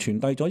發表傳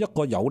遞咗一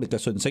個有力嘅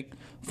訊息：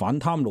反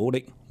貪努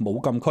力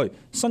冇禁區。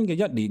新嘅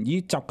1年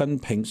以習近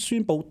平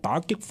宣布打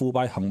擊腐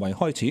敗行為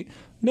開始。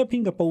呢一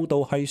篇嘅報道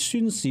係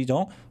宣示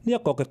咗呢一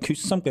個嘅決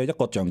心嘅一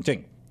個象徵。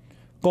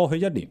過去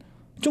1年，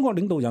中國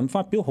領導人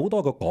發表好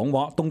多嘅講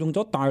話，動用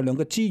咗大量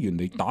嘅資源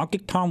嚟打擊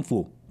貪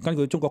腐。根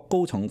據中國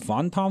高層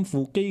反貪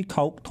腐機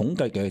構統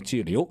計嘅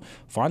資料，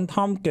反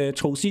貪嘅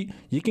措施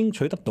已經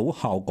取得到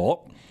效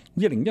果。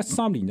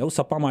2013年有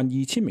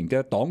182000名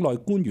嘅黨內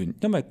官員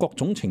因為各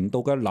種程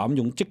度嘅濫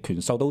用職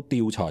權受到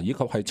調查以及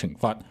係懲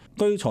罰。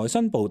據財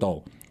新報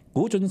導，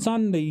古晉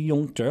山利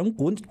用掌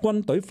管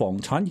軍隊房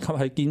產以及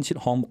係建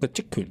設項目嘅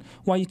職權，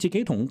為自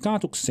己同家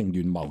族成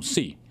員謀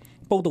私。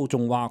報道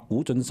仲話，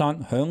古晉山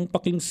響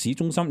北京市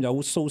中心有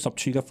數十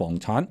處嘅房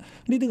產，呢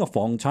啲嘅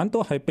房產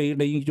都係被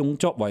利用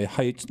作為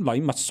係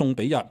禮物送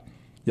俾人。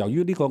由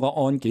於呢個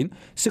案件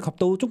涉及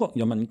到中國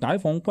人民解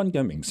放軍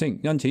嘅名聲，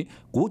因此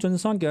古晉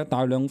山嘅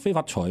大量非法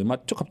財物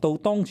觸及到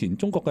當前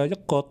中國嘅一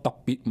個特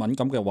別敏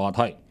感嘅話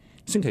題。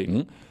星期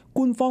5，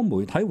官方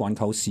媒體《環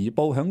球時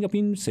報》響一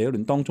篇社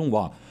論當中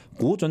話，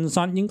古晉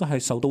山應該係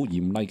受到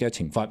嚴厲嘅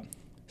懲罰。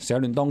社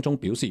論當中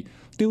表示，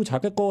調查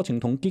嘅過程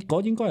同結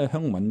果應該係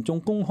向民眾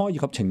公開以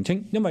及澄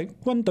清，因為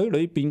軍隊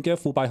裏邊嘅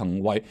腐敗行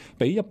為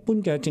比一般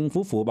嘅政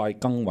府腐敗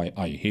更為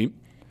危險。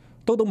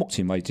到目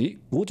前為止，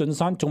古晉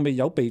山仲未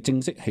有被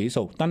正式起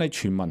訴，但係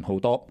傳聞好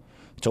多。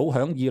早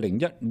響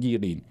2012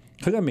年，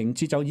佢嘅名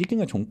字就已經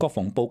係從國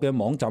防部嘅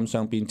網站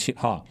上邊撤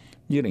下。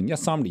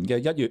2013年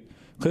嘅1月，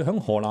佢響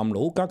河南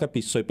老家嘅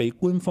別墅被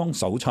官方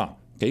搜查。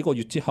幾個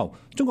月之後，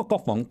中國國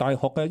防大學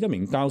嘅一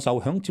名教授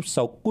響接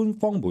受官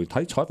方媒體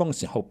採訪嘅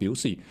時候表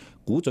示，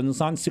古晉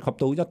山涉及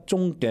到一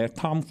宗嘅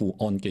貪腐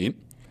案件。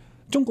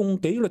中共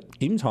紀律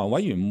檢查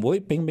委員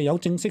會並未有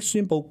正式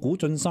宣佈古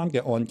晉山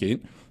嘅案件，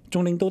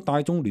仲令到大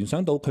眾聯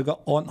想到佢嘅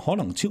案可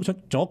能超出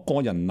咗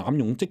個人濫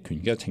用職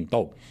權嘅程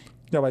度。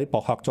一位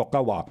博客作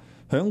家話，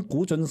響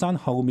古晉山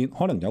後面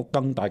可能有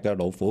更大嘅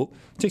老虎，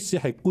即使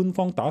係官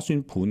方打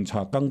算盤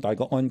查更大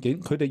嘅案件，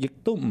佢哋亦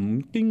都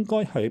唔應該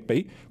係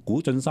俾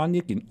古晉山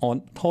呢件案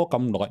拖咁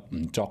耐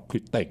唔作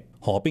決定。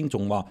何冰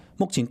仲話，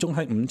目前仲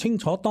係唔清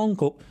楚當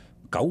局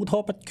久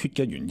拖不決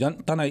嘅原因，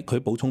但係佢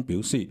補充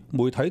表示，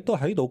媒體都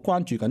喺度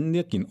關注緊呢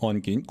一件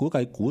案件，估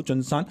計古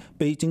晉山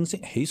被正式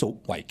起訴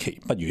為期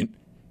不遠。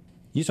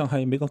以上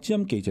係美國之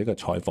音記者嘅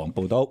採訪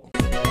報導。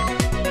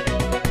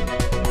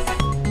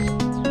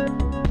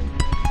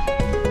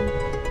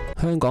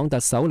香港特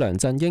首梁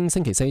振英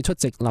星期四出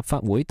席立法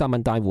會答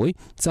問大會，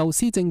就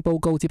施政報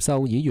告接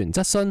受議員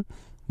質詢。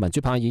民主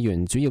派議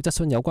員主要質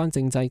詢有關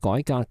政制改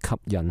革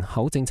及人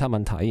口政策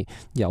問題，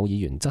有議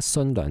員質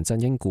詢梁振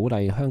英鼓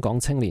勵香港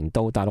青年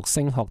到大陸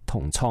升學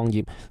同創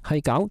業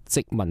係搞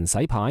殖民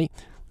洗牌，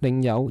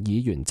另有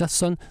議員質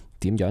詢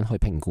點樣去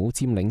評估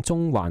佔領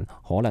中環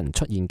可能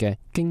出現嘅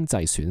經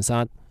濟損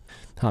失。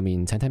下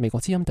面請聽美國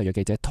之音特約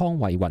記者湯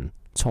慧雲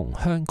從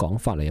香港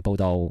發嚟嘅報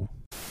導。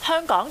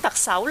香港特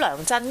首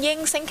梁振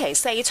英星期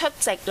四出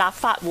席立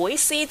法會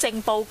施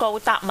政報告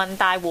答問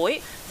大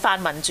會，泛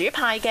民主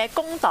派嘅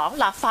工黨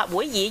立法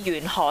會議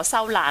員何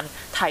秀蘭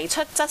提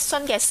出質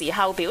詢嘅時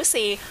候表示，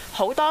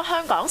好多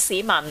香港市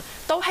民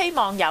都希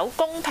望有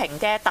公平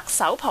嘅特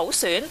首普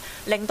選，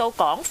令到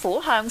港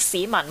府向市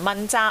民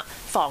問責，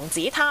防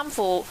止貪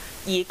腐。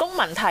而公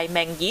民提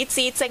名以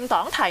至政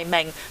黨提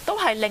名都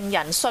係令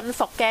人信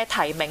服嘅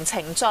提名程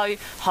序，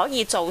可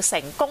以造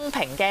成公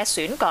平嘅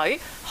選舉。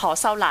何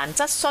秀蘭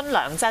質詢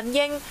梁振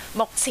英，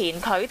目前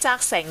佢責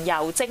成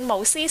由政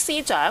務司司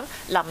長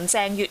林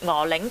鄭月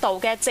娥領導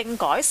嘅政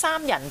改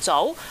三人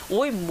組，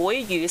會唔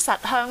會如實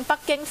向北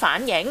京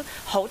反映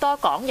好多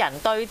港人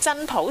對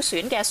真普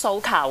選嘅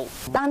訴求？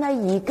但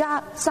係而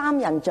家三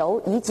人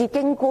組以至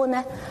京官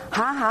呢，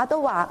下下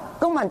都話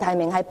公民提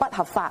名係不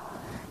合法，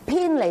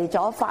偏離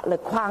咗法律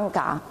框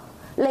架，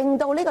令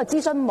到呢個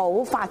諮詢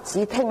冇法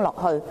子傾落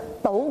去，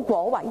倒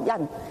果為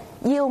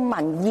因，要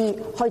民意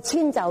去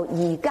遷就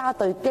而家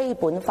對基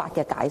本法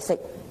嘅解釋。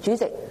主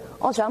席，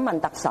我想問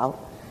特首，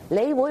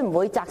你會唔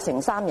會責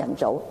成三人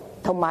組，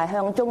同埋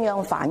向中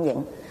央反映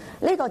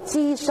呢個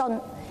諮詢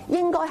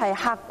應該係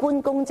客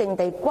觀公正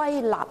地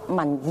歸納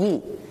民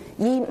意，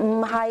而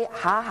唔係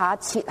下下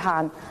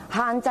設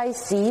限制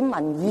市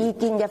民意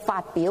見嘅發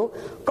表，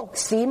焗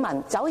市民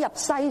走入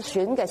篩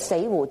選嘅死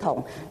胡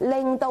同，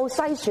令到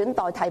篩選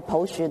代替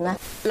普選呢？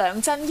梁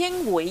振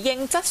英回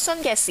應質詢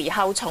嘅時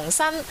候重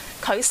申，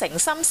佢誠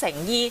心誠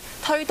意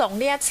推動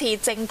呢一次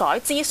政改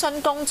諮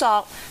詢工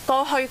作。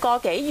過去個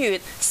幾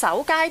月，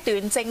首階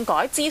段政改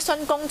諮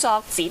詢工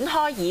作展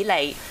開以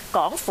嚟，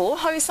港府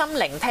虛心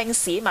聆聽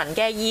市民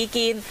嘅意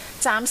見，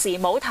暫時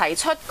冇提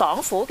出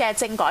港府嘅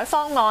政改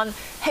方案。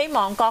希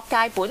望各界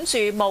本住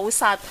務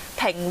實、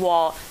平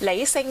和、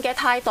理性嘅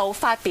態度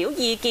發表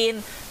意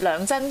見。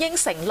梁振英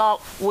承諾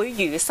會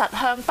如實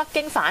向北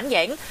京反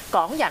映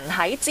港人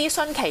喺諮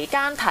詢期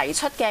間提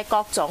出嘅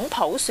各種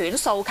普選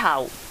訴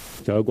求。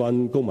就有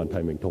關公民提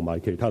名同埋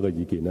其他嘅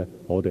意見呢，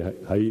我哋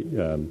喺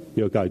呢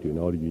個階段，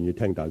我哋願意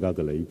聽大家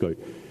嘅理據。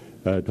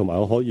同埋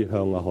我可以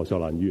向何秀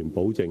蘭議員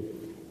保證，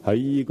喺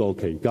呢個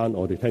期間，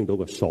我哋聽到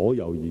嘅所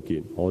有意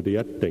見，我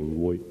哋一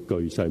定會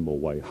巨細無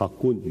遺、客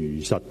觀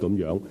如實咁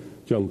樣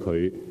將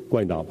佢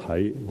歸納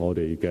喺我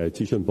哋嘅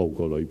諮詢報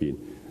告裏邊。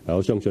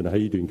我相信喺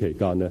呢段期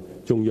間呢，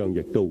中央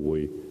亦都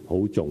會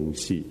好重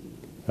視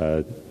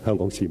香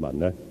港市民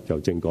呢就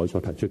政改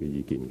所提出嘅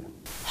意見嘅。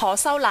何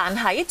秀蘭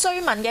喺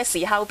追問嘅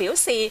時候表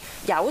示，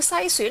有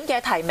篩選嘅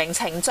提名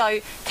程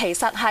序其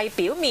實係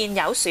表面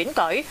有選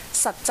舉，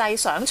實際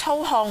想操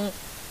控。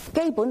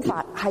基本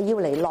法係要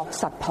嚟落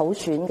實普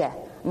選嘅，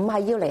唔係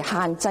要嚟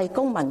限制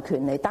公民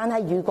權利。但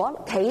係如果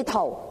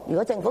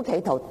政府企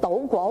圖倒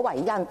果為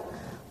因，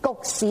焗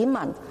市民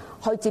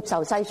去接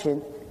受篩選，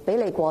俾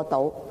你過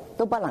到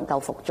都不能夠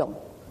服眾。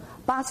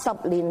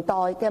80年代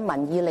嘅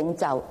民意領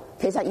袖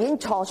其實已經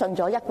錯信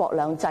咗一國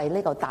兩制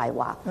呢個大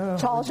話，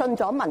錯信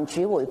咗民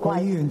主回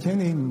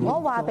歸。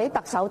我話俾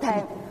特首聽，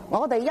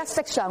我哋一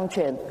息尚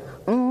存，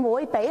唔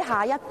會俾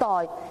下一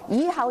代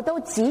以後都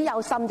只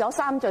有滲咗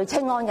三聚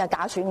氰胺嘅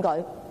假選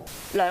舉。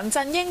梁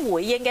振英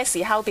回應嘅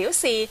時候表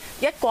示，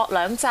一國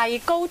兩制、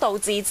高度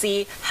自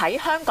治喺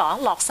香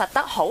港落實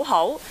得好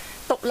好。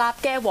獨立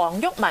嘅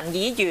黃毓民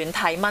議員提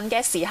問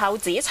嘅時候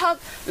指出，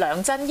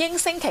梁振英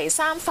星期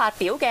三發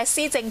表嘅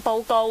施政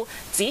報告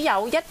只有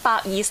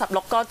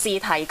126個字提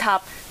及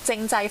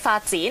政制發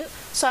展，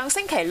上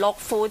星期六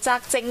負責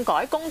政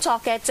改工作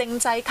嘅政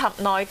制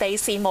及內地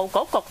事務局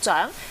局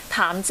長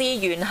譚志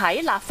源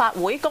喺立法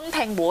會公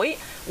聽會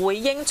回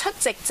應出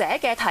席者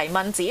嘅提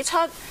問，指出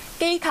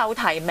機構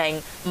提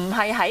名唔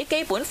係喺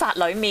基本法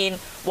裏面。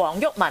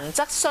黃毓民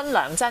質詢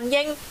梁振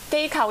英，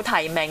機構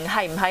提名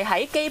係唔係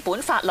喺基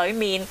本法裏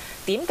面？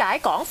點解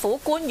港府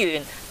官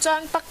員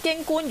將北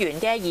京官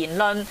員嘅言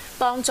論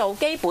當做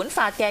基本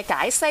法嘅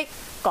解釋？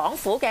港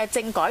府嘅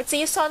政改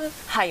諮詢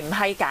係唔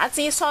係假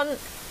諮詢？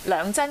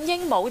梁振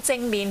英冇正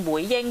面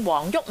回應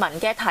黃毓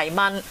民嘅提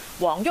問，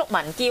黃毓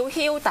民叫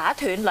囂打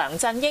斷梁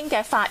振英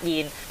嘅發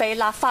言，被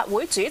立法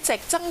會主席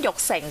曾鈺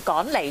成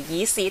趕離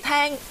議事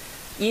廳。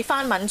而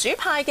泛民主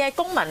派嘅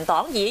公民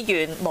黨議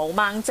員毛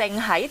孟靜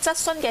喺質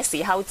詢嘅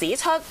時候指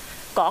出，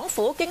港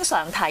府經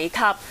常提及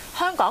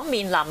香港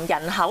面臨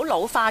人口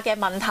老化嘅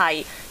問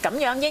題，咁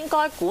樣應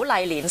該鼓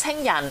勵年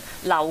青人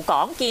留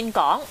港建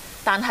港。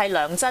但係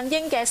梁振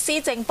英嘅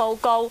施政報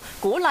告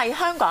鼓勵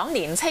香港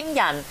年青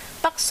人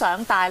北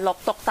上大陸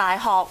讀大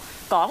學，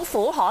港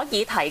府可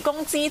以提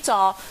供資助，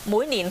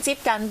每年接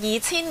近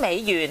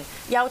$2000。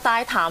又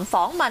大談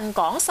訪問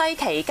廣西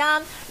期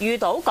間遇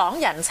到港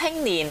人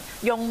青年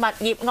用物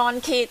業按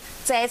揭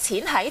借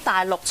錢喺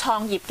大陸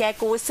創業嘅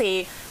故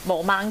事。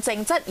毛孟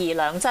靜質疑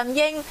梁振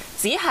英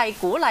只係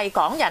鼓勵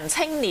港人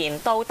青年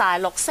到大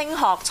陸升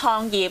學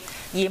創業，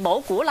而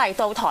冇鼓勵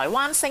到台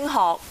灣升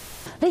學。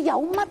你有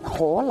乜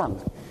可能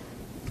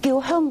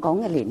叫香港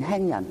嘅年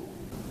輕人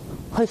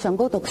去上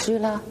高讀書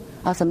啦？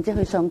甚至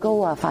去上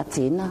高發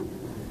展啦？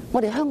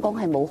我哋香港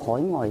係冇海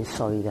外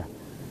稅嘅，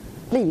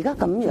你而家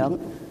咁樣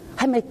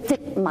係咪殖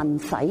民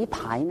洗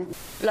牌呢？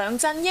梁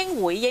振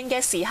英回應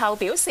嘅時候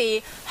表示，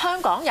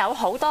香港有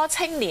好多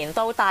青年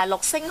到大陸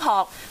升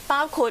學，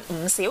包括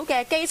唔少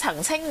嘅基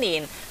層青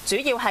年，主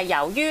要係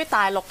由於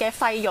大陸嘅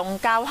費用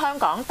較香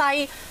港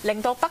低，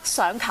令到北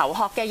上求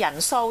學嘅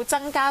人數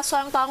增加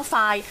相當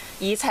快，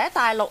而且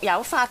大陸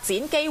有發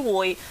展機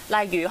會，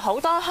例如好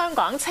多香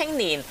港青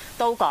年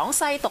到廣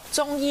西讀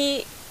中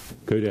醫。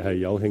佢哋係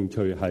有興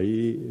趣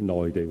喺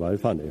內地或者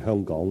翻嚟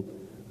香港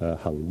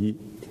行醫，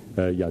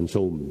人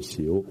數唔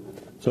少，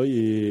所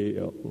以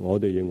我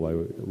哋認為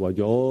為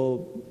咗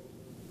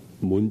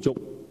滿足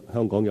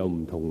香港有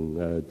唔同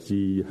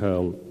志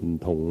向、唔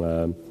同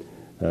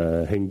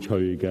興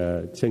趣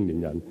嘅青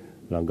年人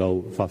能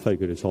夠發揮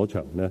佢哋所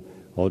長呢，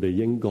我哋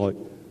應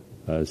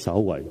該稍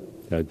為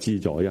資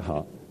助一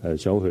下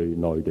想去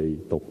內地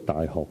讀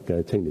大學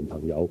嘅青年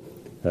朋友。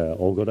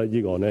我覺得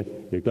呢個呢，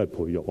亦都係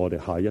培育我哋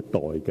下一代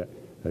嘅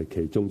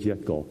其中之一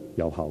個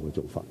有效嘅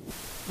做法。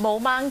毛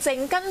孟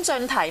靜跟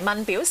進提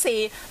問表示，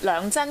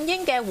梁振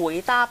英嘅回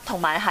答同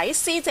埋喺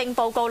施政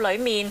報告裡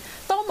面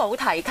都冇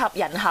提及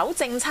人口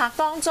政策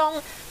當中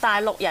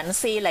大陸人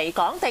士離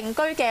港定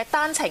居嘅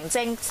單程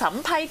證審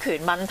批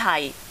權問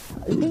題。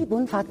基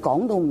本法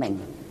講到明，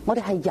我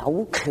哋係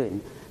有權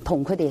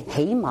同佢哋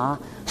起碼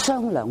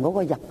商量嗰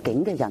個入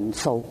境嘅人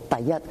數。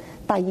第一。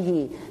第二，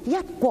一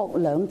國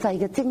兩制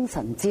嘅精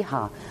神之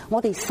下，我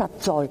哋實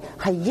在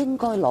係應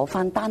該攞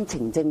翻單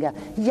程證嘅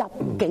入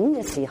境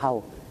嘅時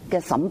候嘅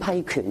審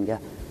批權嘅。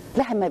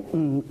你係咪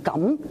唔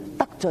敢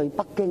得罪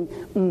北京，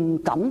唔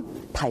敢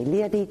提呢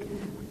一啲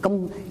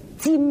咁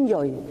尖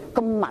鋭、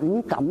咁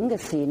敏感嘅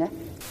事呢？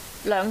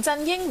梁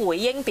振英回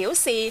應表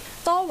示，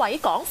多位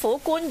港府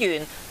官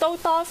員都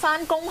多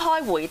番公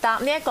開回答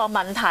呢一個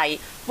問題，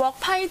獲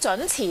批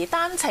准持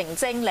單程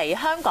證嚟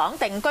香港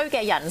定居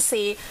嘅人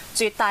士，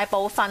絕大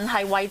部分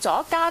係為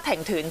咗家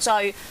庭團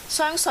聚。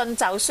相信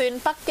就算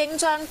北京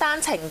將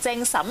單程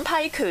證審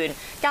批權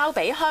交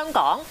俾香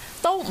港，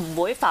都唔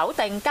會否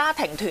定家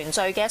庭團聚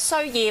嘅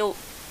需要。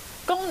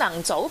功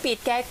能組別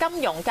嘅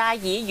金融界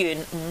議員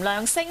吳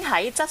亮星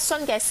喺質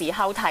詢嘅時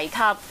候提及，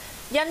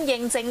因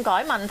應政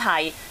改問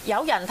題，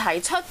有人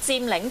提出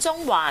佔領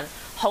中環，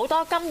好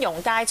多金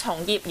融界從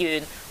業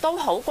員都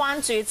好關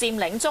注佔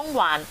領中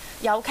環，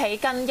尤其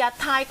近日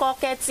泰國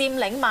嘅佔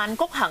領曼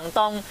谷行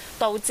動，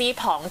導致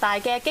龐大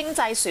嘅經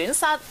濟損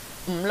失。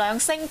吳亮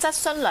星質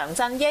詢梁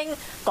振英，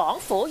港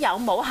府有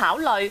冇考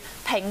慮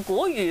評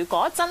估，如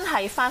果真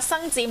係發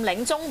生佔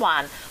領中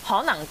環，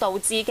可能導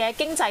致嘅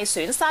經濟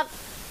損失？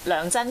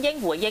梁振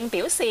英回應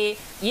表示，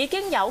已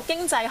經有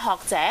經濟學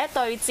者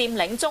對佔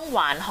領中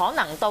環可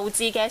能導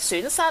致嘅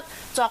損失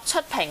作出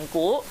評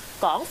估，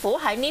港府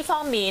喺呢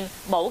方面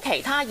冇其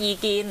他意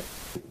見。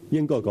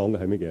應該講嘅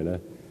係乜嘢呢？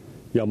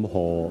任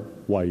何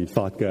違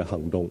法嘅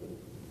行動，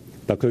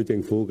特區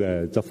政府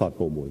嘅執法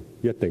部門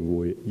一定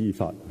會依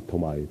法同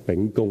埋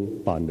秉公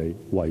辦理，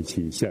維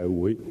持社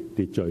會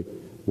秩序，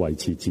維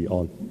持治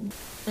安。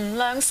吳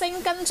亮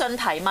星跟進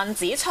提問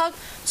指出，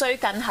最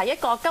近喺一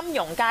個金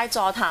融界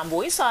座談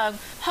會上，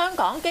香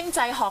港經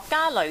濟學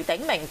家雷鼎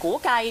明估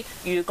計，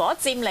如果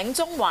佔領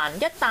中環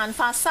一旦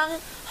發生，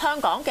香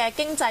港嘅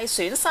經濟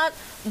損失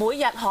每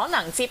日可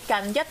能接近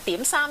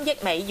1.3億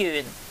美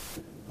元。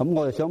咁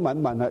我就想問一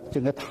問啦，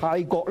淨係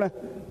泰國咧，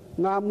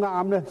啱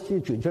啱咧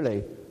先傳出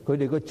嚟，佢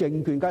哋個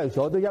證券交易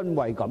所都因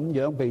為咁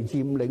樣被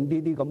佔領呢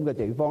啲咁嘅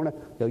地方咧，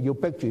就要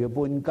逼住去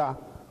搬家，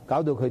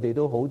搞到佢哋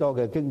都好多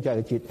嘅經濟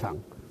嘅折騰。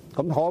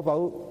咁可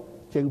否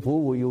政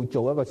府會要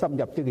做一個深入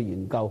啲嘅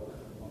研究，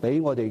俾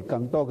我哋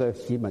更多嘅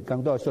市民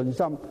更多嘅信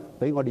心，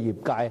俾我哋業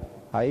界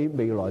喺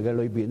未來嘅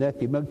裏邊咧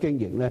點樣經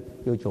營咧，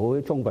要做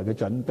好充分嘅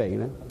準備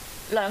咧。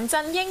梁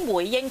振英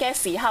回應嘅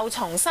時候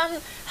重申，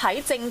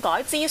喺政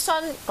改諮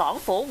詢，港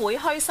府會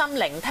虛心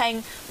聆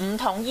聽唔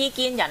同意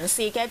見人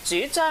士嘅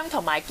主張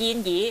同埋建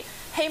議，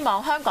希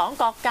望香港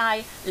各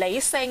界理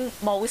性、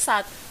務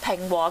實、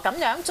平和咁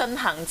樣進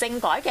行政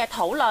改嘅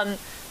討論。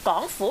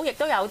港府亦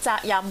都有責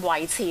任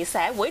維持社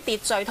會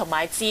秩序同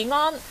埋治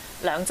安。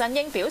梁振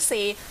英表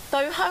示，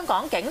對香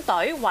港警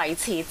隊維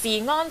持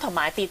治安同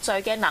埋秩序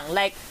嘅能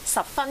力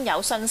十分有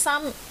信心。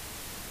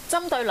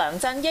針對梁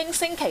振英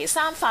星期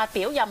三發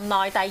表任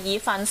內第2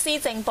份施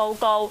政報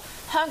告，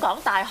香港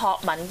大學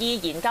民意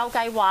研究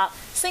計劃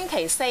星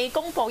期四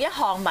公佈一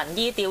項民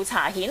意調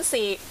查顯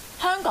示，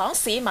香港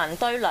市民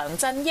對梁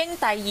振英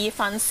第2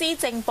份施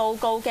政報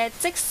告嘅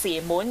即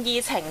時滿意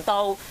程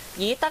度，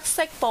以得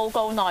悉報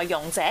告內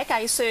容者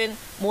計算，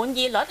滿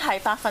意率係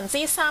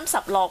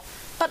36%，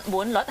不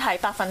滿率係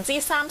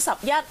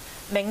31%，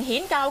明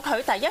顯較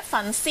佢第1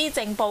份施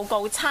政報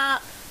告差，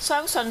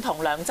相信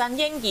同梁振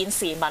英現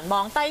時民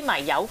望低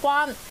迷有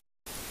關。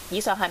以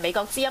上係美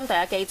國之音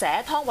台嘅記者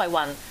湯慧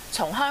雲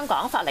從香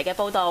港發嚟嘅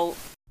報導。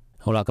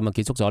好啦，咁啊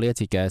結束咗呢一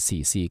節嘅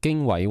時事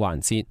經緯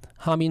環節，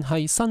下面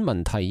係新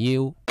聞提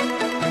要。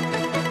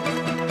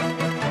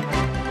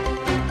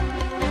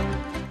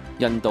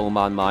印度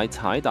孟買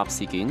踩踏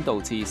事件導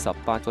致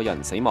18個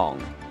人死亡。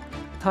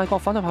泰國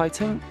反對派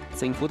稱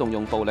政府動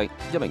用暴力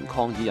，1名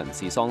抗議人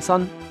士喪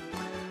生。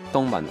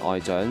東盟外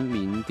長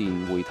緬甸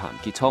會談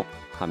結束。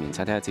下面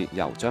請聽一節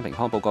由張平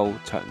康報告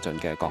詳盡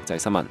嘅國際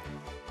新聞。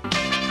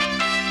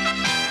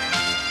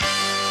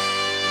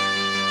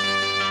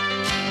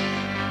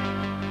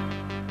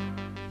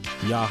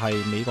以下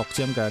係美國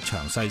之音嘅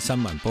詳細新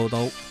聞報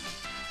道。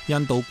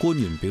印度官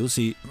員表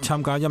示，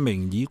參加一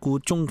名已故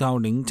宗教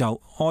領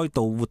袖哀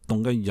悼活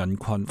動嘅人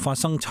群發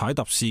生踩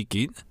踏事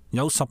件，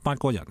有18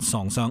個人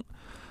喪生。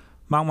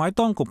孟買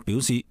當局表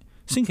示，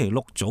星期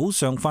六早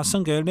上發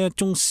生嘅呢一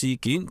宗事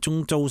件，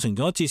仲造成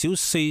咗至少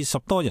40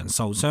多人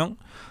受傷。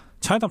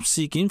踩踏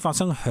事件發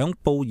生響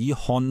布爾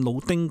漢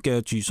魯丁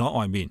嘅住所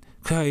外面，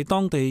佢係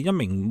當地一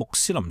名穆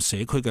斯林社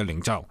區嘅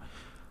領袖。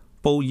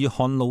布爾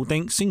漢魯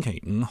丁星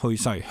期5去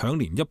世，享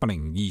年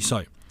102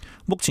歲。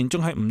目前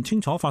仲係唔清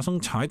楚發生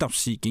踩踏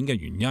事件嘅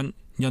原因。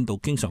印度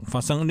經常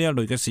發生呢一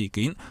類嘅事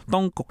件，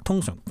當局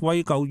通常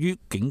歸咎於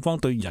警方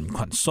對人群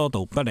疏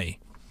導不利。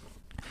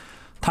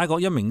泰國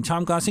一名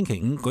參加星期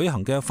5舉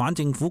行嘅反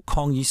政府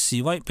抗議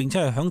示威，並且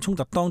係響衝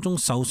突當中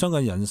受傷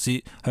嘅人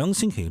士，響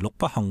星期6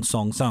不幸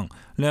喪生。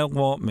呢一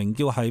個名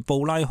叫係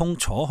布拉空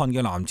楚漢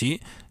嘅男子，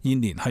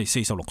現年係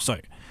46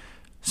歲。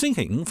星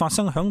期5發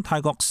生響泰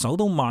國首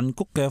都曼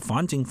谷嘅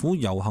反政府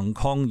遊行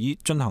抗議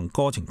進行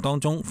過程當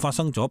中發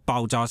生咗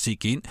爆炸事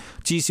件，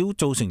至少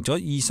造成咗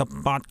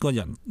28個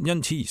人因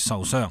此而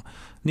受傷。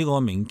呢個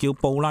名叫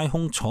布拉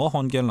空楚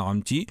漢嘅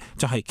男子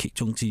就係其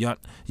中之一。而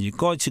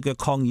該次嘅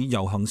抗議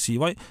遊行示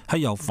威係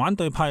由反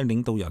對派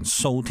領導人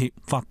掃貼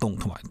發動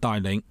同埋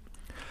帶領。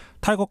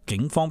泰國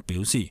警方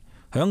表示，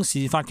響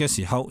事發嘅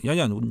時候，有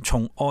人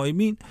從外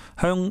面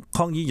向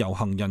抗議遊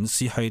行人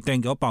士係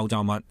掟咗爆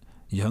炸物。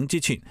而響之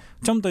前，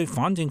針對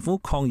反政府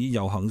抗議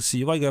遊行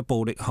示威嘅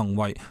暴力行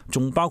為，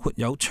仲包括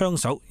有槍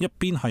手一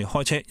邊係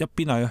開車，一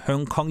邊係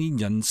向抗議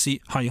人士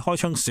係開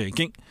槍射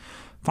擊。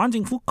反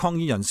政府抗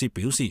議人士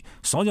表示，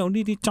所有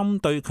呢啲針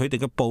對佢哋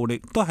嘅暴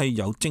力都係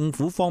由政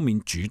府方面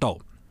主導。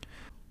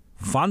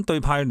反對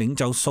派領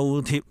袖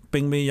掃貼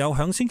並未有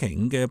響星期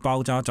5嘅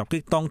爆炸襲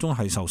擊當中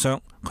係受傷。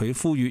佢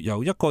呼籲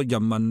由一個人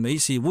民理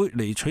事會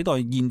嚟取代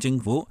現政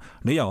府，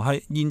理由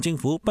係現政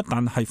府不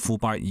但係腐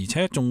敗，而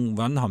且仲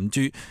蘊含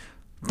住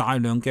大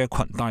量嘅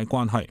裙帶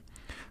關係。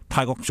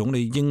泰國總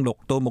理英祿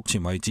到目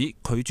前為止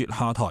拒絕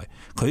下台，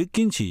佢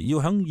堅持要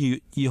響2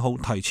月2號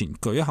提前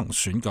舉行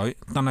選舉，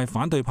但係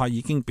反對派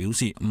已經表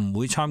示唔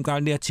會參加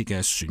呢一次嘅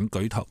選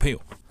舉投票。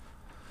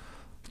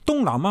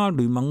東南亞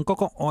聯盟各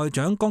國外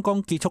長剛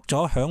剛結束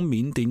咗響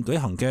緬甸舉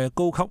行嘅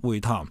高級會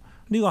談，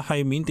呢個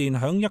係緬甸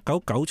響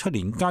1997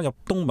年加入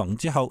東盟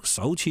之後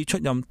首次出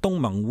任東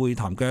盟會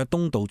談嘅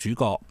東道主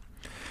國。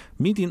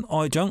緬甸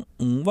外長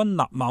吳溫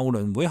納茂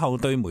倫會後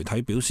對媒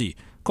體表示，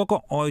各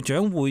國外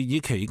長會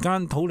議期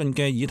間討論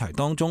嘅議題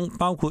當中，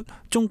包括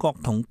中國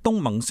同東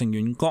盟成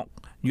員國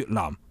越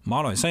南、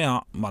馬來西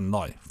亞、文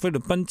萊、菲律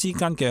賓之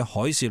間嘅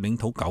海事領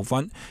土糾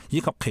紛，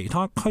以及其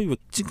他區域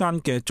之間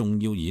嘅重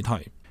要議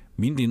題。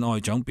緬甸外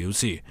長表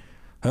示，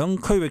響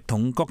區域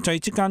同國際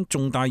之間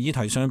重大議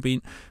題上邊，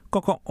各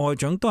國外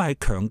長都係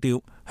強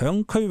調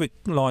響區域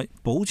內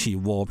保持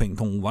和平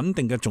同穩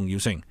定嘅重要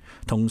性，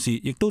同時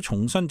亦都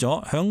重申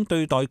咗響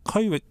對待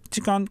區域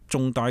之間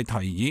重大提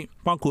議，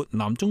包括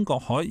南中國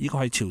海以及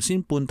係朝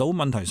鮮半島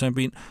問題上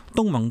邊，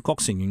東盟各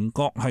成員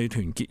國係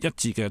團結一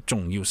致嘅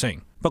重要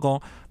性。不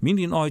過，緬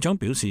甸外長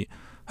表示，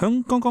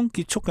響剛剛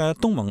結束嘅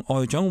東盟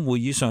外長會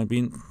議上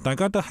邊，大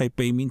家都係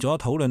避免咗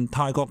討論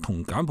泰國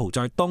同柬埔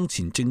寨當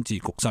前政治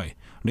局勢，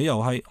理由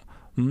係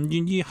唔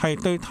願意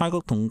係對泰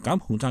國同柬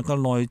埔寨嘅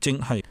內政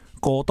係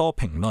過多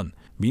評論。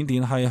緬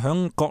甸係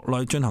響國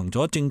內進行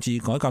咗政治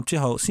改革之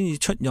後，先至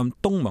出任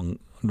東盟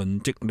輪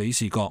值理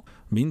事國。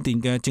緬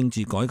甸嘅政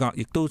治改革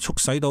亦都促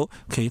使到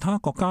其他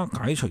國家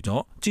解除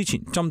咗之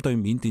前針對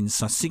緬甸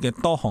實施嘅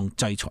多項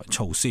制裁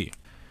措施。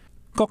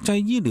國際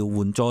醫療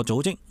援助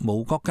組織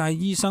無國界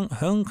醫生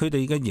響佢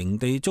哋嘅營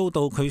地遭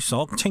到佢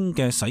所稱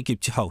嘅洗劫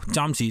之後，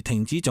暫時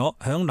停止咗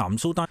響南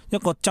蘇丹一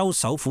個州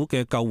首府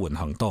嘅救援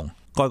行動。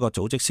該個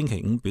組織星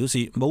期五表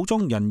示，武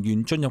裝人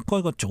員進入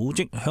該個組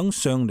織響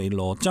上尼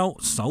羅州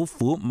首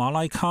府馬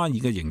拉卡爾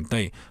嘅營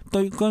地，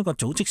對該個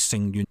組織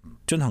成員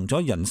進行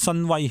咗人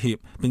身威脅，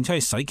並且係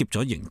洗劫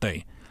咗營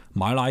地。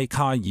馬拉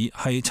卡爾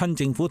係親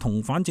政府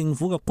同反政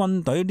府嘅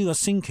軍隊呢個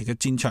星期嘅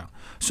戰場，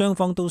雙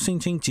方都聲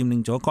稱佔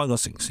領咗該個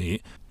城市。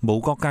無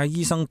國界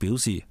醫生表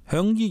示，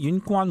響醫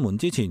院關門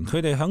之前，佢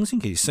哋響星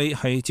期四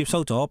係接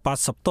收咗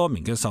80多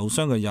名嘅受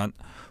傷嘅人。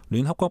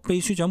聯合國秘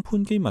書長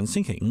潘基文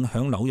星期五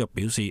響紐約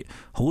表示，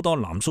好多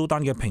南蘇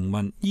丹嘅平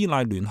民依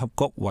賴聯合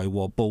國維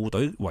和部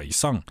隊為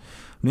生。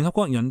聯合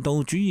國人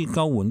道主義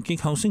救援機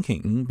構星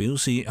期五表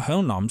示，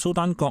響南蘇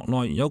丹國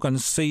內有近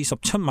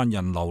47萬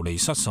人流離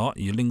失所，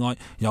而另外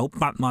有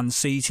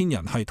84000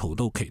人係逃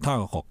到其他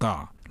嘅國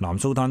家。南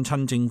蘇丹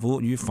親政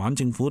府與反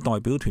政府代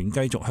表團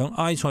繼續響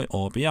埃塞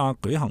俄比亞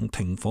舉行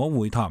停火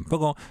會談，不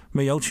過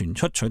未有傳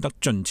出取得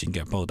進展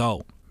嘅報道。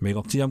美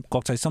國之音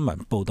國際新聞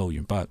報道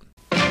完畢。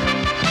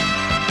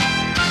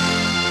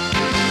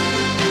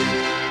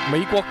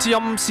美國之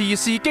音時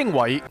事經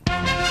緯，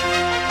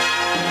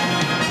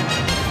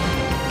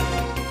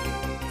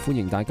歡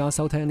迎大家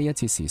收聽呢一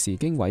次時事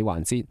經緯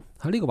環節。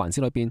喺呢個環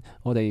節裏邊，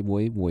我哋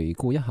會回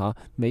顧一下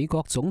美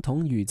國總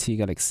統遇刺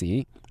嘅歷史。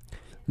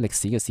歷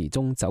史嘅時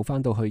鐘走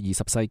返到去20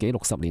世紀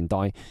60年代，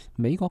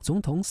美國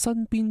總統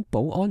身邊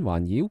保安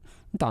環繞，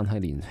但係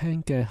年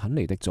輕嘅肯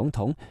尼迪總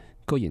統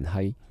居然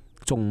係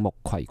眾目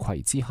睽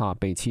睽之下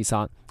被刺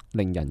殺，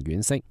令人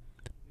惋惜。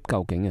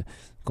究竟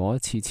嗰一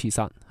次刺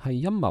殺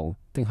係陰謀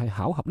定係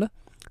巧合呢？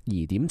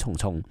疑點重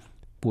重，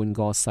半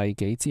個世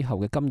紀之後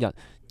嘅今日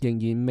仍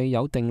然未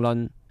有定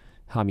論。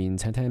下面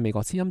請聽美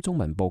國之音中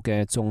文部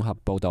嘅綜合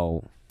報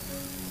導。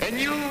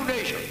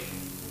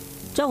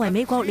作為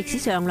美國歷史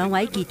上兩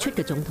位傑出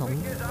嘅總統，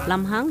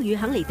林肯與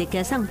肯尼迪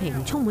嘅生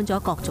平充滿咗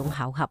各種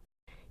巧合。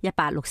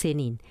1864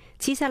年，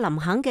刺殺林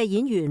肯嘅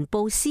演員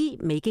布斯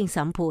未經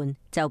審判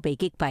就被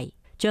擊斃。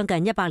將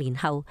近100年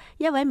後，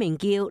一位名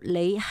叫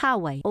李哈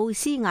維奧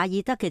斯瓦爾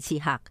德嘅刺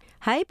客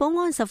喺保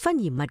安十分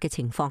嚴密嘅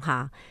情況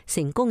下，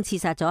成功刺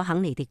殺咗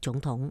肯尼迪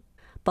總統。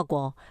不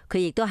過佢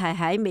亦都係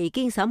喺未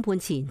經審判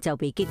前就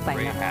被擊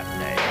斃啦。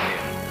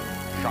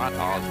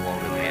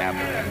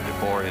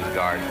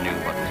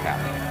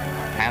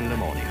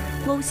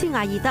奧斯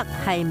瓦爾德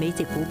係美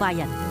籍古巴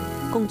人，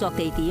工作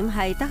地點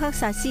係德克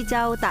薩斯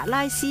州達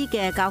拉斯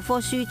嘅教科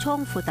書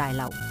倉庫大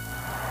樓。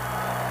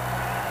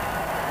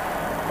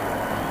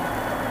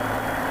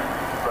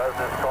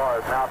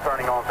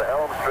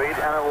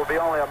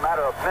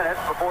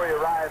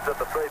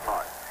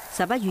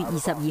11月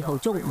22號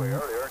中午，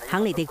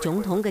肯尼迪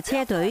總統嘅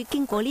車隊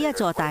經過呢一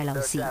座大樓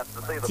時，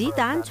子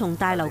彈從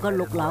大樓嘅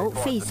6樓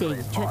飛射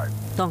而出。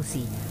當時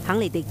肯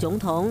尼迪總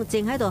統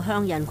正喺度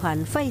向人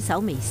群揮手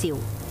微笑。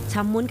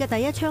沉悶嘅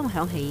第一槍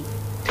響起，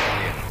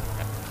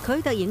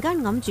佢突然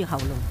間揞住喉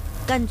嚨，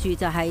跟住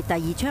就係第二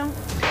槍。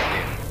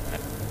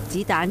子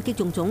彈擊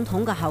中總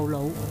統嘅後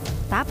腦，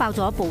打爆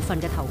咗部分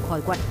嘅頭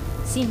蓋骨，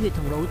鮮血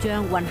同腦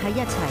漿混喺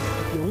一齊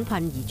湧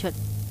噴而出，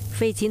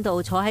飛濺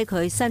到坐喺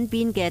佢身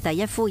邊嘅第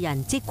一夫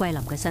人詹桂林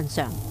嘅身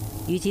上。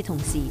與此同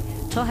時，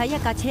坐喺一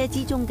架車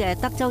之中嘅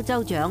德州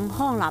州長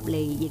康納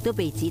利亦都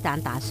被子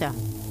彈打傷，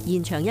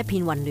現場一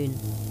片混亂。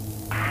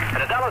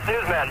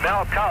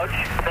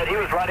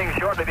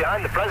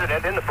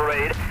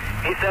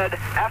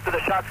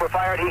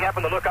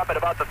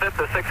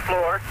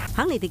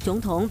肯尼迪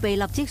總統被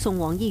立即送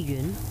往醫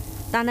院，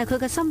但係佢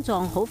嘅心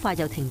臟好快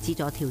就停止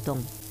咗跳動。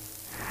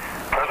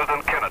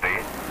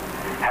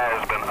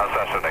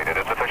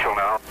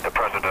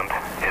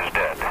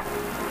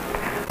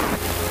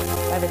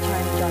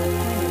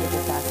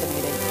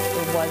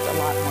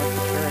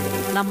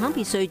林肯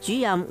別墅主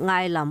任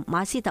艾琳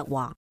馬斯特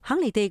話，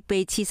肯尼迪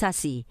被刺殺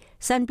時，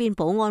身邊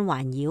保安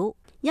環繞，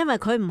因為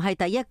佢唔係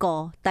第一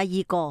個、第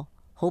二個，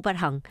好不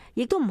幸，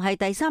亦都唔係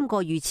第3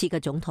個遇刺嘅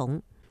總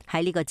統。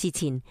喺呢個之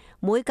前，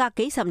每隔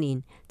幾十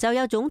年就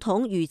有總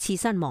統遇刺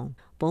身亡。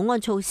保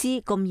安措施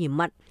咁嚴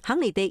密，肯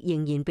尼迪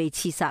仍然被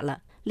刺殺啦，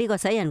呢個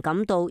使人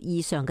感到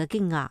異常嘅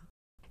驚訝。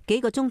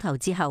幾個鐘頭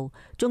之後，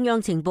中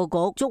央情報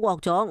局捉獲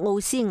咗奧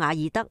斯瓦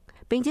爾德，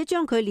並且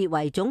將佢列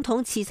為總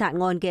統刺殺案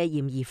嘅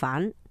嫌疑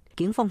犯。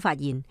警方發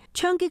現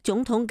槍擊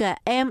總統嘅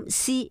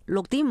MC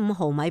 6.5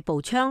毫米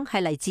步槍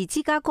係嚟自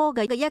芝加哥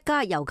嘅一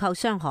家郵購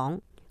商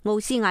行。奧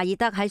斯瓦爾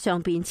德喺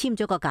上邊簽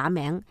咗個假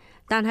名，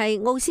但係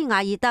奧斯瓦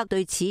爾德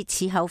對此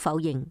矢口否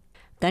認。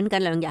僅僅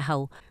2日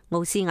後，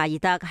奧斯瓦爾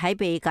德喺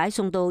被解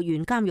送到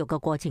原監獄嘅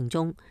過程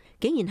中，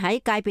竟然喺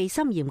戒備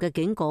森嚴嘅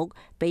警局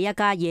被一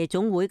家夜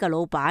總會嘅老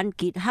闆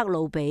傑克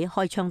魯比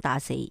開槍打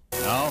死。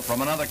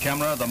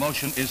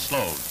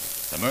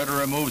The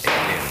murderer moves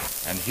in,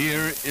 and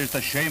here is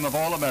the shame of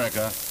all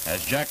America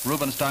as Jack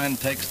Rubenstein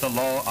takes the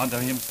law unto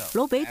himself.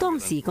 老比當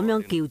時咁樣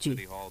叫住，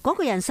嗰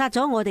個人殺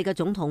咗我哋嘅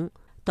總統。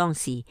當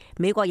時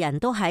美國人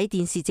都喺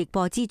電視直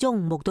播之中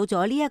目睹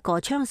咗呢一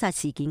個槍殺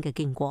事件嘅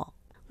經過。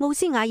奧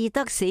斯瓦爾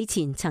德死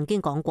前曾經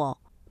講過，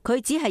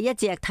佢只係一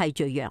隻替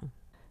罪羊。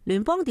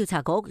聯邦調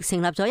查局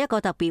成立咗一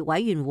個特別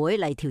委員會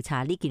嚟調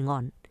查呢件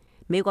案。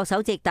美國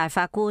首席大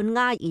法官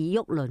埃爾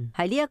沃倫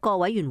係呢一個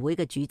委員會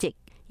嘅主席。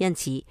因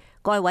此，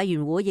該委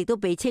員會亦都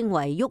被稱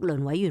為沃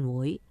倫委員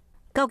會。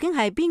究竟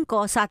係邊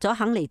個殺咗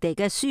肯尼迪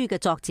嘅書嘅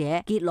作者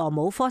傑羅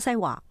姆科西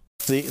華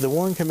The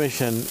Warren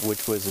Commission,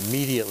 which was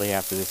immediately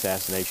after the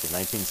assassination,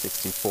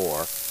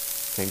 1964,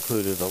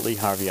 concluded that Lee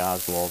Harvey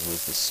Oswald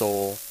was the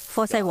sole.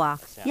 科西華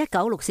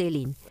1964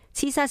年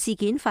刺殺事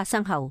件發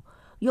生後，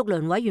沃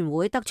倫委員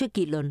會得出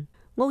結論，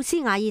奧斯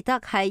瓦爾德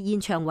係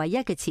現場唯一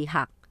嘅刺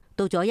客。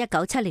到咗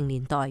1970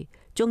年代，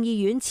眾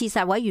議院刺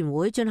殺委員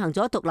會進行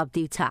咗獨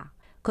立調查。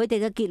佢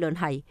哋嘅結論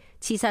係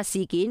刺殺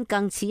事件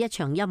更似一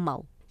場陰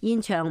謀，現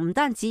場唔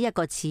單止一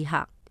個刺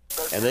客。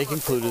And they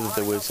concluded that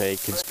there was a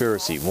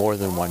conspiracy, more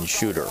than one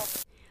shooter.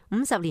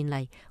 50年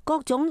嚟，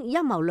各種陰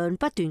謀論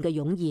不斷嘅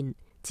湧現，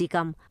至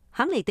今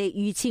肯尼迪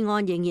遇刺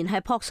案仍然係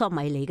撲朔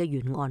迷離嘅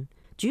懸案。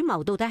主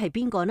謀到底係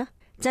邊個呢？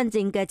真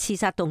正嘅刺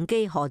殺動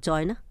機何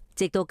在呢？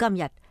直到今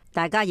日，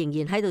大家仍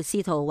然喺度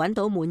試圖揾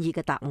到滿意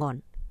嘅答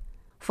案。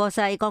科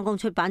西剛剛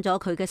出版咗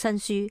佢嘅新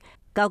書。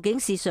究竟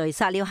是誰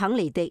殺了肯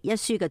尼迪一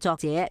書嘅作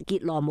者傑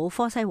羅姆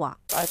科西華？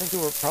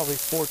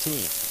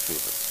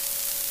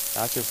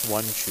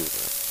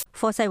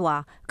科西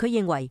華佢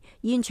認為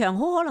現場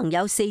好可能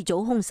有4組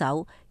兇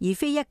手，而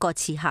非一個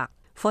刺客。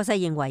科西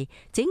認為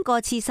整個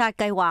刺殺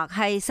計劃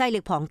係勢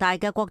力龐大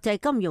嘅國際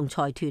金融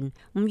財團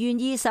唔願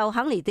意受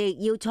肯尼迪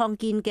要創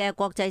建嘅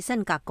國際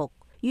新格局，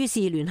於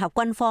是聯合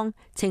軍方、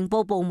情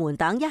報部門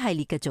等一系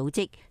列嘅組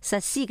織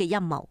實施嘅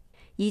陰謀。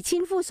而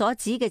千夫所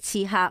指嘅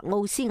刺客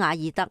奧斯瓦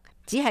爾德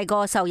只係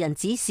個受人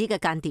指使嘅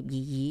間諜而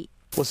已。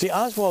Well, see,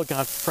 Oswald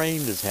got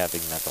framed as having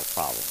mental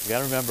problems. You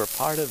got to remember,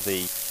 part of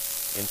the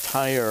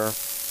entire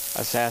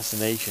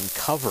assassination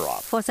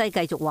cover-up. 科西繼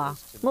續話，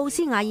奧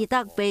斯瓦爾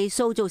德被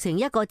塑造成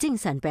一個精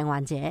神病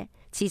患者。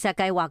刺殺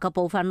計劃嘅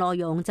部分內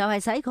容就係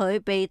使佢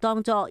被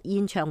當作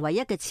現場唯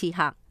一嘅刺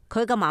客。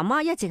佢嘅媽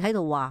媽一直喺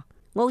度話，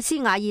奧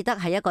斯瓦爾德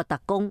係一個特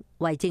工，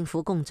為政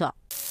府工作。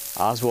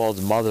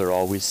Oswald's mother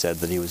always said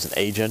that he was an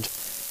agent.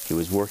 He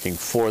was working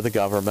for the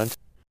government.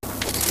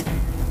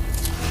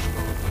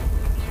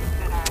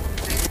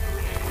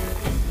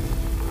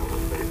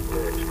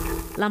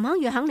 林肯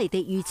與肯尼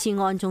迪遇刺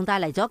案仲帶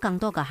嚟咗更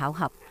多嘅巧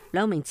合，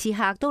兩名刺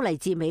客都嚟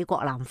自美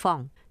國南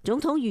方。總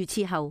統遇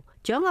刺後，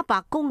掌握白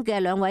宮嘅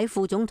兩位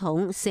副總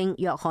統姓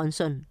約翰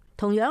遜，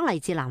同樣嚟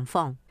自南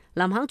方。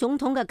林肯總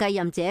統嘅繼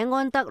任者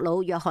安德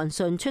魯約翰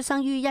遜出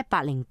生於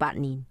1808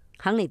年，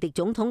肯尼迪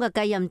總統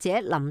嘅繼任者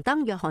林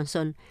登約翰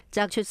遜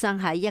則出生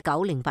喺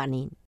1908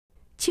年。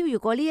超越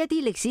過呢一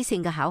啲歷史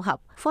性嘅巧合，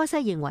科西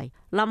認為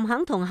林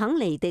肯同肯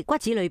尼迪骨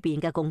子裏邊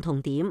嘅共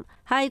同點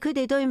係佢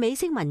哋對美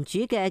式民主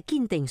嘅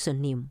堅定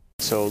信念。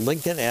So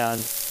Lincoln and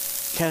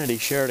Kennedy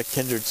shared a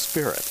kindred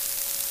spirit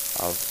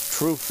of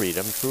true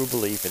freedom, true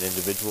belief in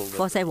individual liberty.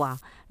 科西話，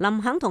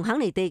林肯同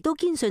肯尼迪都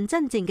堅信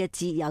真正嘅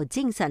自由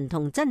精神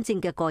同真正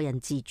嘅個人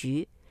自主，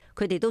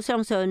佢哋都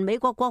相信美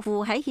國國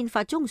父喺憲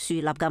法中樹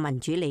立嘅民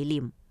主理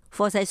念。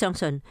科西相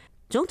信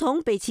總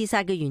統被刺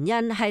殺嘅原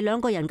因係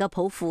兩個人嘅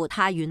抱負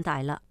太遠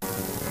大啦。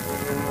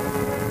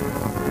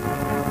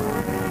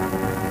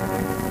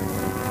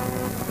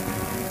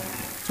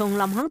從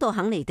林肯到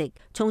肯尼迪，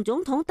從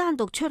總統單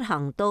獨出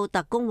行到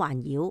特工環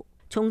繞，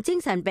從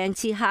精神病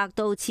刺客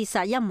到刺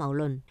殺陰謀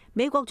論，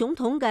美國總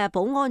統嘅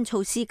保安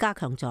措施加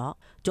強咗，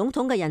總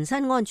統嘅人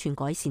身安全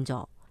改善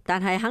咗，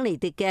但係肯尼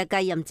迪嘅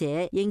繼任者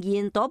仍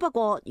然躲不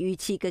過遇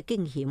刺嘅驚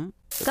險。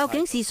究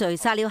竟是誰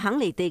殺了肯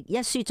尼迪一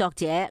書作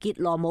者傑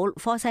羅姆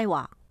科西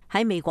華？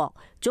喺美國，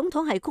總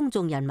統係公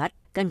眾人物，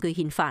根據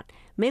憲法，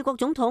美國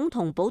總統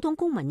同普通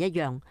公民一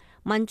樣，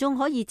民眾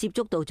可以接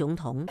觸到總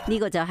統，呢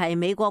個就係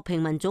美國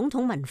平民總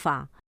統文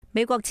化。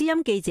美國之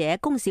音記者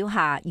龔小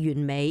夏、袁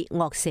美、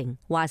岳成，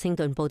華盛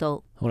頓報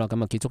道。好啦，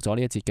咁啊結束咗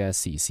呢一節嘅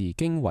時事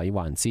經緯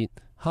環節，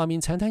下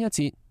面請聽一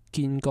節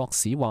建國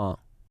史話。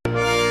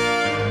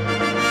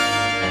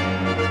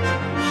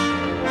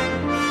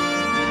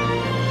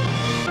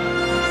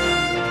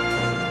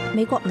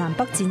美國南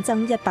北戰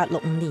爭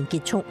1865年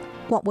結束，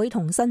國會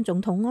同新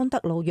總統安德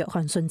魯約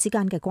翰遜之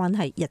間嘅關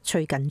係日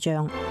趨緊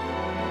張。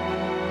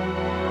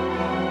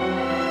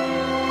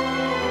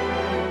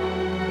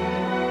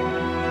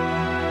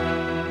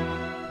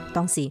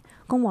當時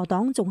共和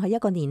黨仲係一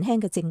個年輕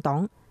嘅政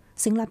黨，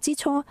成立之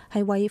初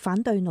係為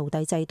反對奴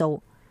隸制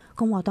度。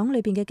共和黨裏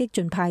邊嘅激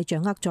進派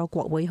掌握咗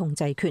國會控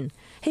制權，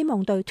希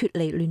望對脫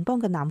離聯邦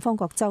嘅南方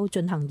各州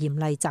進行嚴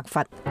厲責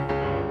罰。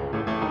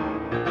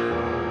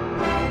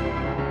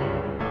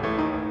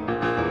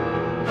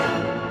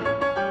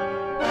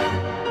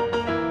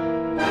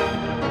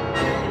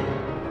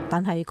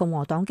但係共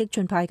和黨激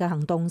進派嘅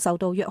行動受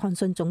到約翰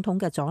遜總統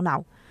嘅阻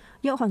撓。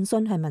約翰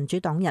遜係民主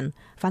黨人，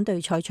反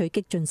對採取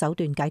激進手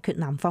段解決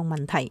南方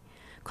問題。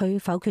佢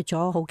否決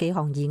咗好幾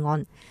項議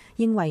案，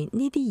認為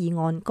呢啲議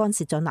案干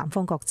涉咗南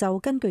方各州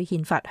根據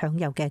憲法享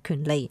有嘅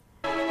權利。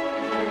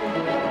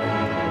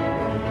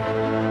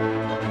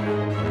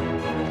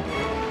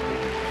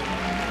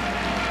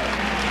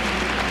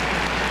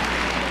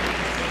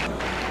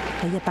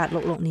喺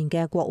1866年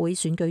嘅國會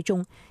選舉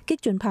中，激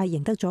進派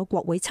贏得咗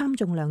國會參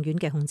眾兩院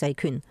嘅控制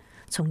權，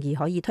從而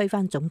可以推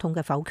翻總統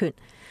嘅否決，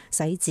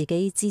使自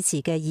己支持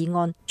嘅議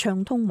案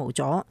暢通無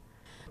阻。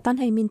但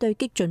係面對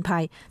激進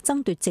派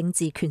爭奪政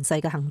治權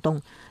勢嘅行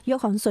動，約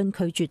翰遜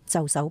拒絕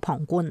袖手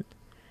旁觀。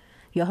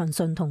約翰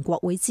遜同國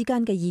會之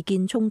間嘅意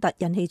見衝突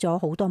引起咗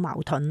好多矛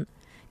盾，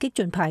激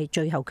進派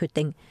最後決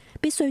定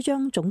必須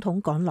將總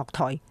統趕落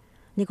台。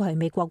呢個係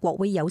美國國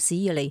會有史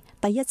以嚟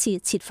第一次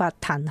設法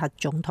彈劾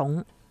總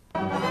統。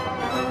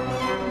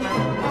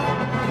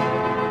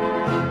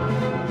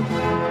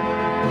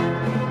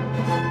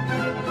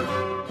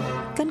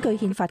根據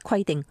憲法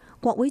規定，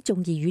國會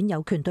眾議院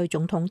有權對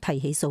總統提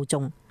起訴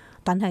訟，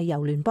但係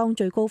由聯邦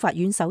最高法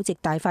院首席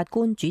大法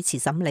官主持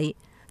審理，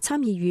參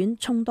議院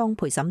充當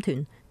陪審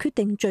團，決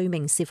定罪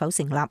名是否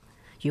成立。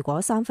如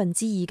果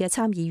2/3嘅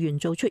參議員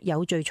做出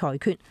有罪裁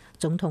決，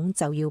總統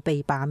就要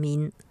被罷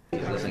免。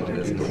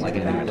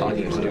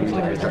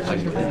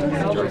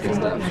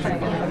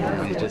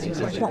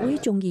國會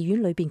眾議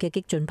院裏邊嘅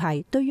激進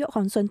派對約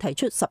翰遜提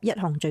出11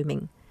項罪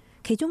名，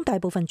其中大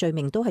部分罪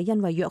名都係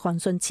因為約翰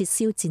遜撤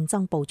銷戰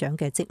爭部長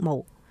嘅職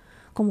務。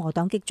共和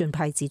黨激進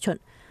派指出，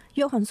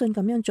約翰遜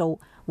咁樣做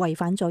違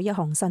反咗一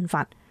項新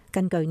法，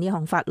根據呢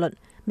項法律，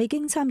未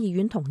經參議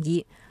院同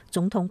意，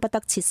總統不得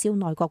撤銷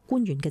內閣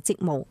官員嘅職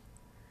務。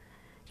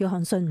約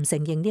翰遜唔承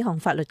認呢項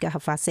法律嘅合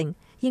法性，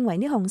認為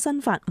呢項新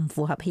法唔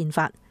符合憲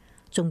法。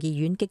眾議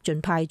院激進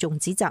派仲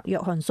指責約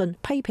翰遜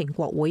批評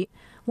國會，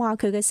話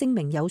佢嘅聲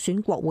明有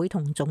損國會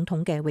同總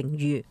統嘅榮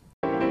譽。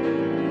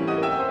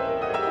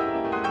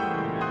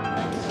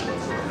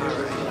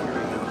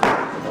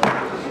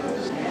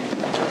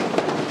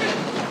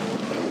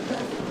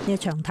呢一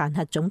場彈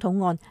劾總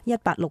統案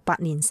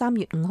1868年3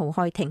月5號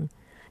開庭，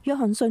約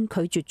翰遜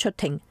拒絕出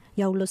庭，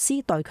由律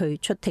師代佢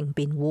出庭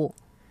辯護。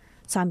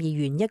參議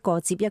員一個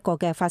接一個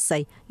嘅發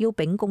誓要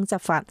秉公執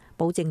法，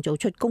保證做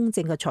出公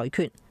正嘅裁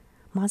決。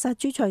馬薩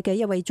諸塞嘅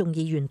一位眾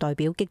議員代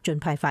表激進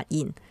派發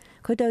言，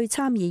佢對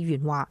參議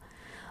員話：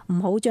唔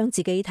好將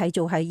自己睇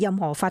做係任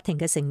何法庭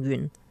嘅成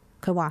員。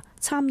佢話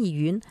參議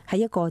院係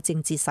一個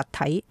政治實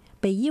體，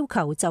被要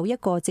求就一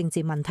個政治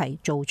問題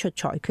做出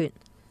裁決。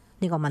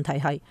呢個問題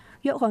係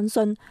約翰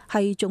遜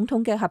係總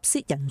統嘅合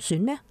適人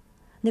選咩？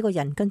呢個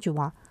人跟住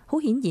話：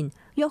好顯然，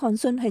約翰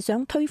遜係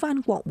想推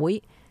翻國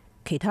會。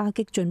其他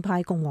激進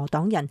派共和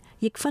黨人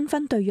亦紛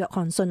紛對約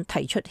翰遜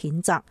提出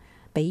譴責，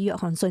俾約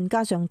翰遜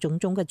加上種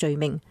種嘅罪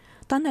名，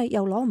但係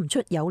又攞唔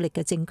出有力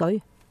嘅證據。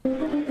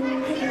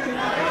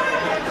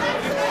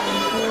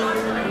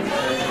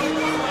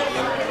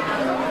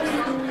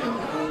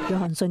約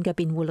翰遜嘅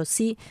辯護律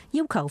師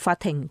要求法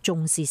庭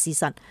重視事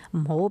實，唔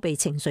好被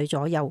情緒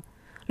左右。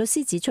律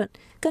師指出，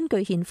根據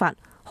憲法，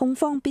控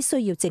方必須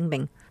要證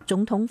明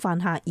總統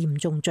犯下嚴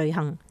重罪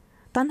行，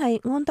但係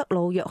安德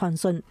魯·約翰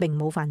遜並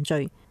冇犯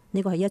罪。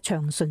呢個係一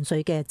場純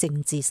粹嘅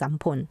政治審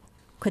判。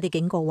佢哋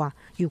警告話，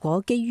如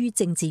果基於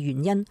政治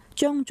原因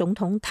將總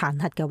統彈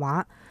劾嘅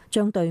話，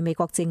將對美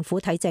國政府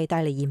體制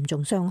帶嚟嚴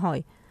重傷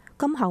害。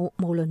今後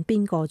無論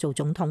邊個做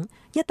總統，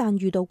一旦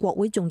遇到國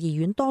會眾議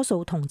院多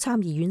數同參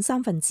議院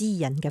2/3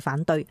人嘅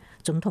反對，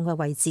總統嘅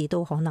位置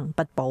都可能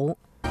不保。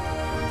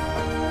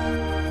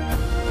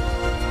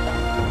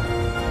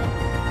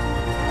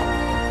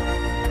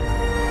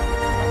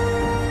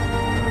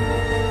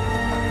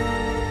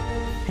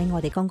喺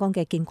我哋剛剛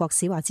嘅建國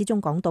史話之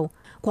中講到，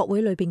國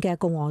會裏邊嘅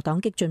共和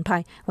黨激進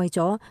派為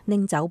咗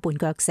拎走絆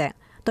腳石，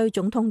對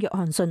總統約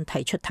翰遜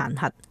提出彈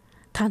劾。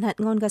彈劾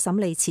案嘅審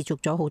理持續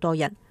咗好多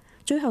日，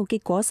最後結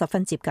果十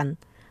分接近。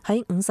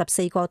喺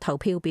54個投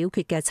票表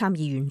決嘅參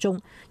議員中，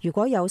如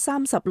果有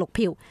36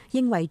票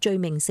認為罪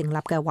名成立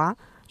嘅話，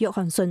約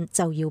翰遜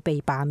就要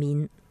被罷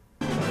免。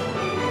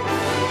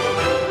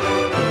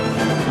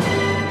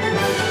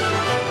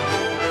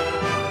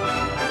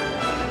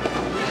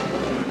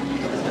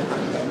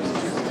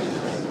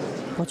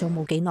過咗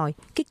冇幾耐，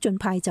激進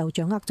派就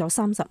掌握咗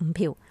35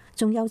票，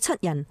仲有7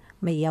人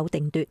未有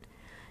定奪。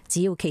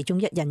只要其中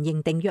一人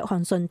認定約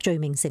翰遜罪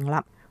名成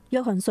立，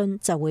約翰遜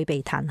就會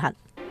被彈劾。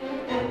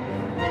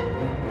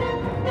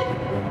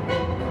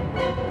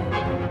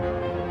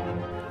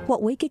國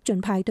會激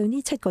進派對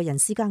呢7個人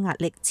施加壓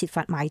力，設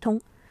法買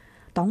通。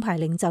黨派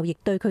領袖亦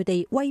對佢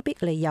哋威逼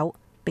利誘，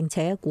並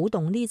且鼓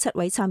動呢7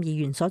位參議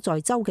員所在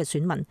州嘅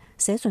選民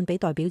寫信俾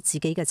代表自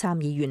己嘅參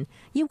議員，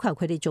要求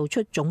佢哋做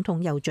出總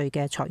統有罪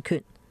嘅裁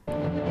決。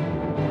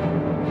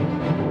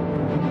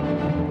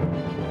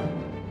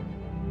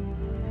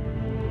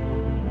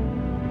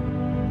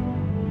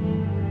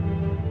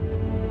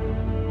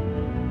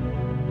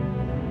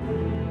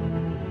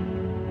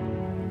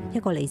一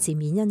個嚟自緬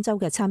因州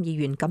嘅參議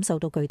員感受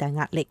到巨大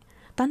壓力，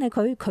但係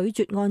佢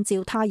拒絕按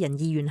照他人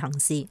意願行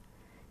事。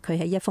佢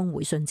喺一封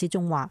回信之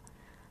中話：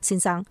先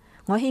生，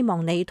我希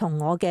望你同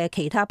我嘅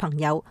其他朋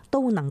友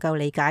都能夠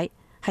理解，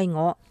係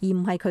我而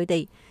唔係佢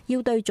哋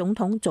要對總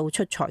統做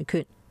出裁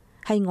決，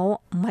係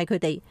我唔係佢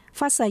哋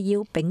發誓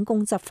要秉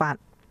公執法，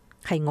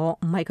係我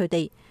唔係佢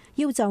哋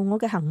要就我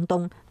嘅行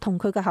動同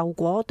佢嘅後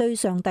果對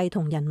上帝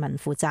同人民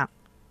負責。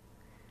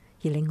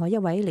而另外一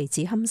位嚟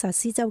自堪薩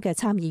斯州嘅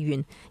參議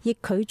員亦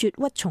拒絕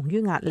屈從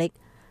於壓力，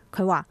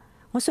佢話：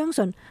我相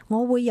信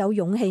我會有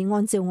勇氣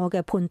按照我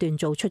嘅判斷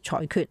做出裁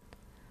決。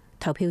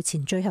投票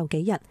前最後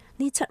幾日，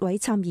呢7位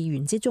參議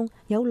員之中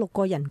有6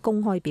個人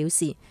公開表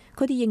示，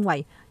佢哋認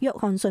為約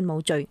翰遜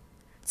冇罪，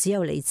只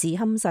有嚟自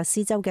堪薩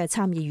斯州嘅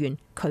參議員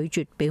拒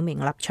絕表明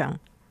立場。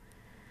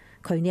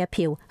佢呢一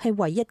票係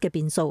唯一嘅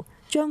變數，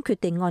將決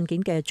定案件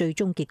嘅最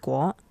終結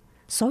果。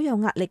所有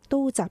壓力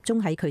都集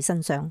中喺佢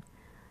身上。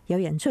有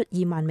人出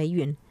2萬美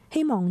元，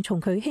希望從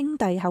佢兄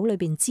弟口裏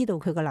邊知道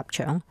佢嘅立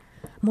場。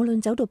無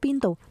論走到邊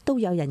度，都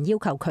有人要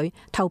求佢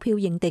投票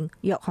認定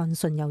約翰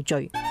遜有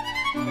罪。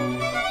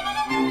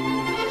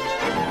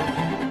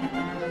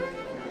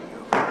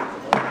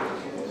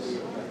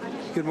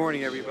Good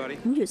morning, everybody.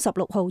 5月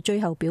16號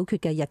最後表決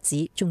嘅日子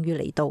終於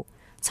嚟到，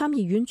參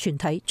議院全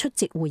體出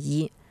席會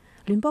議。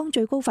聯邦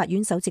最高法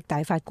院首席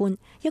大法官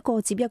一個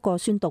接一個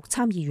宣讀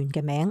參議員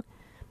嘅名，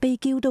被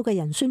叫到嘅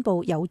人宣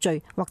佈有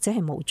罪或者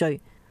係無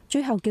罪。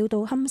最後叫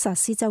到堪薩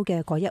斯州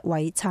嘅嗰一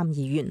位參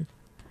議員，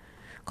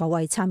嗰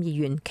位參議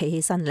員企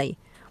起身嚟，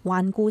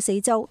環顧四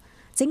周，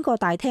整個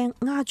大廳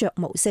鴉雀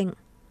無聲，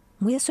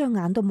每一雙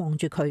眼都望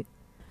住佢。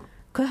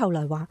佢後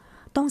來話，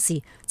當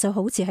時就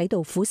好似喺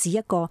度俯視一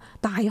個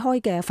大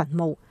開嘅墳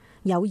墓。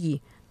友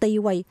誼、地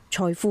位、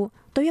財富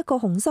對一個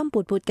雄心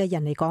勃勃嘅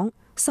人嚟講，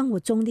生活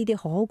中呢啲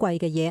可貴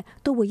嘅嘢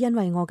都會因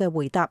為我嘅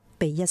回答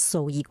被一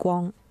掃而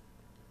光。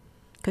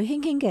佢輕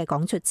輕嘅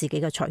講出自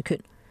己嘅裁決。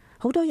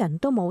好多人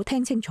都冇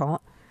聽清楚，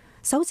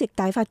首席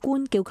大法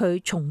官叫佢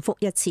重複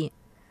一次。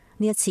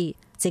呢一次，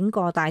整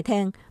個大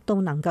廳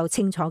都能夠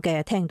清楚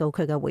嘅聽到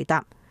佢嘅回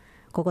答，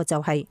嗰個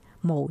就係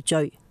無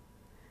罪。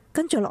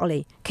跟住落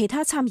嚟，其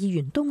他參議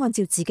員都按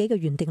照自己嘅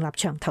原定立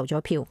場投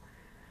咗票。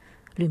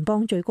聯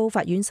邦最高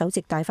法院首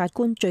席大法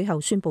官最後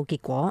宣布結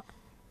果：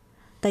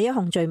第一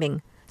項罪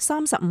名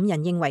，35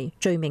人認為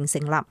罪名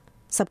成立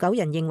，19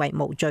人認為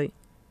無罪。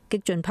激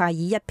進派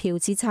以1票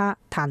之差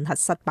彈劾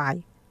失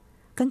敗。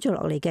跟住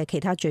落嚟嘅其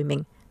他罪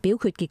名，表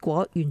決結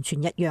果完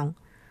全一樣。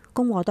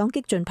共和黨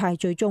激進派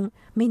最終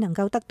未能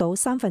夠得到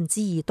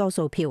2/3多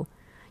數票，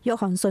約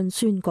翰遜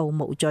宣告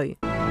無罪。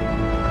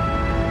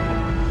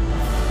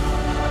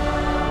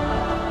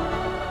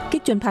激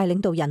進派領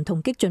導人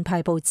同激進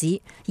派報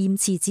紙嚴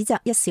詞指責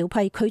一小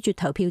批拒絕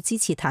投票支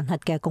持彈劾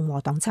嘅共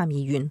和黨參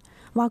議員，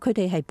話佢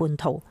哋係叛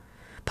徒。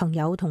朋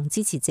友同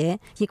支持者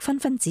亦紛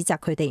紛指責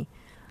佢哋。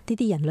呢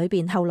啲人裏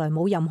邊後來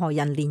冇任何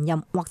人連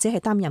任或者係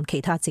擔任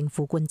其他政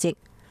府官職，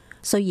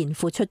雖然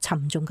付出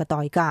沉重嘅代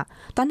價，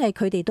但係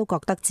佢哋都覺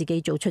得自己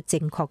做出正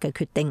確嘅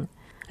決定。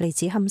嚟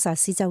自堪薩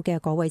斯州嘅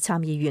嗰位參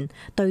議員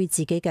對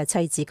自己嘅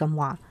妻子咁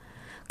話：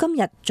今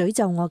日詛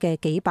咒我嘅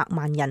幾百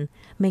萬人，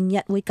明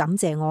日會感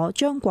謝我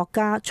將國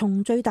家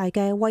從最大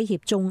嘅威脅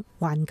中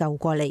挽救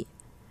過嚟。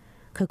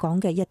佢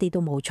講嘅一啲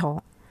都冇錯。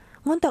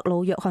安德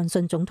魯·約翰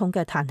遜總統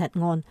嘅彈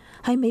劾案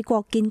係美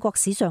國建國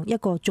史上一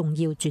個重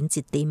要轉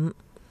折點。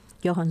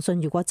約翰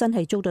遜如果真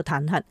係遭到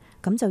彈劾，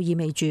咁就意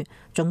味住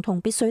總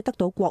統必須得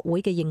到國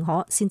會嘅認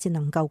可先至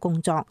能夠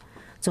工作，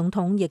總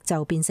統亦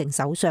就變成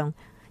首相，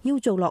要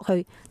做落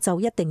去就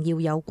一定要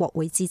有國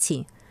會支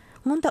持。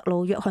安德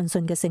魯·約翰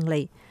遜嘅勝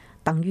利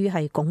等於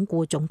係鞏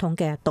固總統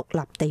嘅獨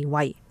立地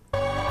位。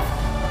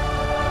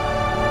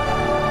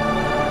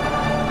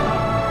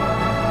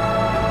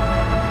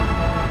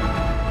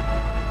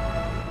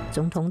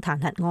總統彈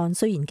劾案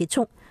雖然結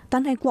束，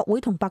但係國會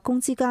同白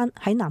宮之間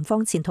喺南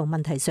方前途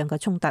問題上嘅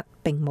衝突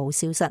並冇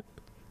消失。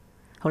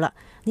好啦，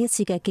呢一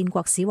次嘅建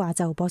國史話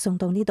就播送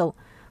到呢度，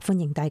歡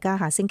迎大家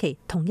下星期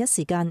同一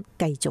時間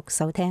繼續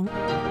收聽。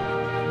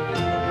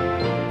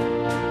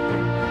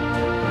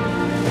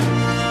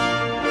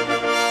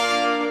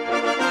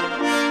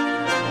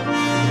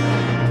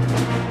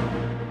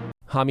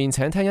下面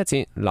請聽一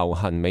節流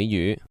行美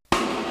語。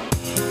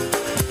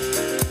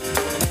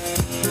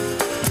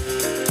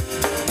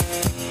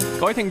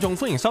各位聽眾，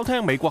歡迎收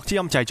聽美國之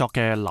音製作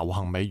嘅流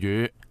行美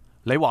語。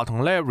李華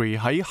同 Larry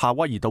喺夏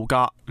威夷度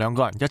假，兩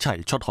個人一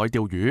齊出海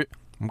釣魚。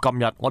咁今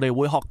日我哋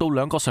會學到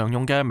2個常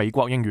用嘅美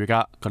國英語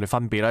噶，佢哋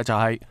分別呢就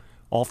係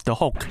off the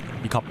hook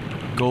以及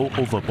go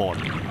overboard。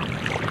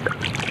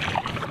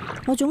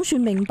我總算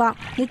明白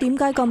你點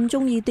解咁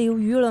中意釣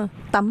魚啦，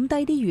抌低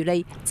啲魚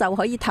嚟就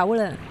可以唞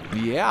啦。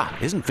Yeah,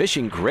 isn't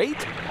fishing great?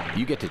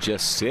 You get to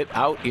just sit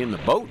out in the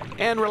boat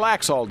and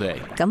relax all day.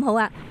 咁好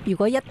啊，如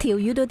果一條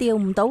魚都釣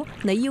唔到，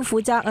你要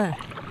負責啊。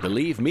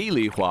Believe me,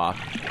 Li Hua,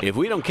 if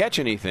we don't catch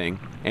anything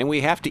and we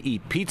have to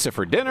eat pizza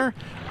for dinner,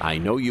 I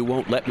know you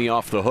won't let me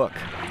off the hook.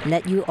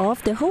 Let you off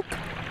the hook?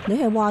 你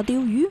係話釣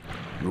魚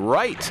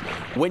？Right.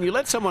 When you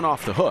let someone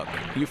off the hook,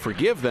 you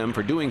forgive them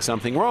for doing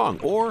something wrong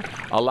or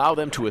allow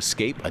them to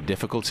escape a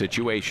difficult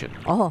situation.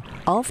 哦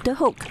，off the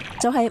hook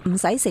就係唔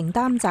使承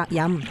擔責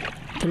任。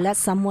To let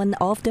someone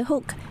off the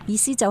hook 意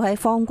思就係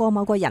放過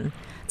某個人，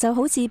就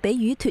好似比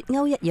喻脫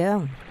鈎一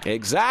樣。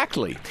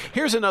Exactly.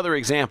 Here's another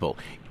example.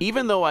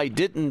 Even though I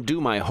didn't do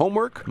my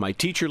homework, my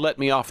teacher let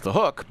me off the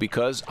hook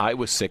because I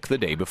was sick the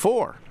day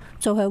before.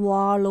 就係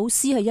話老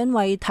師係因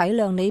為體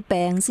諒你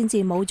病先至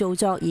冇做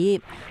作業，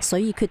所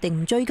以決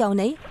定唔追究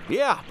你。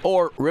Yeah,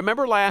 or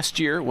remember last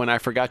year when I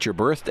forgot your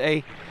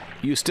birthday?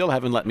 You still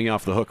haven't let me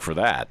off the hook for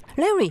that.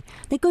 Larry,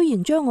 你居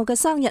然將我嘅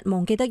生日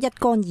忘記得一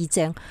乾二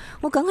淨，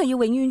我梗係要永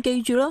遠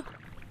記住啦。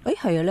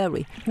係啊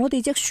Larry， 我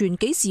哋隻船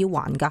幾時要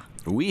還㗎？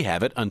 We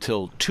have it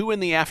until 2 in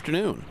the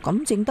afternoon.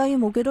 咁剩低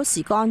冇幾多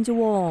時間啫，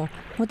我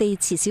哋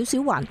遲少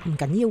少還唔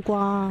緊要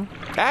啩？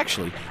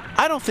 Actually,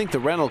 I don't think the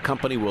rental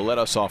company will let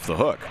us off the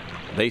hook.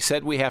 They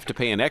said we have to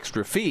pay an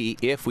extra fee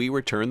if we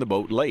return the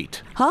boat late.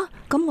 吓，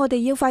咁我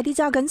哋要快啲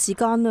揸緊時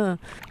間啊！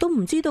都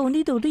唔知道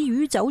呢度啲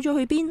魚走咗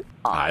去邊。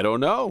I don't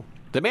know.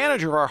 The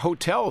manager of our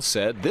hotel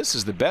said this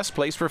is the best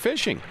place for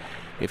fishing.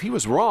 If he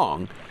was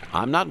wrong,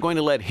 I'm not going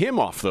to let him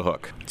off the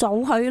hook. 就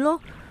係咯，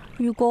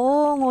如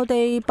果我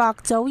哋白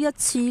走一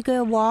次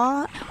嘅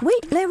話，喂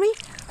Larry，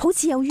 好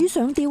似有魚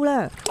上釣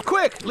啦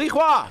 ！Quick， 李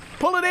華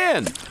 ，pull it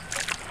in！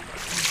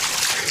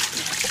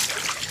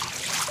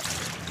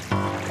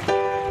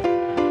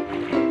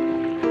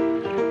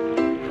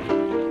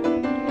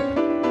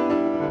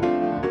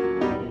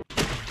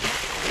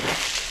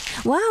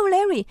 哇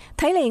Larry，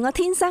 睇嚟我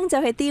天生就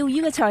係釣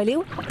魚嘅材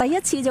料，第一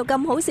次就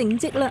咁好成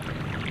績啦！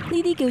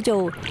呢啲叫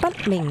做不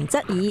鳴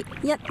則已，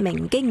一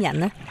鳴驚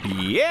人啊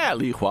 ！Yeah，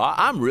 李華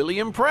 ，I'm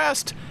really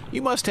impressed.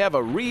 You must have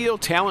a real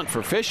talent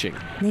for fishing.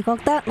 你覺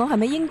得我係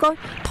咪應該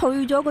退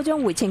咗嗰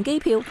張回程機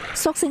票，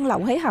索性留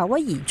喺夏威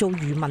夷做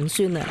漁民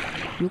算啊？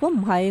如果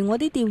唔係，我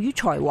啲釣魚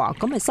才華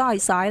咁咪嘥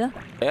晒啦。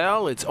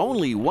Well, it's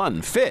only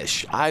one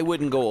fish. I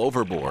wouldn't go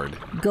overboard.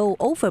 Go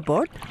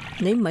overboard？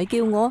 你唔係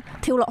叫我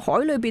跳落海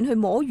裏邊去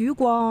摸魚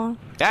啩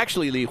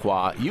 ？Actually, Li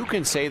Hua, you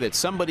can say that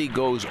somebody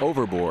goes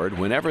overboard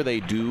whenever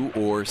they do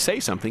or say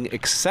something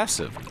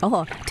excessive.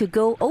 To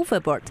go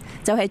overboard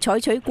就係採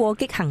取過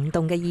激行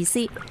動嘅意思。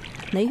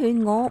你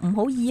勸我唔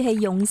好意氣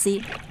用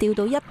事，釣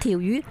到一條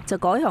魚就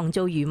改行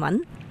做漁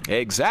民。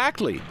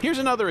Exactly. Here's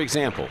another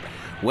example.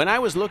 When I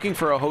was looking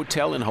for a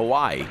hotel in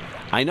Hawaii,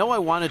 I know I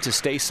wanted to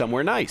stay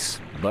somewhere nice,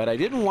 but I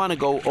didn't want to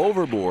go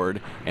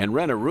overboard and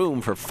rent a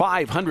room for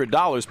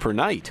 $500 per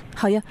night.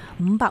 係啊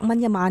，500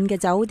蚊一晚嘅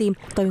酒店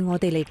對我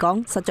哋嚟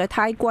講實在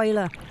太貴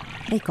啦。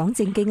講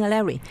正經啊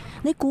 ，Larry，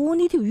 你估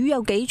呢條魚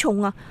有幾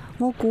重啊？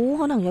我估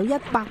可能有100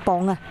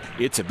磅啊。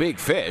It's a big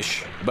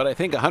fish, but I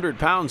think 100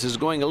 pounds is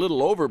going a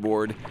little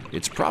overboard.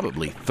 It's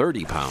probably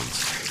 30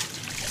 pounds.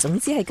 總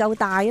之係夠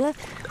大啦，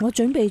我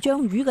準備將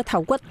魚嘅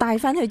頭骨帶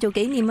返去做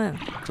紀念啊。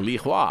Li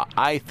Hua,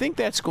 I think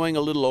that's going a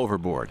little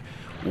overboard.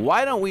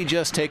 Why don't we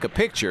just take a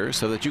picture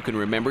so that you can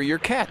remember your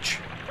catch?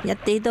 一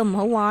啲都唔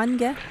好玩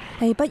嘅，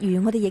不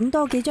如我哋影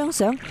多幾張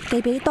相，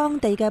寄俾當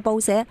地嘅報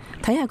社，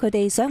睇下佢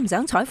哋想唔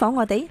想採訪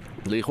我哋。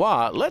Li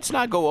Hua, let's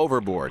not go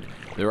overboard.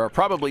 There are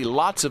probably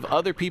lots of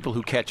other people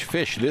who catch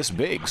fish this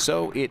big,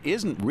 so it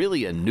isn't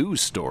really a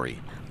news story.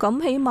 咁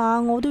起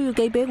碼我都要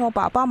寄俾我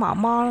爸爸媽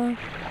媽啦。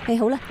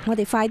好啦，我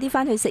哋快啲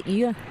返去食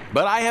魚啊！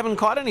 But I haven't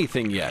caught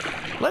anything yet.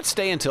 Let's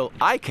stay until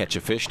I catch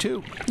a fish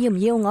too. 要唔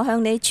要我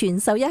向你傳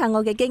授一下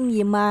我嘅經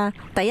驗啊？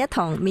第一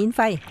堂免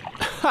費。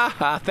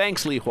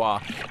Thanks, Li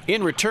Hua.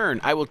 In return,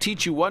 I will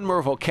teach you one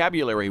more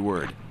vocabulary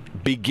word: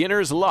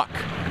 beginner's luck.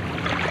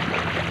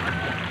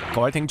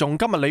 各位聽眾，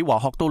今日李華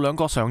學到2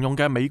個常用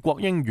嘅美國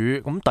英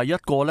語。咁第一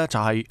個呢就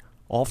係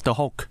off the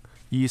hook，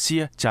 意思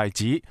呢就係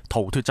指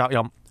逃脫責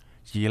任；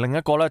而另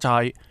一個呢就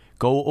係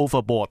go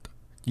overboard，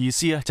 意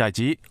思呢就係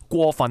指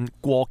過分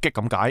過激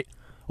咁解。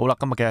好啦，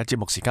今日嘅節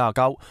目時間就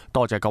夠，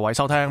多謝各位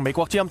收聽美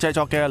國之音製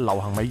作嘅流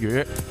行美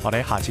語，我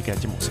哋喺下次嘅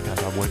節目時間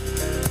再會。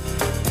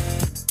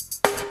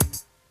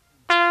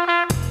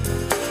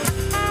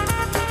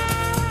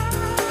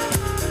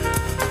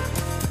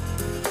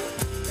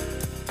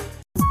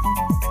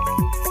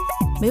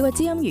美國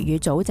之音粵語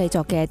組製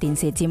作嘅電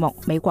視節目《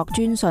美國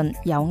專訊》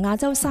由亞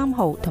洲3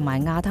號同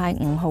埋亞太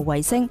5號衛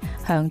星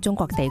向中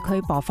國地區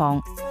播放。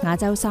亞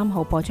洲3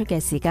號播出嘅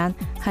時間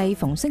係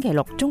逢星期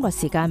六中國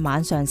時間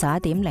晚上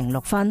11點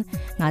06分。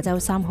亞洲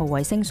3號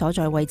衛星所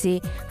在位置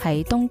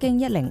係東經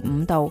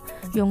105度，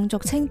用俗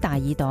稱大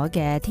耳朵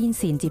嘅天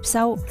線接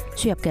收，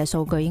輸入嘅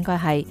數據應該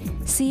係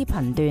C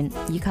頻段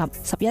以及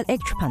 11H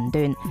頻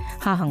段，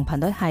下行頻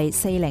率係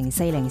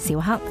4040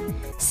兆赫。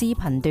C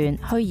頻段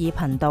虛擬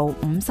頻道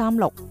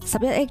536。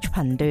11H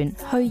頻段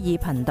虛擬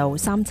頻道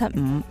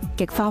375，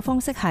極化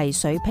方式係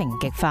水平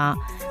極化。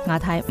亞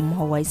太5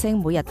號衛星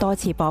每日多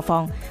次播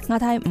放。亞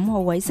太5號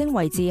衛星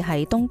位置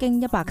係東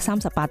經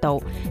138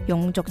度，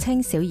用俗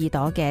稱小耳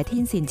朵嘅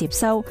天線接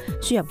收，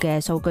輸入嘅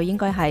數據應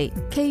該係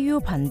KU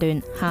頻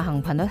段，下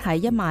行頻率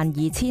係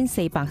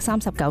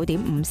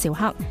12439.5兆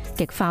赫，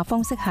極化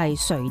方式係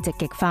垂直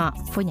極化。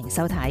歡迎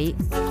收睇。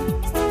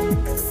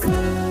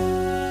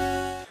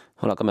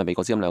好啦，今日美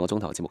國之音2個鐘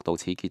頭節目到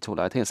此結束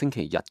啦。聽日星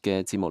期日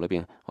嘅節目裏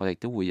邊，我哋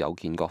都會有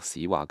見國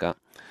史話噶。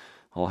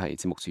我係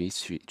節目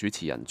主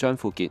持人張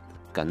富傑，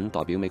謹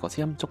代表美國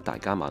之音祝大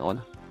家晚安。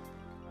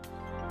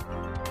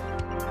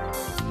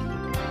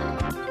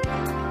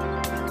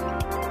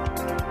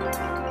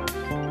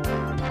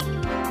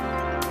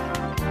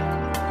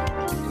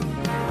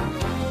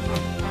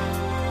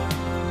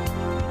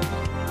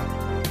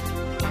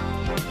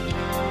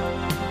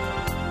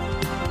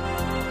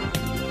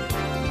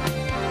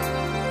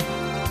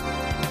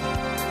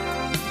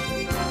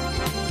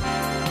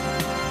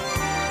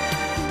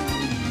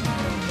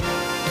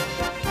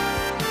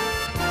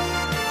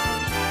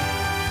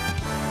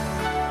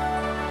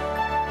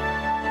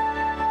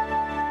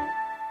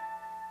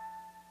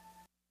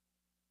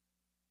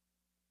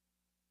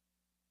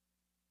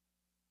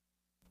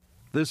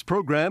This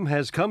program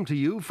has come to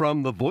you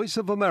from the Voice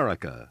of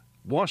America,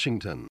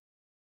 Washington.